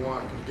people as you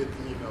want can get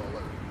the email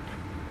alert.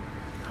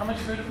 How much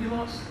food have we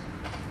lost?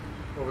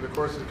 Over the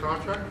course of the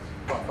contract,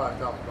 about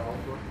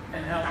 $5,000 worth.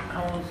 And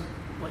how long,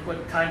 like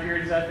what time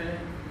period has that been in?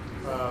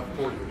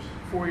 4 years.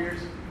 4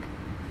 years?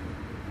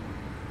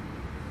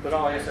 But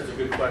I'll ask, that's a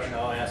good question.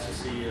 I'll ask to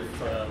see if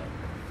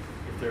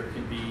there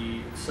can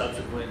be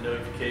subsequent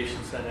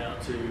notifications sent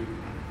out to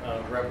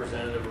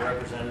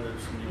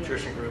representatives from the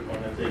nutrition group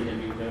on that they can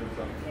be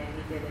notified. Yeah,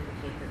 he did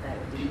indicate that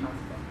would be possible.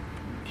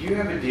 Do you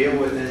have a deal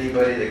with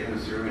anybody that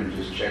comes through and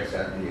just checks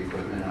out the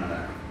equipment on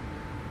a,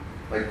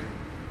 like,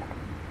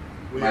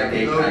 We my have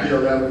date no time?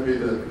 deal, that would be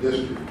the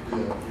district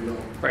deal, we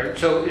don't. Right,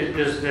 so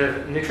does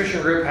the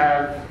nutrition group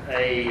have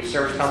a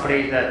service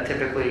company that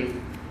typically,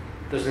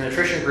 does the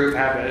nutrition group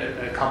have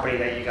a company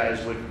that you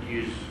guys would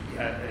use?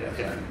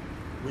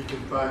 We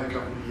can find a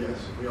company, yes,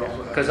 we also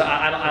have. Because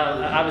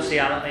obviously,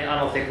 I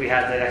don't think we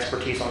have that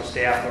expertise on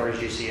staff, nor does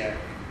GCA.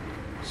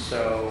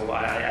 So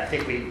I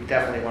think we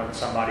definitely want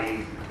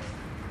somebody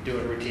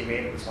doing routine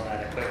maintenance on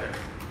that equipment.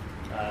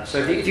 So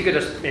if you could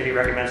just maybe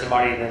recommend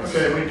somebody, then.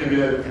 Okay, we can do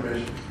that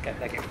information. Okay,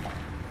 thank you.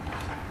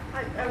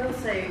 I will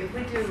say, if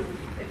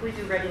we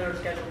do regular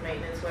scheduled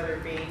maintenance, whether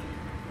it be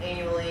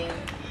annually,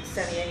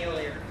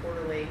 semi-annually, or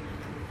quarterly,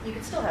 you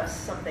could still have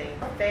something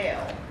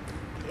fail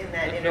in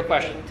that No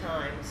question. intervening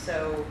time.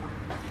 So,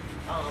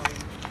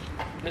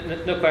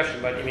 No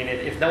question, but I mean,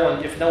 if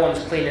no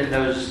one's cleaning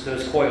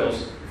those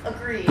coils,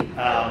 agreed.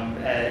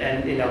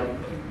 and you know,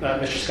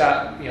 Mr.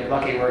 Scott, you know,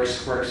 Lucky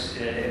works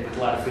with a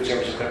lot of food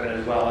service equipment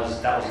as well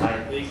as that was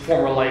my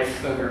former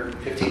life over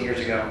 15 years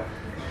ago.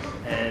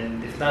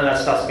 And if none of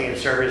that stuff's being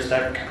serviced,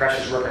 that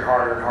compressor's working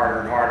harder and harder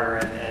and harder,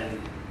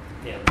 and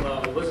you know.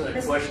 Well, it wasn't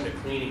a question of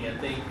cleaning. I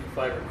think, if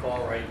I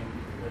recall right,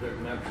 whether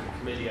members of the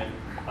committee,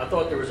 I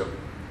thought there was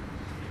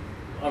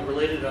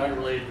unrelated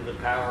to the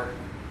power,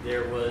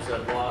 there was a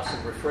loss in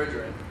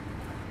refrigerant.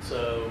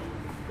 So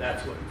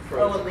that's what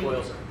froze the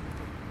coils up.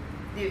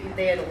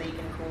 They had a leak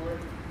in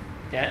coolant.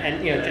 Yeah,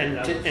 and you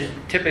know,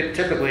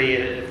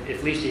 typically,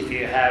 at least if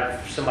you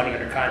have somebody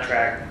under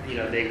contract, you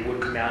know, they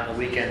would come out on the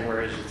weekend.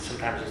 Whereas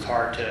sometimes it's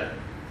hard to,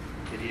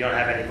 if you don't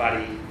have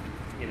anybody,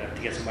 you know,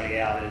 to get somebody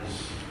out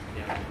is,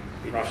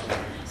 you know, rough.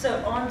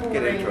 So onboarding.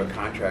 Get into a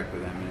contract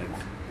with them, and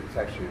it's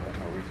actually a lot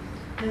more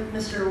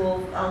reasons. Mr.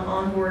 Wolf,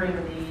 onboarding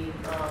the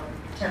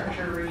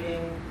temperature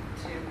reading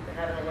to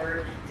have an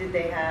alert, did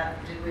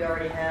we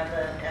already have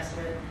an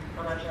estimate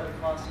how much that would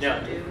cost Yeah,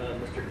 to do?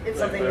 Mr. It's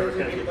something Clever's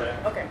that we gonna need get to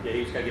back. look, okay. Yeah,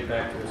 he's got to get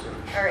back to us.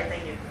 All right,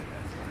 thank you.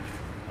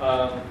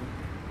 All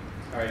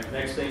right,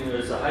 next thing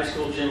is the high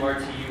school gym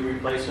RTU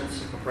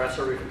replacements,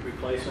 compressor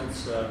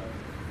replacements.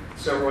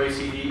 Several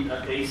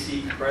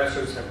AC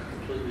compressors have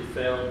completely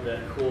failed that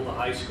cool the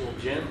high school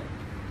gym.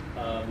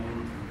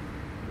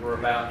 We're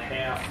about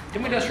half.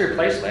 Didn't we just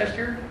replace last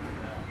year?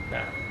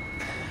 No.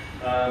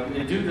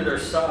 And due to their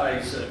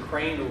size, a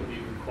crane will be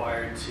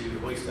required to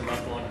hoist them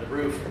up onto the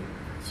roof.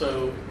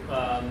 So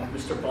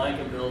Mr.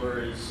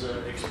 Blankenbuilder is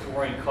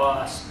exploring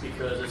costs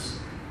because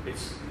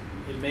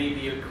it may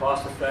be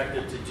cost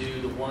effective to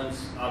do the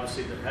ones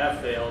obviously that have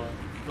failed,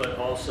 but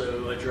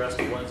also address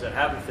the ones that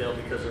haven't failed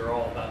because they're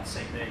all about the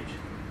same age.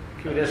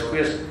 Can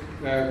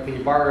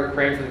you borrow a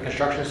crane from the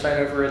construction site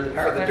over at the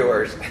power For the plant?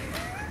 doors.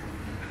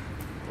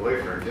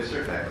 Boy, for a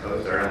district that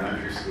closed our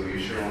elementary school, you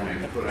sure want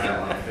me to put out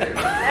a lot of favors.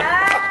 I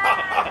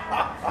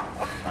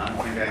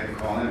don't think I can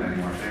call in any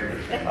more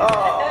favors. Oh,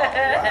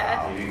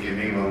 wow. You didn't give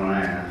me one when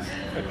I asked.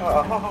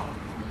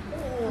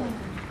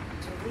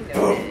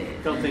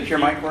 Don't think Is your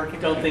mic working?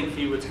 Don't think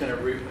he was going to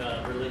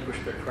relinquish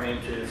the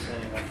crane to us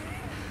anyway.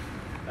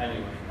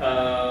 Anyway,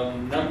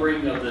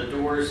 numbering of the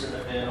doors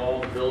and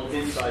all the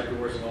inside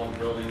doors in all the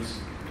buildings.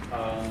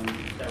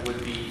 That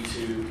would be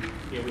to,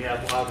 you know, we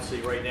have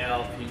obviously right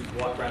now, if you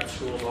walk around the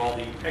schools, all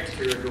the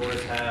exterior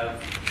doors have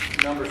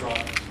numbers on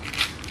them.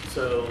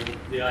 So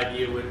the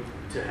idea would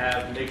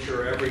to make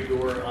sure every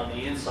door on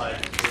the inside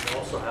would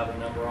also have a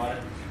number on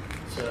it.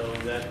 So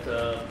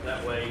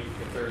that way,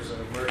 if there's an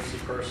emergency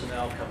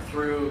personnel come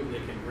through, they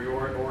can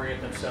reorient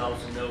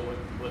themselves and know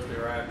what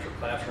their actual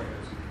classroom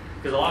is.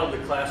 Because a lot of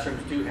the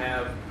classrooms do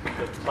have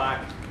the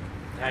plaque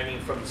hanging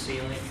from the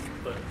ceiling,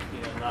 but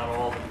you know, not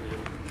all of them do.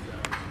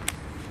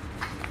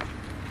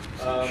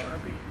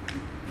 Sharpie.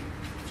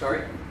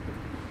 Sorry?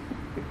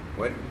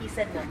 What? He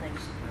said nothing.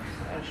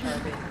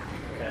 Sharpie.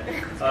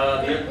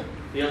 Okay.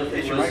 The other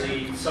thing was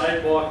the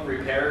sidewalk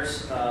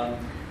repairs.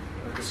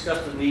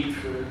 Discussed the need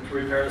to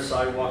repair the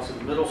sidewalks at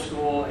the middle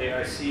school,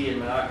 AIC, and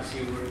Monocacy,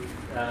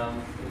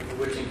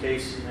 which in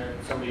case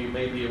some of you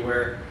may be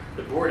aware,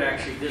 the board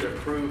actually did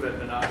approve at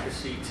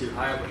Monocacy to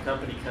hire a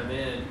company come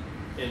in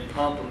and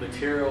pump a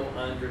material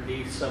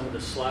underneath some of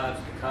the slabs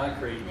of the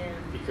concrete,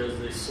 because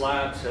the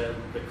slabs have,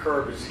 the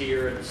curb is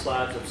here and the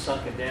slabs have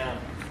sunken down,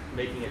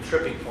 making a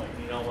tripping point.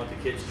 You don't want the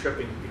kids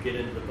tripping to get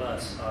into the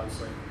bus,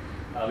 obviously.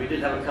 We did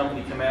have a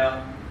company come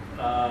out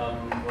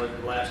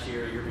last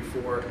year, year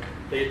before.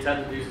 They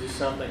attempted to do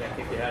something. I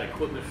think they had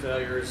equipment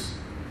failures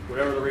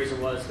whatever the reason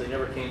was, they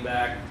never came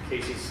back.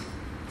 Casey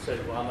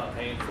said, well, I'm not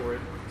paying for it.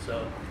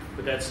 So,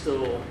 but that's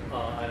still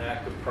an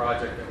active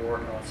project that we're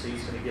working on. So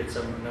he's going to get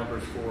some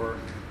numbers for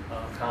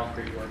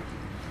concrete work.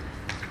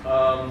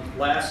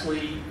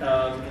 Lastly,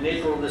 in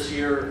April of this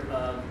year,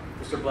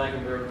 Mr.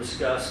 Blankenberg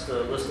discussed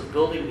a list of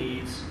building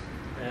needs,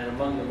 and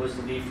among them was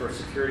the need for a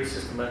security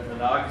system at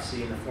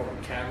Monocacy in the form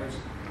of cameras.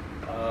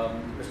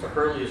 Mr.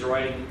 Hurley is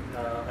writing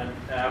an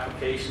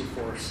application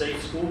for a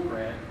Safe School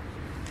grant,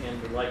 and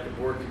would like the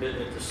board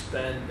commitment to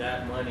spend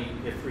that money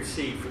if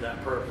received for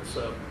that purpose.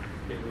 So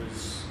it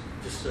was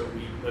just so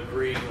we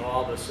agreed,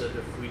 all of us, that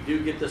if we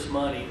do get this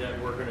money,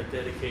 that we're going to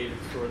dedicate it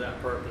for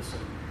that purpose,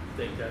 and I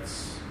think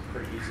that's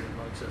pretty easy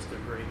amongst us to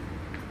agree.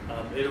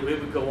 It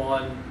would go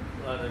on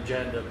an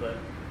agenda, but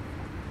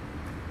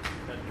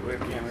Do we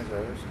have cameras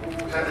there?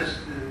 Was that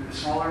the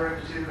smaller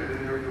of the two, or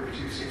there were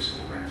two Safe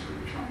School grants, or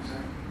which one was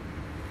that?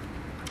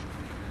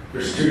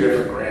 There's two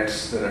different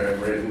grants that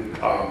I've written.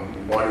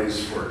 One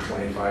is for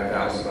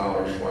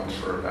 $25,000, one's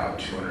for about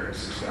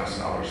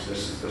 $206,000.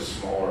 This is the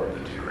smaller of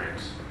the two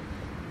grants.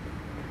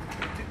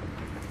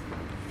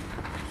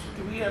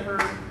 Do we ever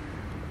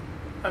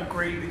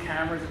upgrade the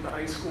cameras at the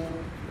high school?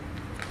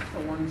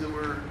 The ones that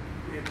were,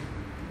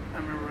 I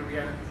remember we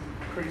had a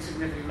pretty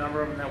significant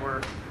number of them that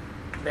were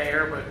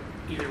there, but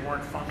either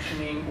weren't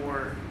functioning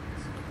or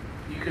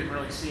you couldn't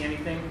really see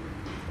anything.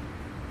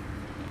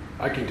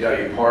 I can tell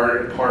you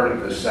part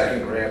of the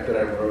second grant that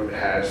I wrote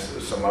has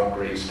some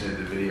upgrades to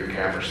the video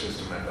camera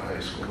system at the high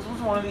school. Because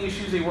was one of the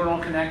issues, they weren't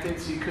all connected,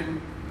 so you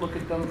couldn't look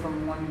at them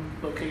from one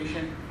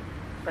location.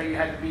 Right, you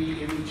had to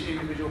be in each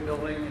individual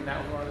building, and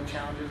that was one of the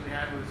challenges we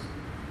had, was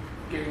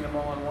getting them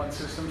all in one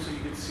system so you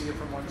could see it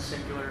from one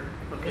singular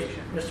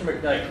location. Mr.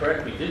 McKnight,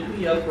 correct me, didn't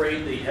we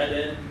upgrade the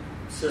head-end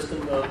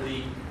system of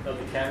the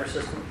camera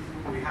system?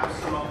 We have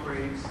some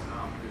upgrades.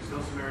 There's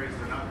still some areas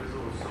that are not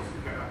visible. There's still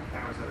some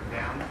cameras that are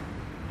down.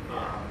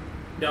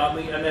 No,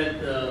 I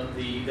meant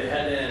the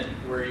head end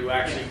where you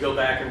actually go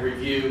back and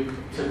review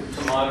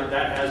to monitor.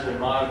 That has been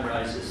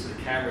modernized. So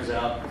the cameras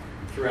out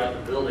throughout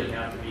the building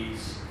have to be,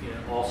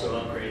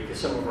 also upgraded, because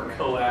some of our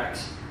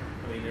coax,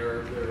 I mean,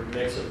 they're a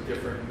mix of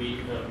different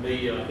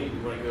media. I think we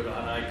want to go to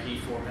an IP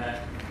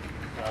format.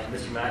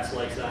 Mr. Matz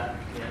likes that.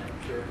 Yeah,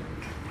 sure.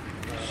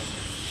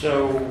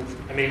 So,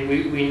 I mean,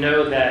 we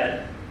know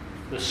that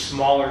the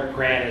smaller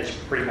grant is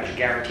pretty much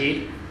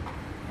guaranteed.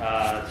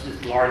 It's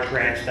just large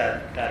grants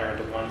that are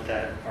the ones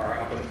that are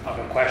up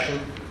in question.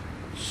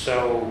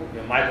 So,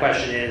 my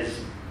question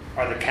is,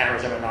 are the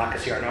cameras at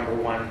Monocacy our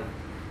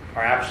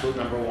absolute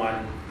number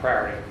one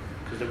priority?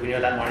 Because we know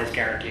that money is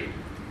guaranteed.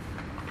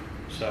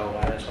 So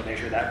I just want to make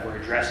sure that we're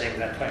addressing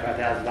that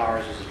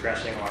 $25,000 is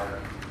addressing our.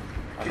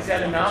 Is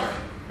that enough?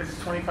 Is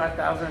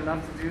 $25,000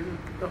 enough to do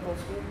the whole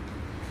school?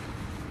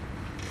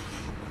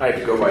 I have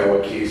to go by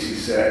what Casey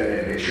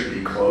said, and it should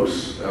be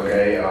close,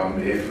 okay?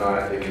 If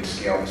not, they can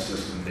scale the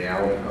system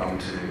down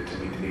to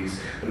meet the needs.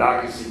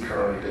 Monocacy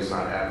currently does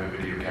not have a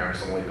video camera.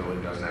 It's the only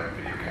building that doesn't have a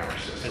video camera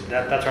system.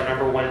 That's our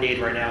number one need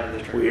right now in the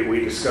district. We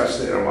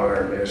discussed it among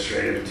our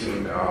administrative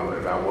team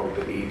about what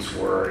the needs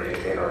were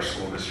in our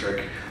school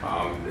district.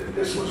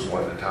 This was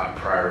one of the top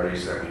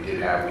priorities that we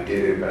did have. We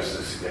did invest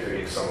a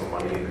significant sum of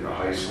money into the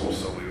high school,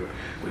 so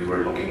we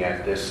were looking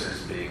at this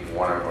as being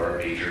one of our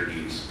major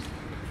needs.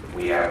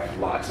 We have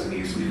lots of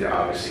needs,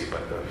 obviously,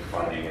 but the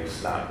funding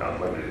is not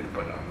unlimited.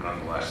 But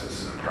nonetheless,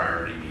 this is a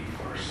priority need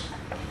for us.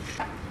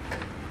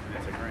 And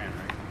it's a grant,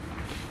 right?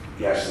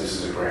 Yes,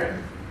 this is a grant.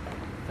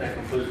 That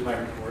concludes my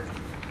report.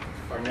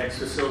 Our next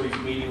facilities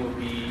meeting will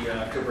be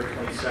October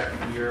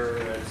 22nd here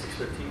at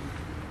 6:15.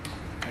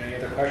 Any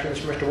other questions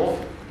for Mr.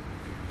 Wolf?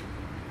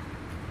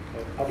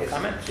 Public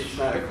comments? It's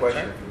not a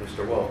question for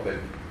Mr. Wolf, but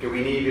do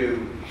we need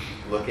to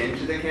look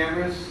into the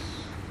cameras?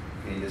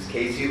 I mean, is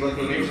Casey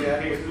looking into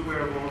that? Casey's aware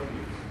of all of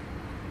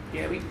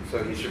you. Yeah,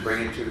 So he should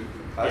bring it to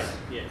us?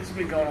 Yeah. this has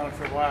been going on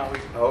for a while.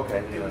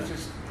 Okay. It was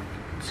just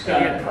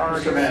Scott,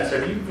 priorities. Mr. Matz,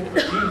 have you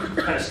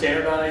kind of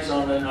standardized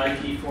on an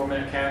IP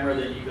format camera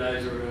that you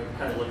guys are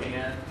kind of looking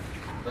at?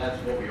 That's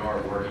what we are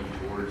working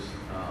towards.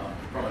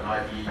 From an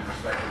IP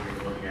perspective,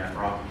 we're looking at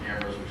Rocky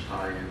cameras, which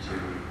tie into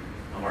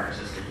our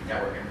existing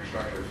network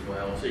infrastructure as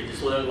well. So you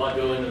just let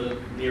go into the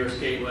nearest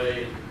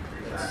gateway?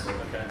 Exactly.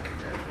 Okay.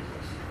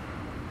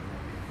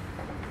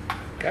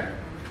 Okay.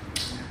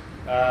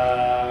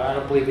 I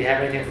don't believe we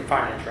have anything for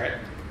finance, right?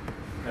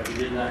 No, we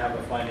did not have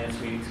a finance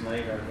meeting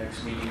tonight. Our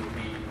next meeting will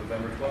be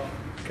November 12th.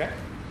 Okay.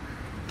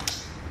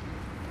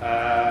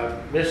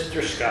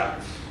 Mr.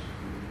 Scott,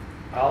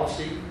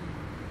 policy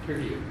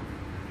review.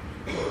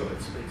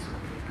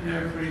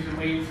 Everybody's been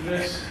waiting for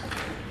this.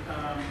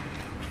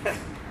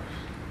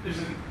 There's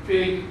a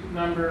big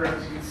number,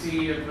 as you can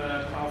see, of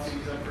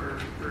policies up for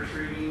first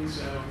reading,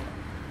 so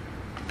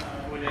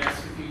I would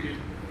ask if you could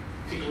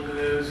take a look at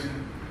those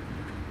and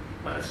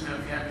let us know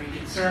if you have any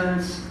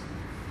concerns.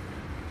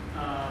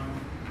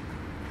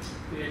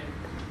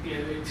 We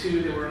had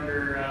two that were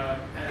under,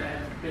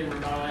 had been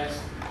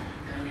revised,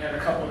 and we had a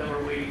couple that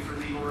were waiting for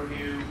legal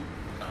review,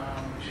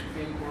 which I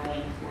think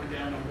we're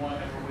down to one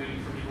that we're waiting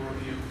for legal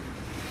review.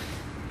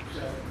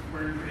 So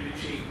we're in pretty good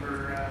shape.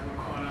 We're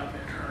caught up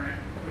and current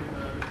with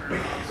the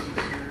current policies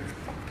here.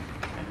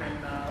 And then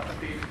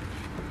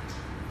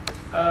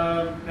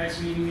update.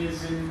 Next meeting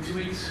is in 2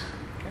 weeks.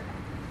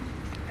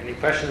 Any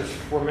questions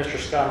for Mr.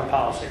 Scott on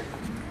policy?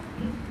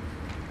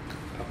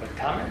 Public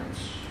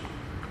comments?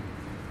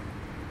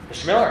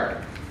 Mr.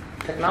 Miller,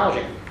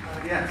 technology.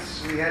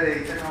 Yes, we had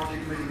a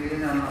technology committee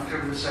meeting on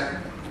October the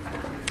 2nd.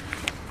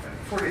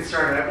 Before we get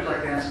started, I would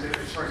like to ask,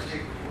 as far as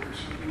tape recorders,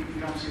 we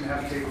don't seem to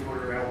have a tape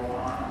recorder available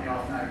on the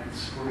off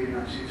nights. We're meeting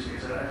on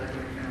Tuesdays. I'd like to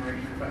make an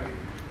arrangement if I could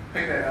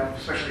pick that up,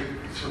 especially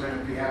because we're going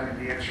to be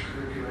having the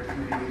extracurricular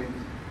committee meeting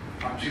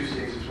on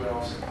Tuesdays as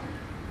well. So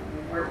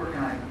where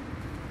can I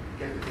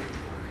get the tape recorder?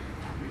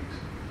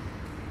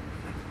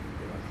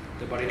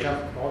 Everybody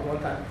jump all at one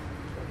time.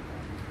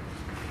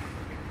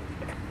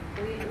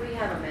 We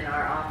have them in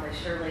our office.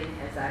 Shirley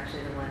is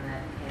actually the one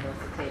that handles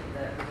the tape,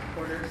 the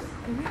recorders.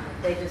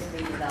 They just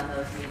need it on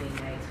those meeting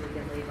nights. We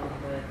can leave them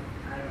with,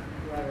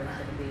 whoever's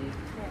going to be.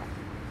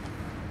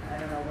 I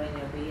don't know when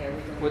you'll be here.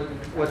 We can leave them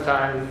with What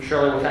time,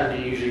 Shirley, what time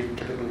do you usually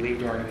typically leave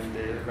during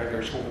the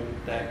regular school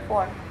day?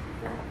 4.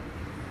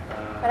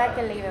 But I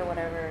can leave it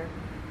whatever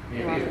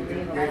you want to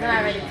leave. I know I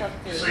already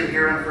talked to Just leave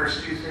here on the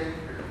first Tuesday?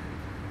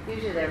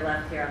 Usually they're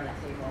left here on the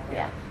table.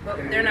 Yeah. But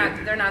they're not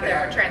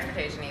there for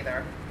transportation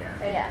either.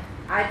 Yeah.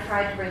 I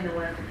tried to bring the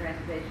one for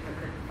transportation, but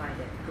couldn't find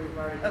it. We've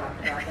already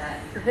talked about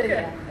that.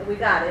 Yeah. We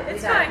got it.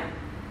 It's fine.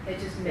 It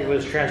just It moved.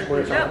 was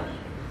transported No, home.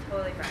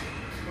 totally fine.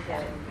 We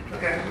got it.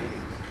 Okay.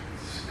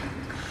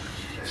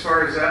 As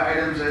far as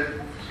items that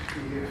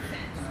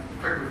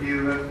quick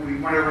review, we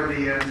went over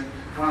the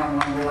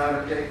one-on-one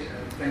rollout update.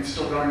 Things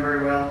still going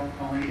very well.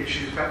 Only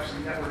issues, perhaps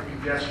some network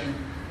congestion.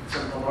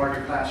 Some of the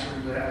larger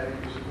classrooms, I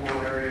think there's a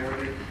rural area where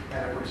they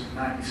had upwards of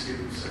 90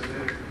 students. So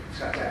it's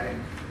got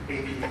adding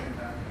AP and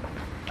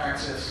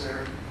access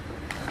there.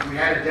 We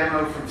had a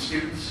demo from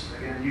students,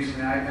 again, using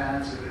the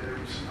iPads. There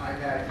were some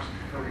iPads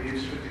that were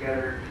used to put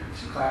together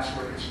some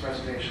classwork and some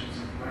presentations,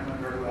 and went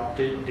very well.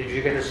 Did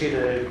you get to see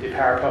the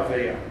Powerpuff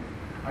video?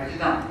 I did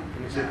not.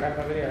 Did you see the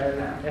Powerpuff video?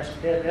 Yes,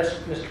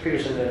 Mr.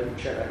 Peterson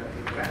to share that with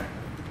you. Okay.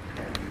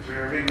 We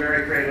were being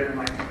very creative, and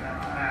like,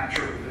 I'm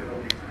sure they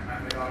will be.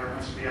 My daughter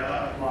wants to be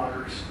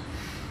bloggers,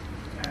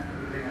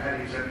 and they know how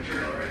to use that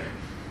material already.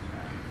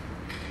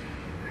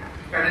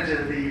 Got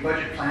into the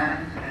budget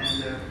planning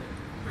and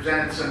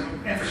presented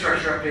some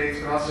infrastructure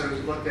updates, but also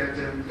looked at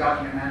the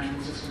document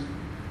management system,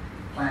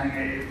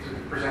 planning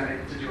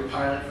to do a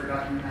pilot for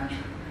document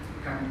management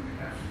coming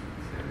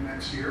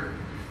next year.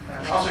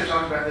 Also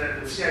talked about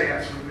the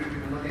CIS. We've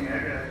been looking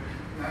at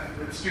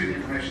the student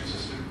information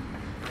system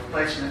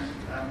replacement.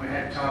 We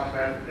had talked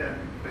about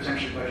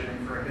potentially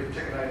budgeting for a big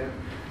ticket item.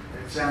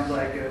 It sounds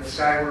like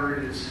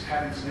Skyward is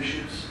having some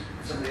issues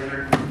in some of the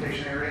other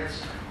implementation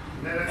areas.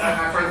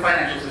 Not for the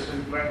financial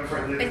system, but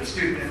for the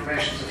student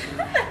information system,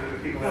 the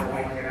people that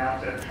are rolling it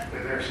out,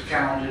 there's some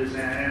challenges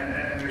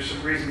and there's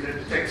some reason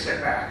to take a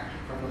step back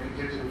from looking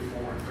to move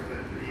forward for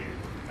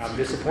the I'm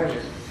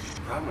disappointed.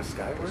 Problem with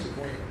Skyward?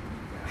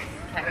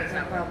 That's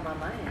no problem on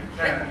my end.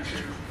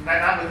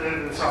 Not with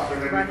the software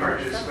that we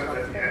purchased,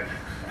 but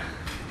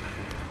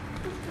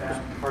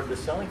Part of the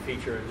selling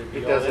feature is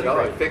It does it all,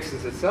 it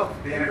fixes itself.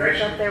 the It looks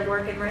integration. like they're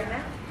working right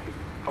now.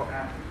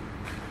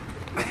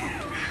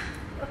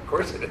 Of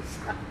course it is.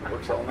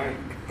 Works all night.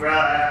 Well,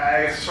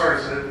 I guess as far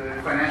as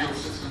the financial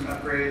system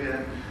upgrade,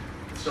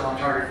 still on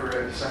target for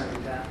December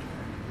 10th.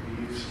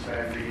 We use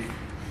at the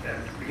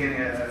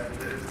beginning of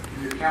the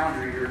new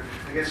calendar year.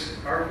 I guess,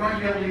 are we going to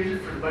be able to use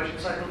it for the budget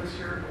cycle this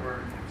year,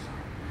 or?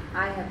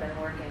 I have been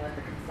working with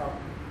the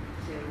consultant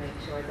to make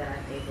sure that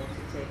I'm able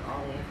to take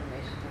all the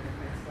information from the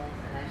principals,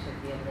 and I should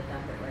be able to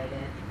dump it right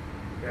in,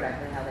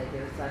 exactly how they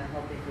do it. So I'm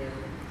hoping to,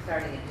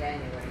 starting in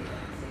January,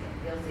 you'll see it.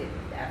 You'll see it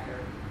after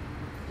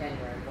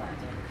January 1,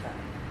 when it's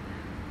coming.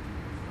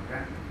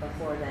 Okay.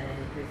 Before then,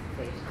 any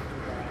presentation will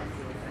be done at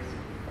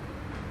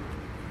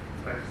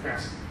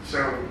CSI. So,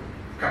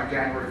 come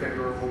January,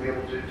 February, we'll be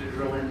able to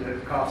drill into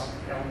the cost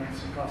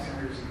elements and cost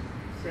centers.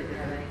 Shouldn't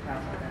have any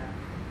problem with that.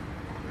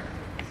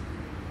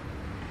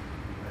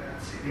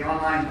 Let's see, the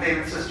online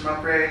payment system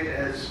upgrade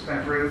has been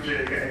approved.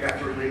 It got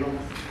through legal.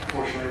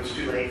 Unfortunately, it was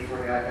too late for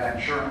the iPad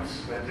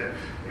insurance, but it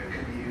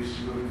can be used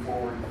moving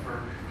forward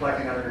for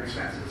collecting other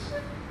expenses.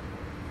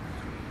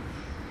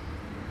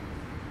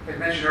 As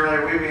mentioned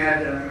earlier, we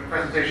had a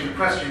presentation, a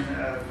question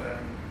of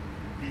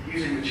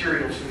using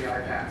materials for the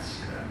iPads.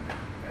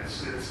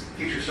 As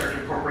teachers start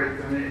to incorporate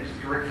them into the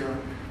curriculum,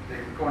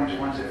 they're going to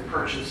want to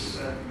purchase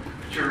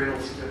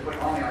materials to put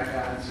on the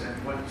iPads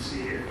and wanted to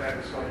see if that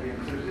was going to be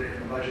included in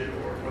the budget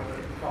or what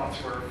the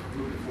thoughts were for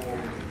moving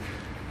forward with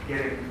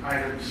getting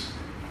items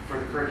for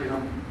the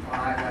curriculum on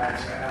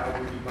iPads. How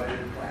would you budget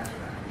and plan for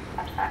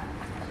that?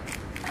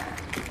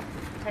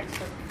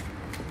 Excellent.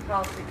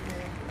 Policy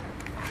committee.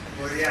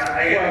 Well,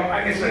 yeah,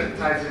 I guess that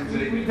ties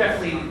into. We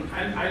definitely,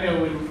 I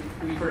know when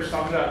we first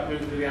talked about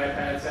moving to the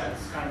iPads, that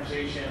was a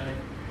conversation.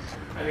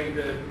 I think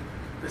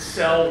the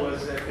sell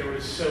was that there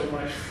was so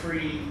much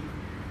free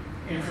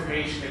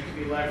information that could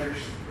be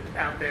leveraged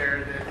out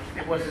there that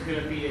it wasn't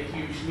going to be a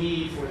huge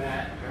need for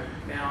that.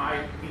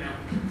 Now,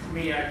 for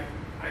me, I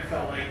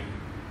felt like,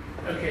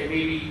 okay,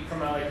 maybe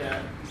from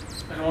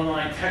an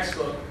online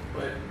textbook,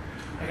 but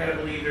I gotta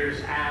believe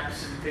there's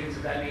apps and things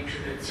of that nature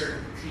that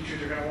certain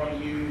teachers are gonna want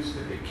to use,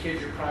 that the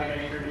kids are probably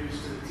gonna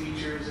introduce to the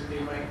teachers that they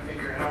might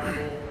think are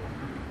helpful.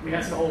 I mean,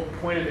 that's the whole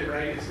point of it,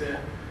 right, is to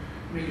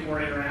make it more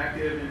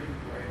interactive. And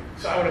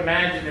so I would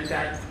imagine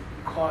that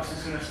cost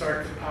is gonna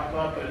start to pop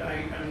up, but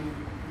I mean,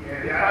 you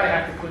probably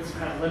have to put some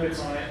kind of limits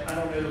on it. I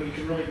don't know that we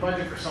can really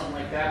budget for something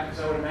like that,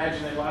 because I would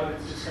imagine that a lot of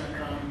it's just gonna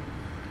come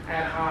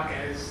ad hoc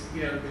as,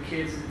 the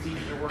kids and the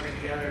teachers are working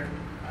together.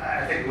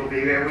 I think it will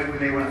be. We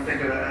may want to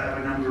think of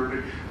a number,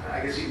 but I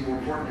guess even more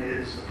importantly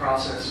is the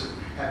process of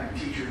having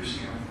teachers,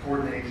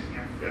 coordinate,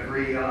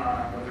 agree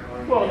on what they're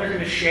going to do. Well, they're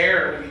going to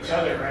share with each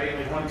other, right?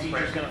 Like one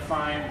teacher's going to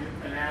find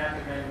an app,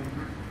 and then,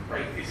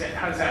 right?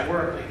 How does that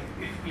work? Like,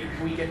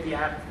 can we get the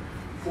app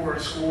for a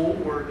school,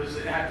 or does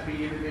it have to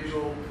be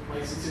individual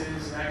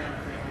licenses and that kind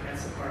of thing? Like,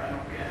 that's the part I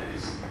don't get.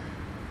 Is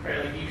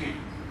right? Like you could,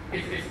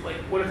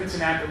 what if it's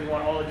an app that we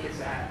want all the kids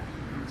to have?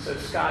 So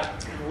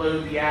Scott can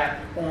load the app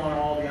on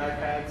all the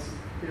iPads,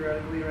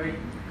 theoretically, right?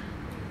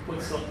 Then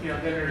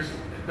there's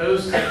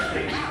those types of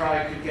things you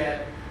probably could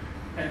get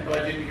and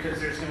budget, because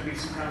there's going to be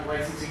some kind of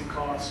licensing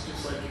costs,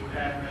 just like you would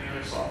have in any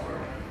other software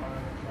on a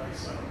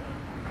device. So I don't know.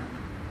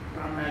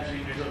 But I'm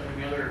imagining there's going to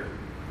be other,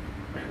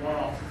 like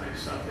one-off type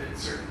stuff that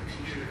certain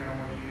teachers are going to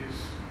want to use.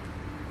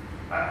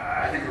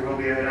 I think there will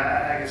be.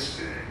 I guess,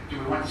 do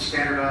we want to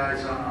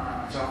standardize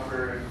on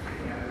software?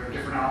 There are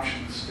different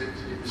options to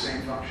do the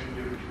same function.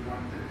 Do we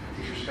want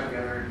the teachers to come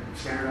together and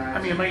standardize? I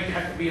mean, it might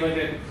have to be like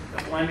a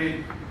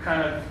blended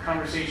kind of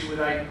conversation with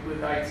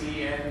IT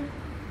and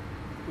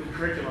with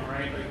curriculum,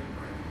 right? Like,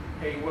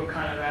 hey, what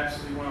kind of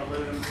apps do we want to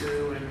load them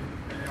to, and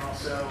then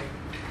also,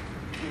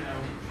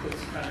 put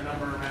some kind of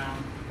number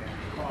around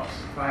cost.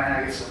 Well, and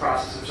I guess the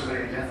process of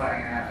somebody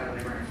identifying an app, how do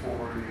they bring it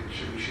forward?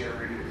 Should we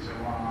share it? Is it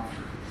one-off?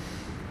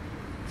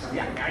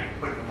 Yeah, I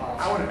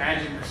would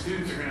imagine the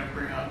students are going to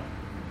bring up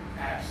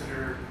apps that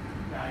are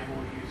valuable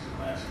to use in the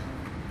classroom.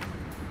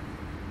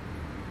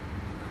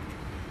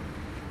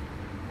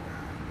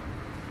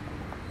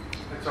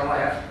 That's all I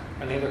have.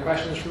 Any other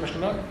questions from Mr.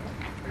 Moak?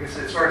 I guess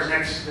as far as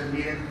next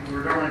meeting,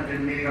 we're normally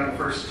been meeting on the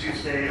first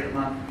Tuesday of the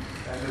month.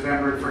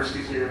 November, the first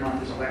Tuesday of the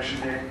month is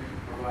election day.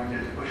 We're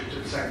going to push it to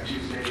the second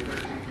Tuesday, the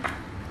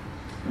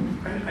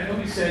 13th. I know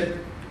we said,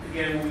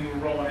 again, when we were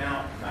rolling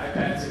out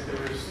iPads, that there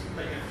was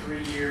like a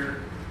 3-year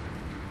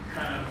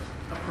kind of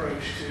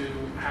approach to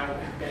how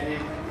embedded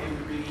it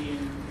would be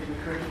in the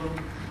curriculum.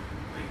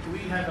 Like, do we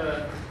have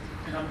an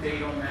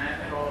update on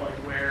that at all? Like,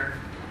 where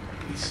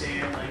we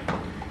stand? Like,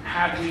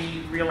 have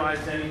we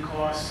realized any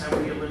costs? Have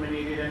we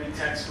eliminated any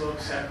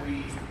textbooks? Have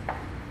we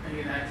any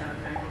of that kind of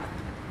thing?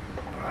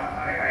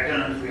 I don't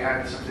know if we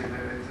have something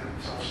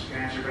that's a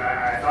answer, but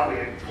I thought we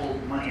had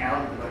pulled money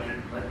out of the budget,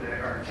 let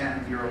our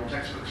 10-year-old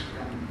textbooks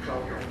become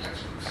 12-year-old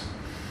textbooks.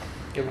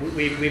 Yeah,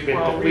 we've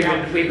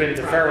been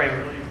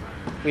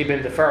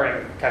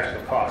deferring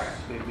textbook costs.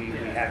 We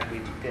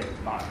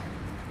didn't buy.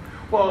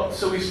 Well,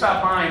 so we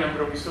stopped buying them,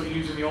 but are we still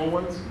using the old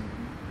ones?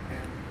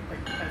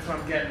 Like, that's what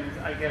I'm getting.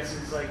 I guess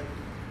is like,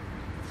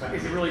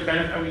 is it really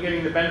are we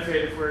getting the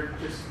benefit if we're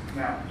just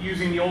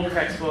using the old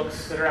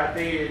textbooks that are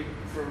outdated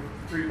for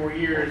 3 more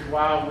years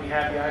while we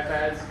have the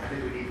iPads? I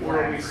think we need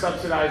or are we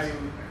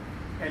subsidizing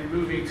and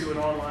moving to an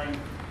online?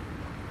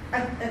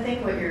 I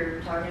think what you're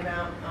talking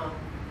about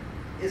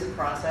is a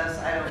process.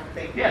 I don't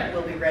think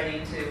we'll be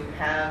ready to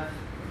have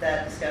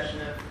that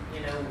discussion of,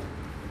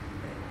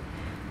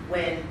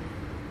 when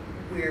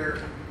we're,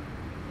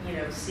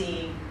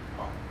 seeing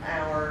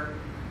our,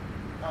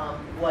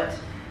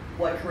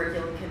 what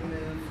curriculum can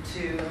move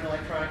to an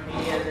electronic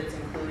media that's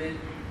included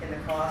in the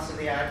cost of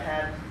the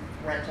iPad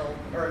rental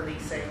or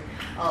leasing,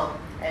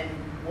 and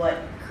what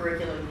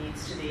curriculum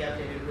needs to be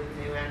updated with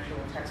new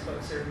actual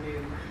textbooks or new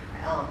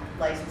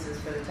licenses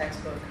for the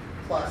textbook,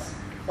 plus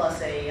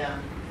a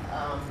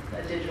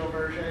digital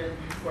version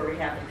where we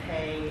have to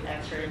pay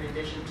extra in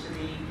addition to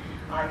the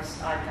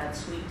iPad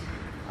suite.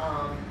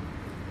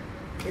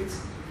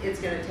 It's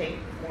going to take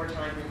more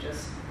time than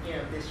just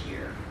this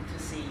year to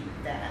see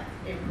that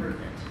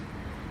improvement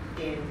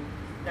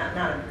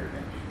not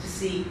improvement, to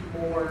see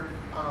more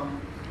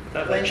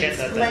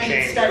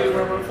blended study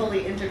where we're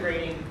fully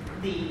integrating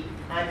the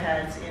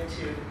iPads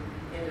into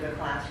the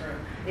classroom.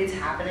 It's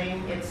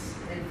happening. And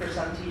for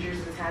some teachers,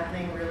 it's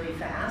happening really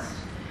fast,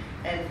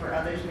 and for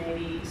others,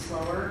 maybe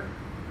slower.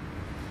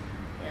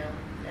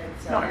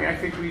 I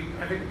think we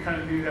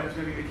kind of knew that was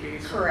going to be the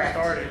case when we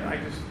started.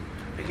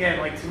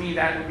 To me,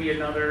 that would be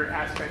another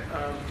aspect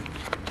of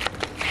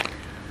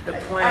the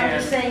plan. I'm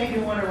just saying, if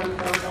you want to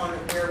report on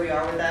where we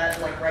are with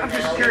that, like right now.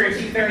 I'm just curious,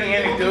 very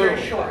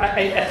anecdotal.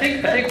 I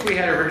think we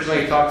had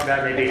originally talked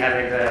about maybe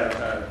having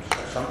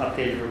some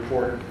updated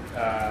report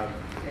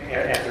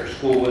after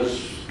school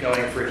was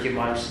going for a few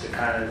months to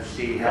kind of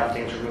see how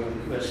things are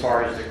moving as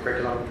far as the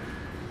curriculum.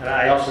 And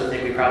I also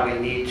think we probably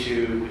need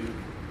to,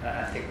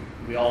 I think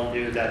we all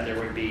knew that there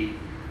would be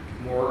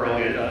more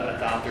early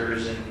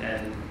adopters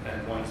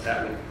and ones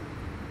that would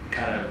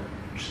kind of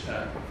just,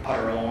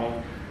 putter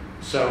along.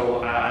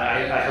 So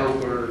I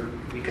hope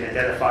we can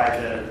identify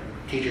the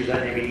teachers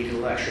that maybe need a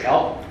little extra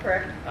help.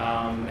 Correct.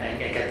 And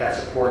get that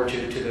support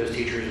to those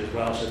teachers as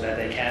well, so that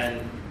they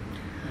can.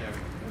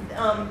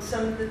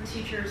 Some of the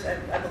teachers,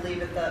 I believe,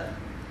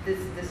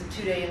 this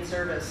 2-day in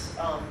service.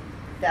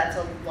 That's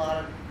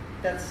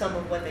some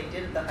of what they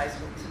did at the high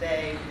school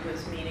today,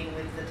 was meeting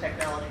with the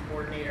technology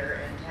coordinator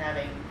and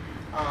having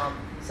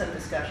some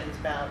discussions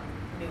about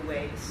new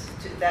ways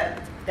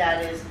that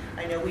is,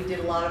 I know we did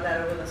a lot of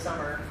that over the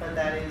summer, but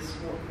that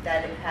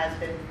has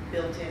been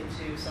built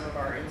into some of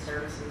our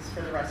in-services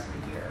for the rest of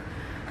the year.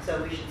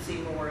 So we should see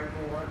more and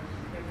more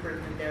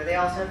improvement there. They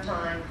also have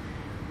time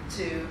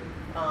to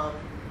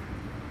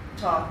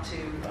talk to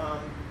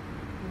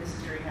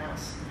Mrs.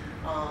 Driehaus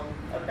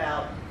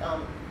about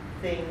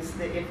things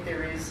that if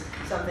there is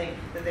something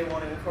that they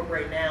want to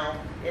incorporate now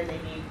and they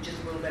need just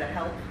a little bit of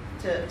help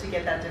to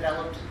get that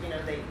developed,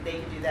 they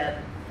can do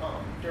that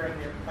during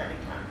their planning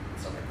time and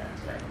stuff like that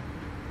today.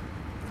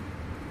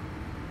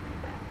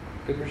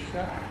 Good, Mr.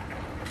 Scott.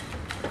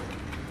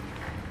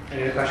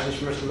 Any other questions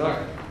from Mr.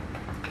 Miller?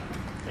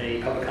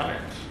 Any public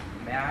comments?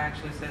 May I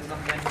actually say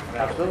something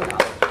about Absolutely.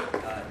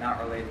 not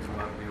related to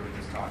what we were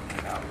just talking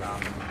about,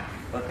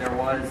 but there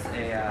was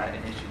an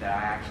issue that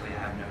I actually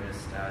have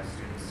noticed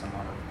students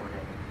somewhat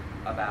reporting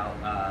about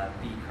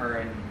the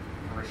current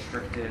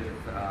restrictive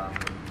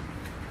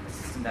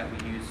system that we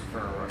use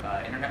for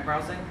internet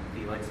browsing,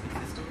 the Lightspeed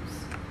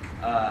systems.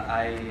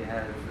 I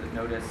have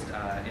noticed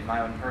in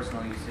my own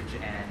personal usage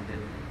and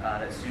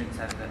that students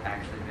have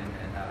actually been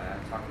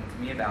talking to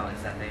me about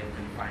is that they've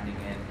been finding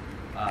it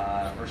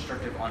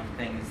restrictive on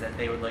things that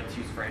they would like to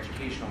use for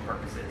educational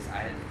purposes.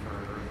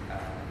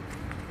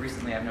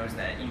 Recently I've noticed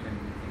that even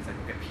things like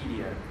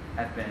Wikipedia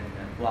have been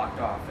blocked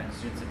off and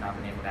students have not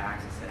been able to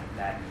access it.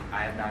 That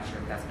I am not sure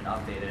if that's been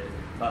updated,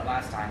 but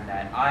last time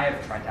that I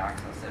have tried to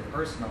access it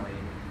personally,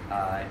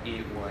 I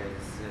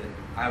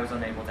was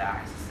unable to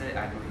access it,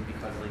 I believe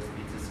because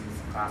Lightspeed Systems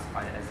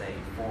classified it as a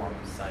forum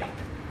site.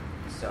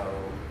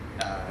 So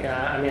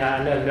Yeah, I mean,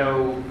 I know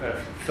no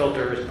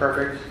filter is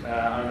perfect.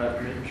 I don't know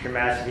if Mr.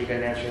 Mass, if you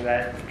can answer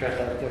that,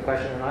 address the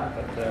question or not,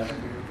 but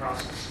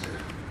process.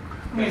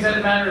 I mean, is that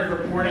a matter of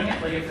reporting it?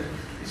 Like if the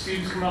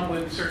students come up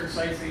with certain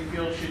sites they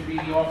feel should be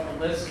off the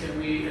list, can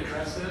we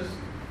address those?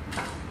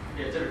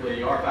 Yeah,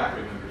 typically our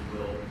faculty members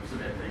will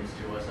submit things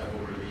to us that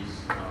we'll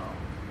release.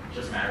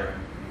 Just a matter of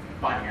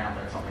finding out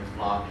that something's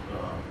blocked.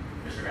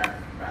 Mr.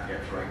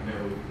 Rathgap's right.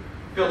 No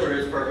filter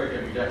is perfect,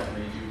 and we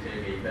definitely do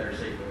take a better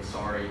safe than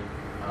sorry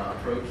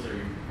approach. So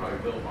you probably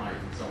will find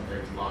some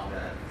things blocked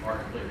that are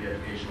completely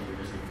educational. We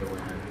just need to go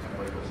in and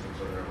whitelist them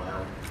so they're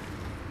allowed.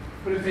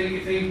 But if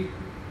they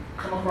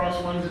come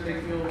across ones that they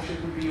feel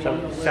shouldn't be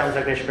on the list. Sounds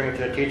like they should bring it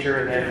to the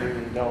teacher, and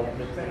then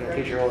the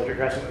teacher will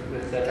address it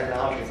with the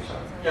technology. So.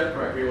 Yeah,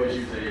 correct. We always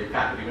use a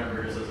faculty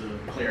member as a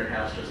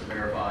clearinghouse just to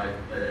verify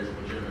that it is a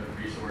legitimate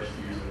resource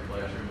to use in the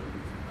classroom.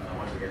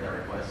 Once we get that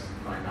request,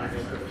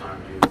 99% of the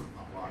time we do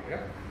unblock it.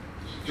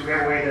 Do we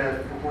have a way to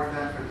report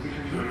that for the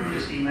teachers, or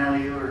just email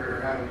you,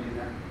 or how do we do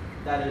that?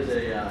 That is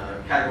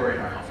a category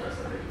in our help desk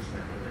that they can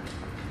submit with it.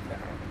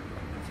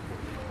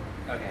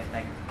 Okay,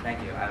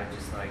 thank you. I would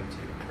just like to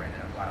bring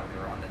it up while we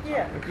were on the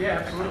topic.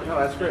 Yeah, absolutely. No,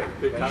 that's great.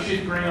 Good You comment.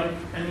 should bring up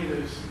any of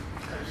those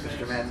types of Mr.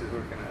 things. Mance is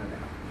working on it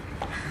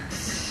now.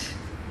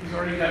 He's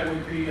already got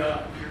would be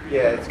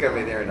Yeah, it's gonna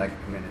be there in like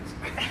minutes.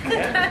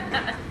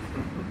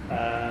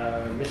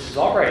 Mrs.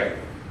 Albright,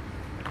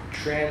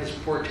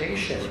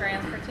 transportation.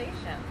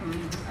 Transportation.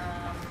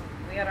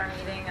 We had our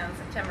meeting on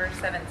September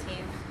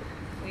 17th.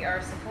 We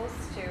are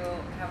supposed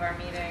to have our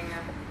meeting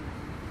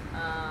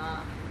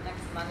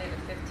next Monday the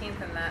 15th,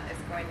 and that is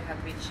going to have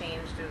to be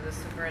changed due to the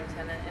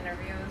superintendent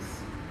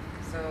interviews.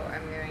 So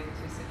I'm going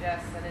to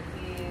suggest that it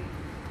be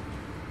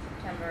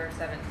September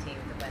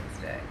 17th,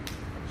 Wednesday,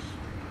 which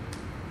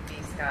B.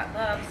 Scott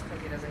loves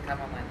because he doesn't come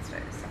on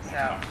Wednesdays.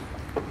 So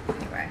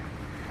anyway,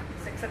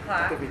 6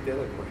 o'clock. Could be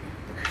Diller quick.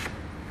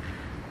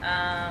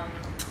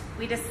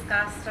 We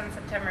discussed on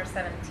September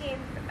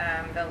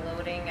 17th the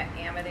loading at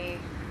Amity.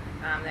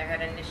 There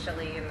had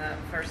initially, in the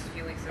first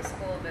few weeks of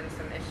school, been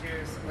some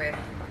issues with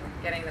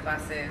getting the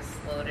buses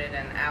loaded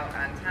and out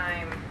on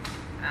time.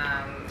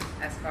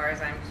 As far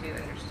as I'm to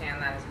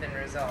understand, that has been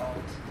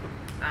resolved.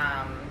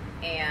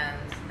 And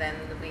then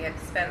we had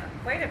spent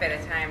quite a bit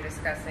of time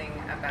discussing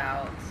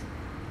about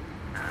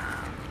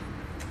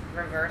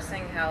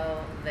reversing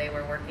how they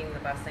were working the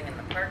busing and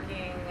the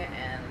parking,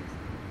 and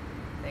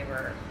they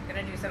were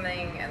going to do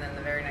something, and then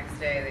the very next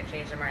day they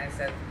changed their mind and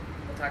said,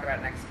 we'll talk about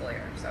it next school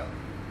year. So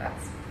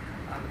that's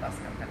on the bus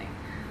company.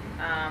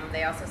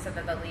 They also said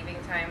that the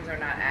leaving times are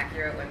not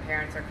accurate when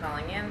parents are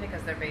calling in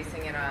because they're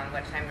basing it on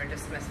what time they're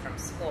dismissed from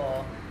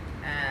school,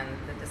 and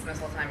the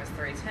dismissal time is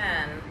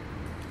 3:10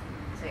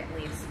 to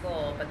leave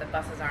school, but the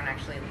buses aren't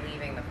actually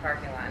leaving the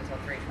parking lot until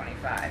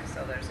 3:25.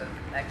 So there's an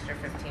extra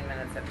 15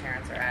 minutes that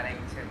parents are adding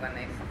to when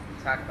they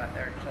talk about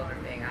their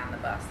children being on the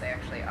bus. They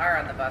actually are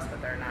on the bus,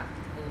 but they're not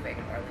moving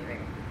or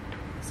leaving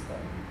school.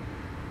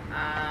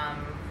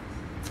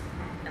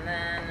 And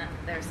then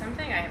there's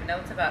something, I have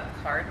notes about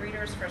card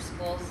readers for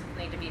schools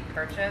need to be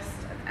purchased,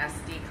 an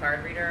SD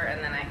card reader,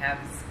 and then I have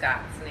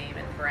Scott's name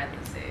in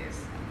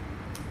parentheses.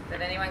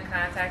 Did anyone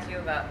contact you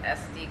about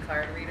SD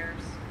card readers?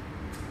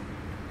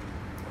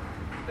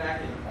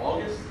 Back in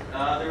August,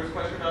 there was a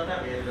question about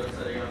that. We ended up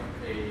setting up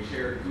a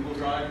shared Google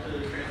Drive to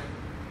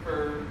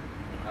transfer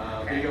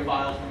video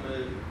files from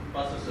the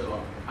buses.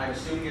 So I'm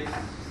assuming it's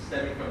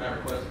stemming from that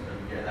request,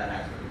 but yeah, that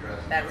has been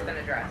addressed. That's been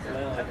addressed.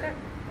 Well, Okay.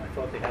 I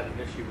thought they had an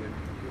issue with.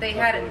 They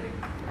had it.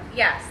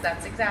 Yes,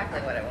 that's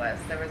exactly what it was.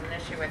 There was an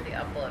issue with the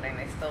uploading.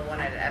 They still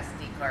wanted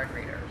SD card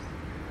readers.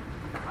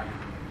 I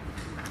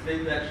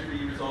think that should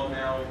be resolved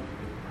now,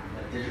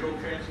 a digital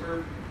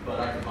transfer, but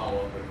I can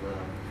follow up with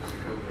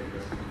Mr. Coakley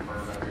just to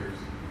confirm that there's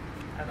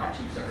not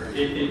two separate.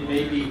 It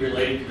may be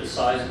related to the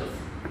size of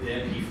the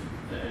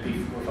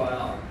MP4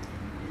 file.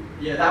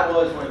 Yeah, that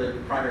was one of the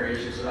primary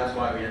issues, so that's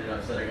why we ended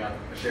up setting up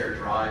a shared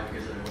drive,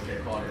 because then it would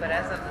get caught in But our,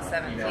 as of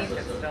the email 17th, it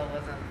system. still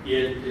wasn't. Yeah,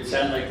 it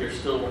sounded like there's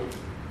still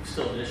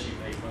an issue.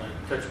 Maybe when I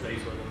touch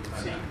base with them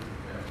and see,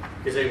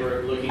 because they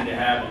were looking to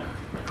have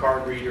a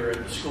card reader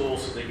at the school,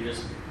 so they could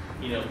just,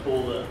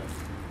 pull the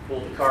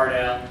card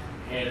out,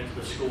 hand it to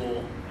the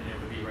school, and it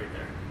would be right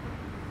there.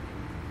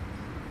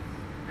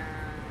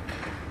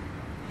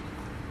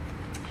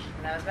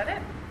 And that was about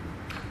it.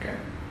 Okay.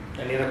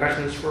 Any other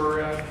questions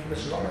for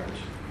Mrs. Lawrence?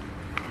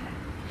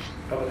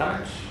 Public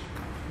comments?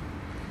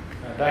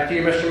 Back to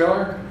you, Mr.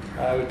 Miller.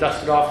 We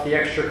dusted off the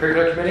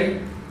extracurricular committee.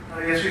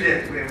 Yes, we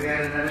did. We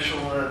had an initial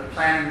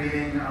planning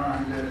meeting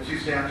on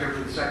Tuesday,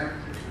 October the 2nd.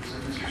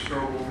 It was Mr.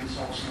 Strobel, Ms.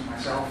 Olson, and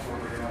myself who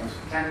were in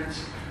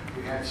attendance.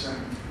 We had some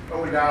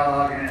open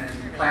dialogue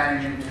and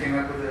planning and came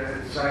up with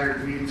a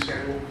desired meeting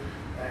schedule.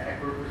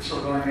 We're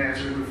still going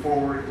as we move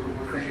forward.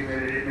 We're thinking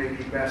that it may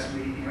be best to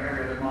meet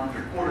every other month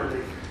or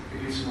quarterly to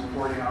do some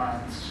reporting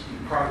on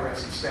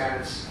progress and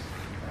status.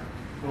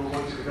 We'll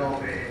look to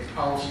develop a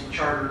policy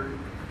charter.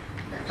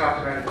 I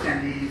talked about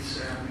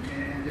attendees.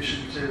 In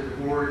addition to the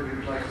board, we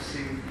would like to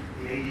see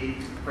the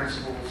AD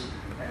principals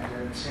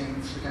and the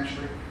saints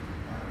potentially.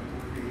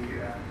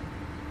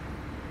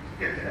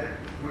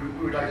 We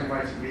would like to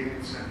invite some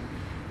meetings and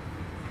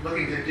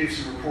looking to do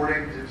some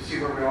reporting to see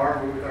where we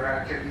are with our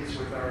activities,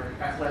 with our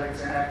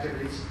athletics and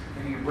activities,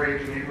 making a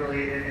break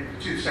really into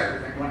two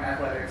separate things, one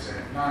athletics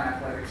and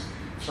non-athletics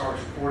as far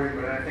as reporting,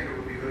 but I think it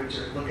would be good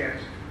to look at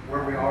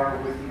where we are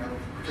with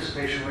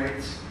participation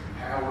rates,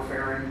 how we're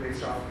faring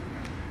based off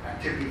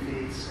activity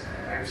fees.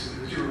 Actually,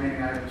 the two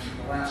remaining items from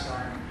the last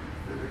time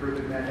that the group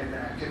had met had been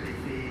activity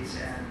fees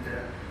and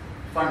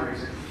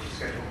fundraising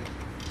schedule.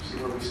 See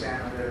where we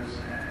stand on those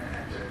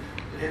and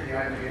to hit the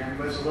item again.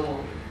 I was a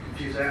little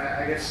confused.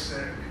 I guess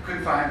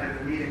couldn't find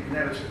the meeting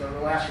notes, but the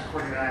last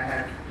recording that I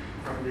had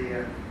from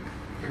the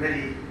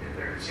committee,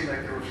 it seemed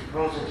like there was a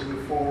proposal to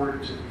move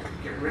forward to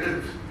get rid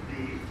of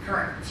the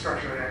current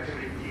structure of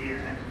activity fee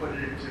and to put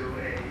it into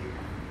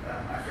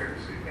I forget,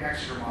 an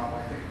extra model,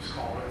 I think it was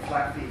called, a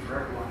flat fee for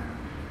everyone.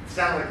 It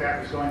sounded like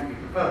that was going to be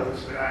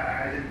proposed, but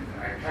I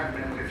haven't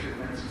been able to get through the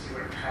minutes and see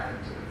what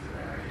happened to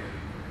that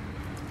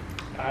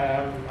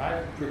idea.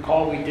 I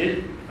recall we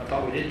did. I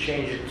thought we did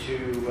change it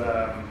to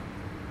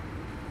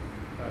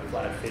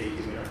flat fee.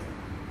 Did we not?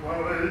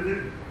 Well,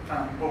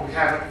 what we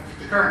have,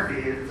 the current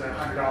fee is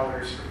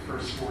 $100 for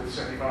sports,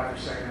 $75 for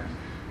second.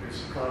 There's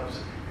some clubs.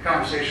 The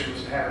conversation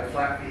was to have a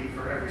flat fee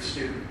for every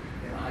student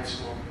in the high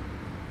school.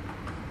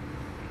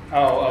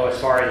 Oh, as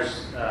far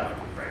as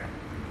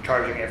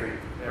charging every.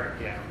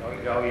 Yeah.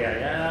 Oh,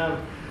 yeah.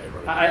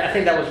 I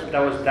think that was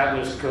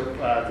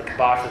the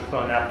kibosh was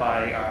thrown out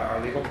by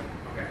our legal.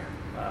 Okay.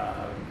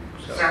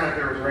 So. It sounded like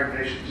there was a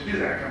recommendation to do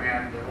that coming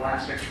out of the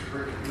last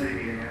extracurricular committee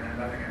meeting, and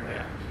nothing ever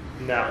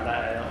happened. No,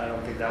 I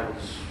don't think that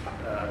was.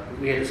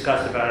 We had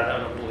discussed about it. I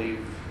don't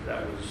believe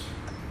that was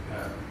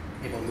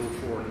able to move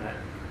forward in that.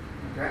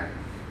 Okay.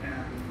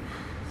 And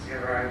the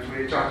other items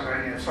we had talked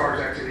about, as far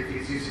as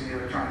activities, using the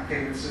electronic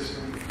payment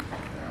system,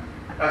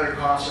 other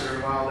costs that are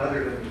involved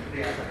other than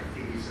the athletic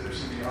fees. There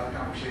seems to be a lot of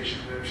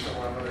conversation. There's still a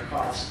lot of other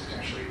costs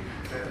potentially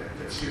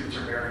that students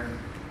are bearing,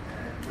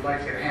 and we'd like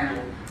to get a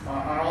handle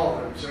on all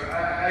of them. So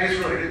I guess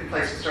really a good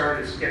place to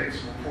start is getting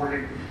some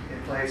reporting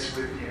in place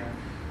with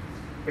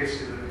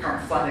basically the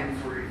current funding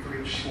for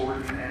each sport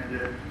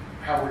and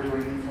how we're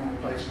doing informal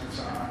placements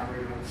on a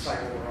regular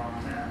cycle we're on,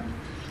 and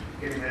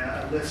getting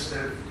a list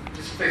of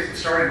just basically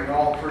starting with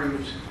all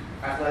approved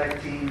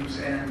athletic teams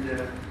and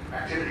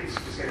activities,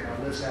 just getting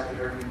a list out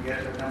there. We can get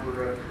a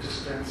number of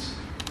participants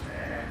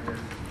and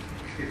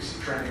get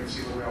some trending and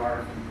see where we are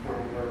from where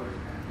we were.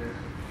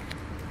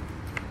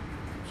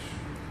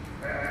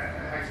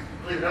 And I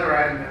believe another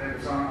item that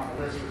was on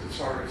the list was as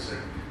far as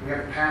we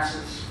have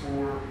passes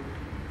for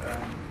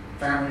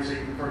families that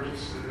you can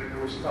purchase.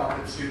 There was a thought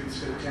that students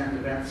could attend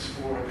events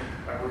for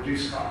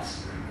reduced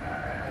costs. And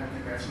I don't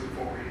think that's moved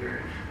forward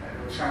either.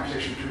 There was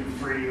conversation between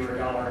free or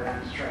 $1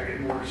 event to try to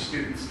get more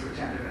students to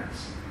attend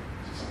events.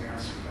 So something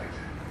else we'd like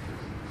to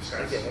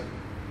discuss.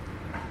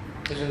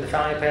 Isn't the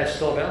family pass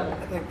still available?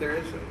 I think there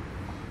is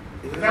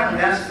Not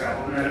only that's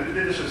available,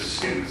 this was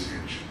students who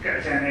could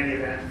attend any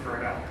event for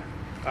an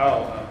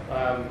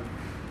hour.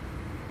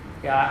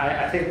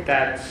 Yeah, I think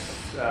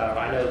that's,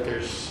 I know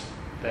that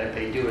that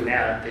they do it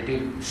now, they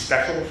do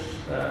specials.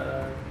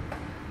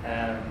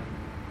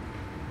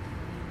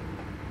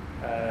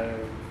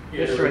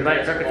 Mr.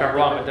 McKnight, correct me if I'm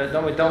wrong, but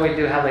don't we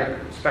do have like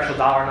special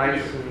dollar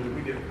nights?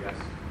 We do, yes.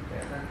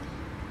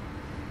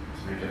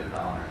 Let's make it $1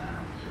 now.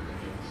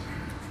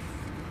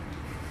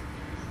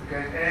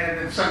 Okay, and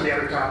then some of the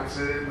other topics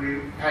that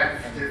we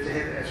have to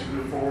hit as we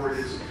move forward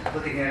is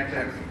looking at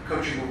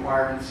coaching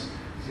requirements,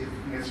 see if we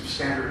can get some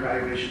standard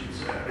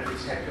evaluations of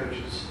these head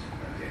coaches,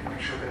 to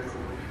make sure that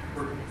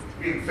we're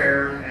being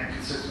fair and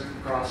consistent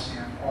across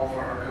all of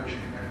our coaching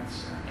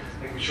commitments,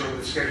 making sure that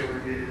the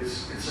scheduling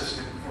is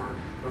consistent for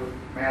both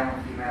male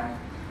and female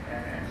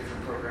and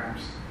different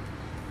programs.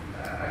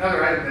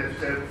 Another item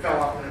that fell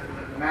off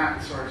the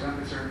map as far as I'm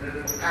concerned,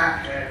 the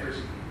PAC had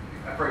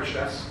approached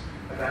us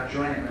about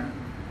joining them.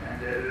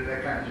 And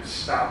that kind of just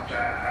stopped.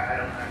 I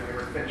don't know if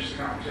we ever finished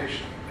the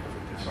conversation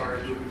as far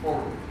as moving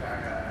forward with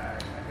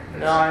that.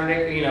 No, I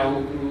think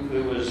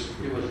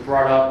it was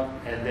brought up,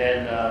 and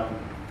then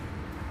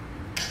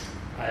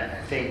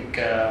I think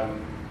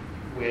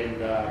when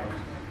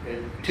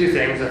two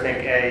things. I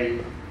think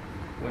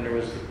when there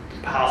was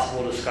the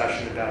possible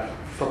discussion about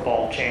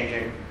football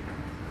changing,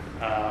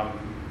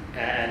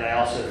 and I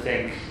also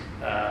think.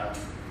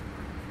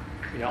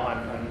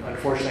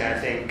 Unfortunately, I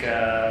think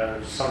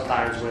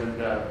sometimes when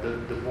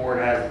the board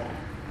has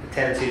a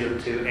tendency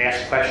to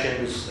ask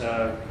questions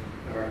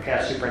or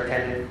past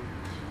superintendent,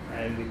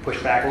 and we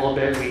push back a little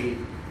bit, we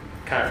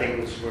kind of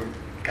things were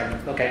kind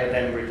of okay, and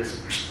then we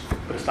just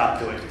put a stop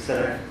to it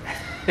instead of.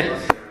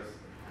 Plus,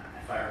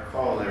 if I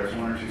recall, there was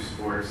 1 or 2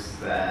 sports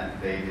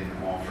that they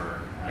didn't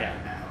offer. Yeah.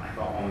 I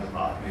thought one was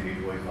maybe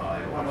boys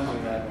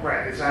volleyball.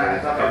 Right. It's So not.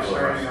 there's a couple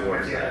of our starting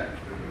sports yet.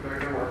 that.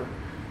 There were.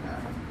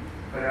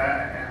 But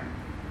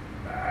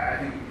I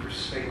think we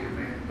participate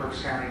in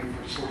Berks County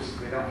for sources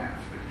they don't have.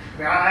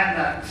 But, I'm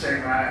not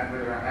saying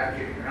whether I'm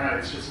advocating or not.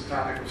 It's just a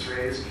topic was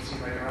raised. It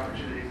seemed like an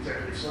opportunity to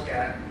at least look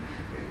at, and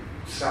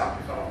it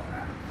stopped. It fell off the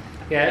map.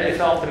 Yeah, it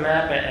fell off the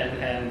map,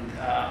 and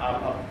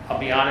I'll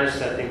be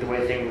honest. I think the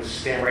way things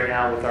stand right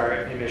now with our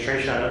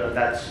administration, I don't know if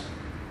that's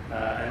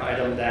an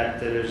item that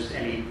there's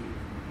any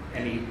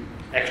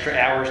extra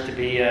hours to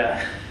be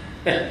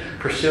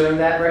pursuing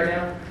that right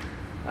now.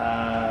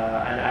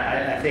 And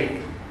I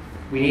think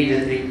we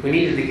needed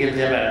to give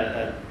them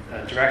a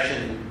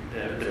direction.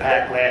 The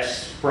PAC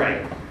last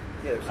spring.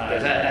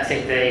 I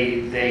think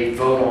they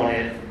vote on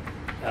it.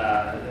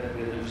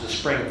 It was a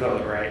spring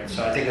vote, right?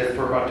 So I think that if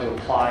we're going to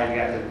apply, we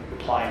have to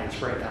apply in the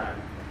springtime,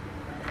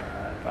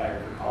 if I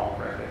recall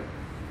correctly.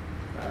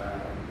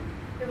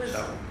 It was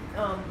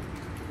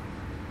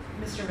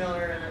Mr.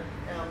 Miller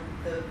and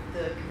the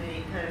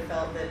committee kind of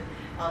felt that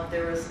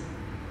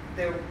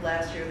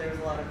last year there was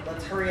a lot of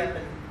let's hurry up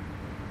and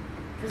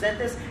present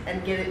this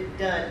and get it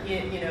done.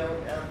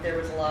 There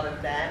was a lot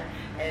of that,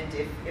 and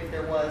if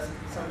there was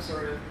some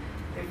sort of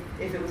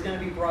if it was going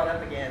to be brought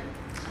up again.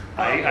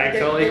 I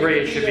totally agree.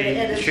 It should be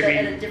at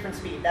a different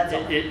speed. That's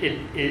all.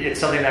 It's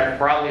something that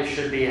probably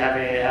should be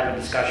having a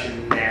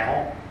discussion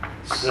now,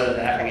 so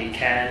that we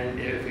can,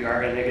 if we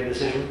are going to make a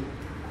decision.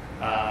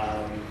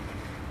 I'll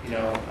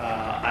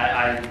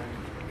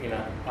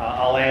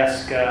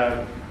ask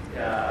Mr.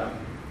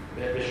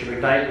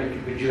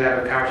 McKnight. Would you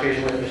have a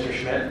conversation with Mr.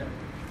 Schmidt?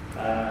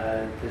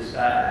 Because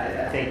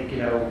I think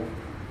if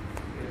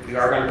we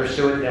are going to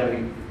pursue it, then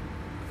we.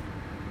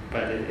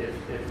 But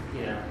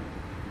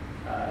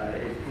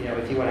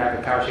if you want to have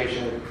a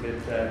conversation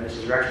with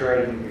Mrs.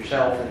 Rexroyd and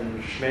yourself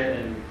and Schmidt,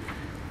 and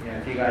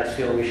if you guys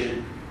feel we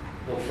should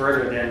go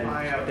further, then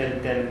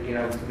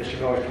Mr.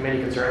 Miller's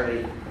committee can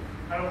certainly.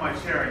 I don't mind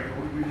sharing.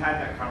 We've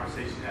had that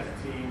conversation as a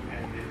team,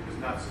 and it was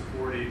not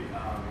supported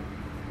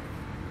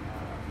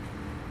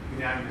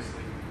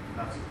unanimously.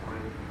 Not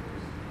supported.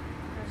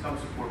 There was some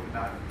support,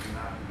 but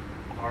not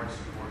large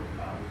support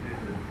within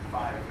the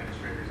 5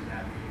 administrators in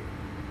that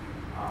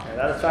meeting.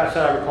 That's what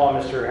I recall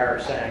Mr.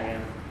 Harris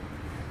saying.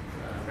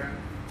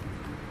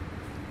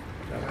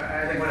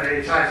 I think when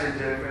it ties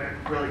into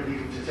really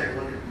needing to take a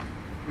look at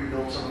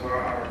rebuild some of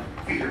our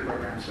feeder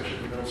programs, especially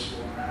the middle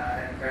school,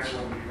 and that's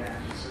one of the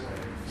advantages that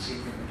I see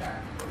from the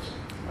PAC proposal.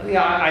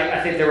 Yeah,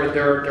 I think there were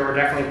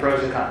definitely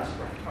pros and cons.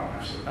 Oh,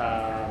 absolutely.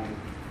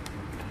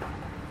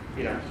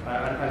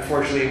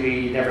 Unfortunately,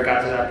 we never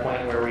got to that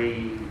point where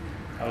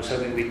I was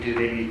hoping we'd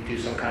do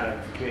some kind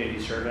of community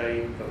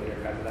survey, but we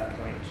never got to that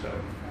point. So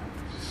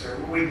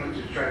we look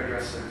to try to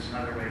address those in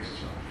other ways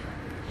as well, trying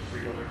to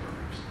rebuild our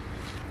programs.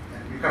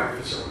 And we cover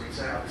facilities,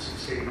 obviously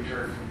stadium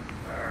turf, and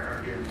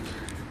our gyms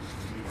are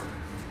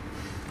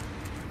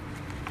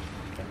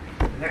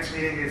The next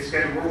meeting is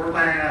scheduled. We're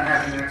planning on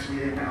having the next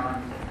meeting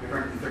on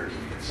November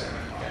 13th at 7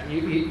 o'clock.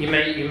 You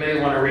may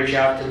want to reach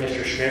out to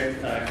Mr. Schmidt,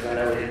 because I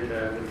know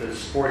with the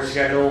sports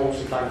schedule,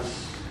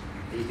 sometimes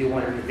you do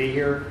want him to be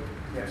here.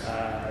 Yes.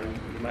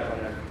 You might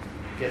want to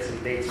get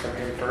some dates from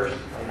him first.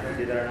 I don't know if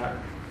you do that or not.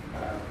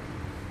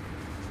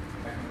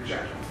 I can reach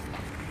out to him.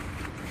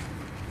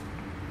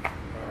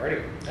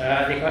 Alrighty.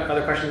 Any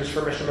other questions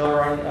for Mr.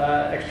 Miller on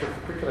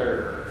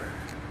extracurricular?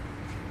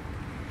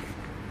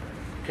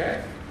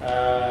 Okay.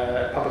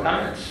 Public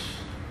comments?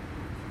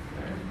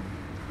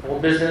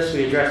 Old business,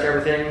 we addressed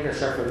everything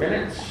except for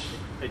minutes.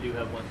 I do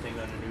have one thing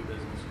on the new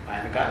business. I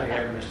haven't gotten it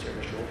yet, Mr.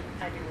 Wolf.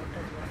 I do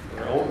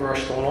as well. We're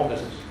still in old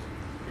business.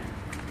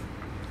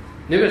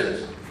 New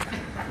business.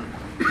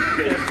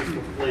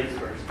 Ladies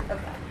first. Okay.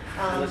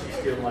 Unless you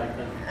still like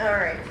them. All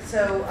right,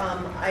 so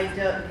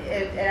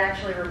it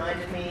actually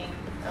reminded me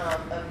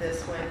of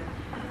this when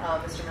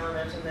Mr. Miller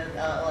mentioned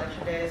that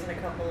election day is in a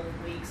couple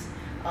of weeks.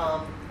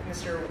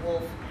 Mr.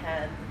 Wolf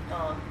had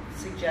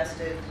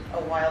suggested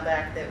a while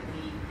back that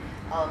we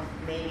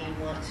maybe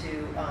want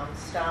to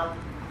stop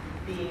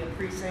being a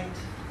precinct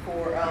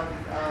for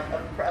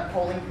a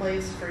polling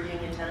place for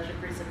Union Township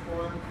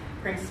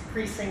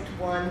Precinct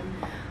 1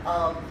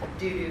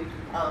 due to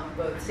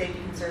both safety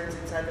concerns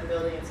inside the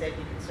building and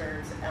safety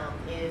concerns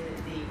in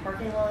the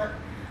parking lot.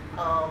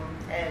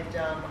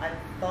 I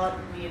thought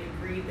we had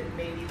agreed that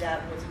maybe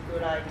that was a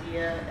good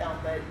idea,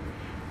 but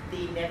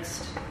the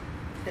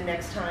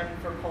next time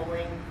for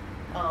polling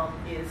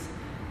is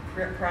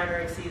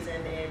primary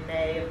season in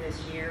May of this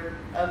year,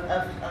 of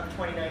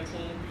 2019.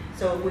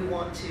 So if we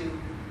want to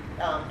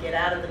get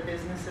out of the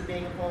business of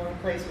being a polling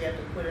place, we have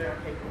to put in our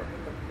paperwork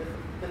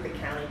with the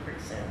county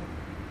pretty soon.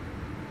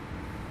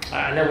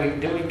 I know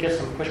did we get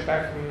some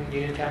pushback from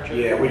Union Township?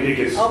 Yeah, we did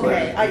get some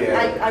Okay,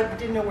 pushback. I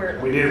didn't know where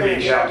it We did landed.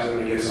 reach out to them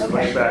and get some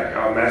Okay.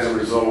 pushback. As a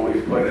result,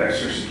 we've put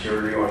extra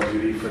security on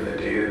duty for the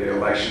day of the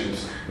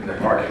elections in the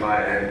parking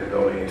lot and in the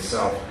building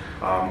itself.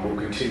 We'll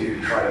continue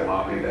to try to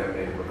lobby them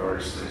in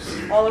regards to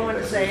see. All I wanted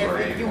to say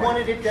is if you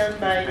wanted it done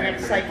by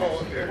next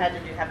cycle, it had to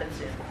happen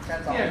soon.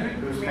 That's all. Yeah,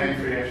 Who's paying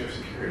for the extra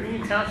security?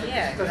 Union Township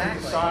Yeah, just doesn't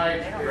exactly.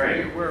 decide They don't-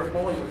 where we're a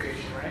polling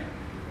location, right?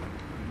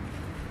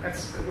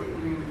 That's,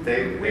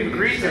 They we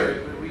agreed need to to-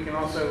 it, but we can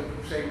also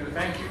say no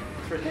thank you.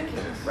 It's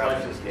ridiculous.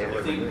 Ralph just gave I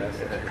it. think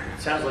it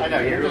sounds like I know,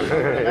 you you're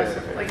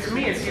really. Like, to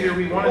me, it's either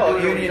we want to Well, do it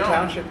or we Union don't.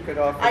 Township could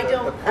offer. I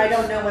the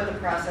don't know what the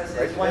process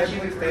Right, is. Once they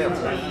you have agree police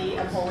to there. be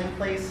a polling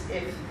place,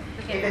 if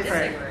can't it's,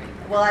 disagree.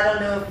 well, I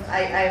don't know,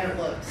 I haven't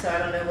looked, so I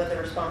don't know what the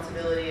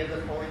responsibility of the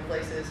polling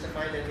place is to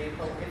find a new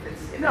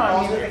if it No, I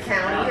falls mean, with the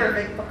county or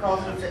if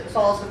it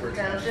falls with the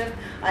township.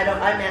 I'm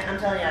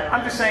telling you, I don't know.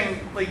 I'm just saying,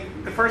 like,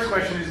 the first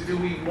question is, do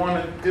we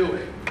want to do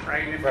it,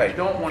 right? And if we Right.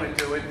 don't want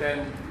to do it,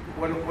 then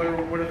what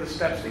are the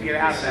steps to get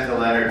out of it? Send a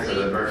letter to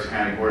the Berks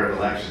County Board of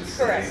Elections.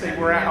 Correct. Say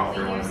we're out.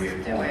 They want to be a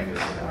polling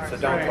So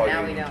facility. don't call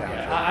Now we Union don't.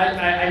 Township.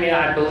 I mean,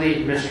 I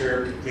believe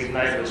Mr.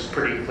 McKnight was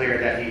pretty clear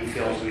that he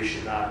feels we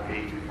should not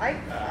be. I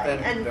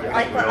Then we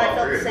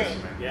felt the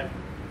same. Yeah.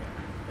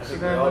 So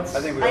then let's-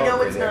 I think we I all know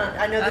agree it's there. not,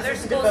 I know Other this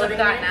isn't the schools have voting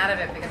gotten meeting, out of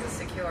it because of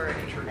security.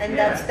 and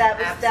Yeah.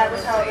 that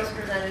was how it was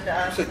presented to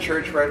us. It's a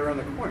church right around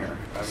the corner.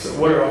 I So mean,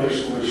 what are other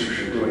school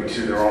districts are doing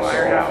too? They're also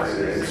Firehouse.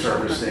 offering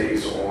in-service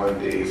days on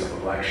days of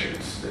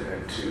elections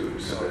too,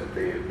 so that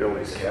the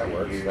buildings That can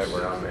works, be used. that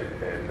works.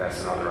 And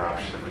that's another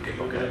option that we could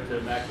look Look at. at the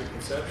Immaculate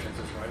Conceptions,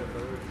 it's right up the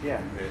road. Yeah.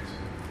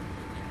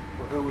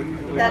 Well, who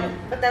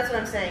would? But that's what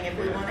I'm saying, if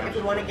we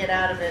want to get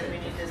out of it, we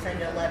need to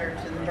send a letter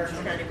to the Berks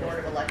County Board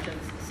of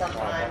Elections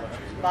sometime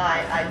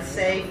by, I'd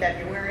say,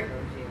 February.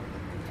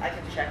 I can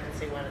check and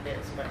see when it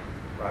is, but.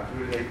 Rob,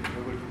 who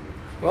would?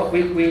 Well,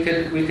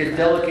 we could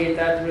delegate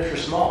that to Mr.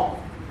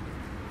 Small.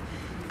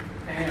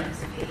 And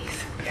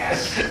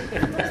Yes.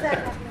 What's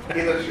that?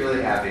 He looks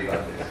really happy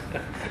about this.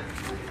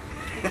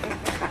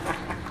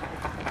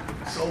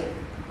 sold.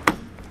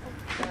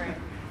 All right.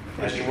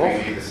 Mr. Wolf?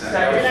 We need to send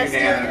Did out I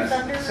steal your unanimous.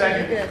 thunder?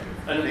 Second.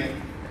 Good.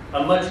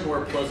 A much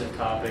more pleasant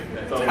topic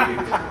I thought we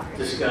could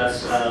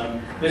discuss.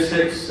 Ms.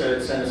 Hicks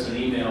sent us an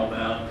email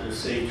about the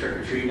Safe Trick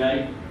or Treat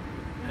Night,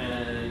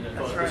 and I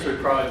thought this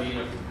would probably be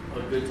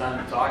a good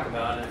time to talk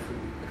about it.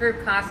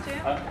 Group costume?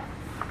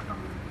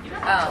 You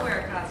don't have Oh. to wear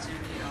a costume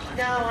if you don't like.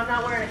 No, I'm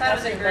not wearing a That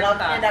was a costume, group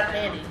but I'll hand out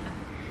costume. candy.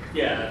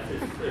 Yeah,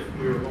 if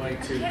we were going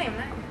I to can't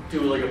even. do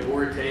like a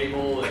board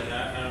table and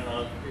I don't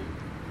know,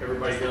 if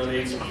everybody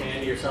donate some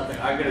candy or something.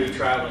 I'm gonna be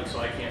traveling, so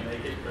I can't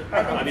make it, but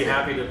I'd be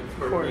happy to,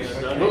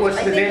 donate. What's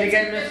I the think date it's-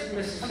 again,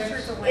 Miss I'm sure Hicks?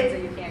 it's a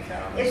Wednesday, you can't go.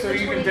 It's So the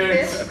you can do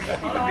it.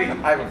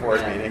 25th. I have a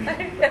board meeting.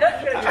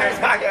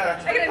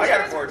 I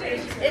got a board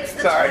meeting. It's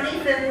the Sorry.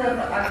 25th of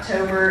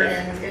October,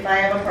 and if I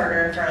have a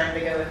partner trying to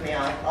go with me,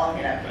 I'll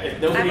get out.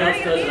 If nobody I'm else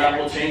not does it, gonna I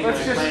will change my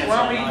Let's just, plans.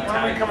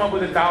 why don't we come up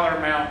with a dollar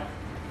amount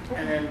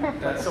and then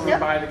let someone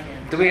buy the candy?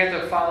 Do we have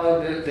to follow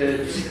the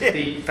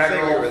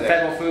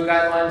federal food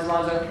guidelines,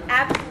 Lonzo?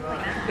 Absolutely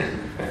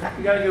not.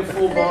 You gotta go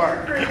full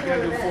bar. You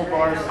gotta do full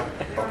bars.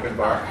 Open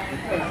bar.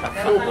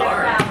 Full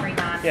bar.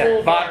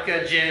 Yeah,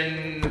 vodka,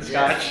 gin,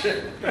 scotch.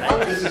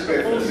 This is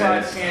good for Full the size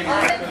minutes. candy.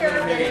 I'll take care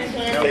of getting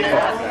candy.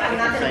 I'm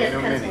not gonna get No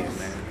minis, pencils.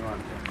 man. You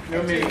want-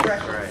 No mini.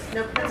 Toothbrushes.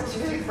 No pencils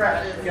or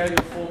toothbrushes. You gotta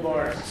do full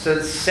bars. So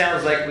it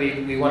sounds like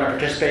we want to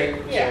participate,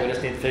 so Yeah. we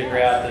just need to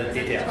figure out the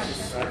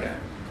details. Okay.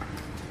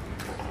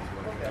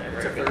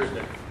 It's a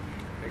Thursday.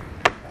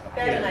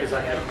 Very Yeah, nice. because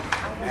I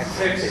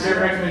have, Is there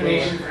a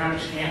recommendation for how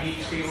much candy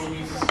each table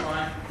needs to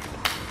supply?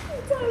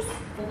 Well,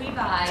 we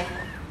buy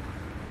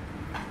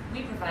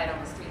we provide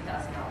almost $3,000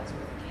 worth of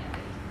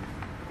candy.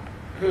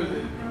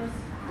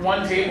 Who,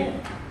 one table?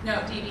 No,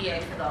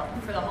 DBA for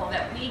the whole,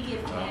 that we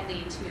give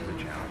candy to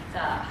the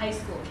high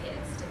school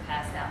kids to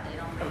pass out. They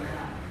don't bring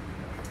them.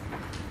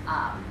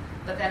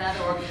 But then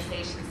other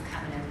organizations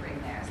come in and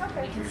bring theirs.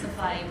 Okay. We can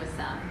supply you with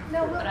some.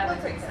 No, but I would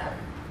bring take some.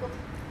 We'll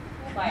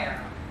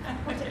Fire.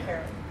 take care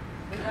of it.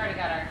 We've already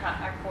got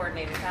our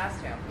coordinated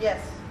costume. Yes.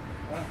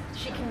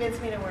 She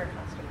convinced me to wear a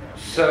costume now.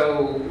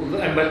 So,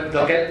 but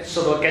they'll get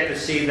to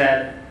see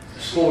that the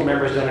school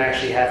members don't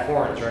actually have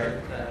horns, right?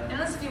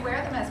 Unless if you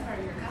wear them as part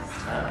of your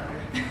costume.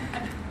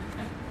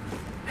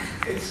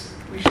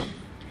 We should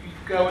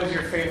go as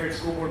your favorite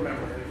school board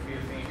member, if you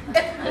think.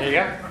 There you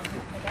go.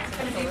 It's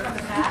going to be from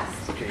the past.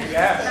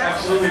 Yes,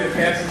 absolutely, the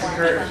past is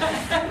encouraged.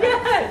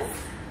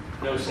 Yes.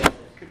 No sandals.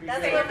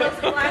 That's what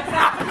Mr. Black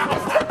said.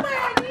 You took my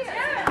idea.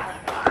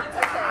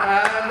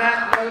 On that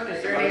note, is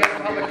there any other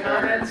public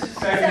comments?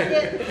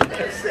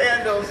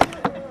 Sandals.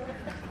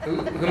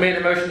 Who made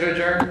the motion to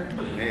adjourn?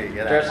 Me,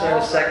 get out.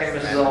 Dressler, second,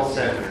 Mrs.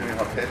 Olson.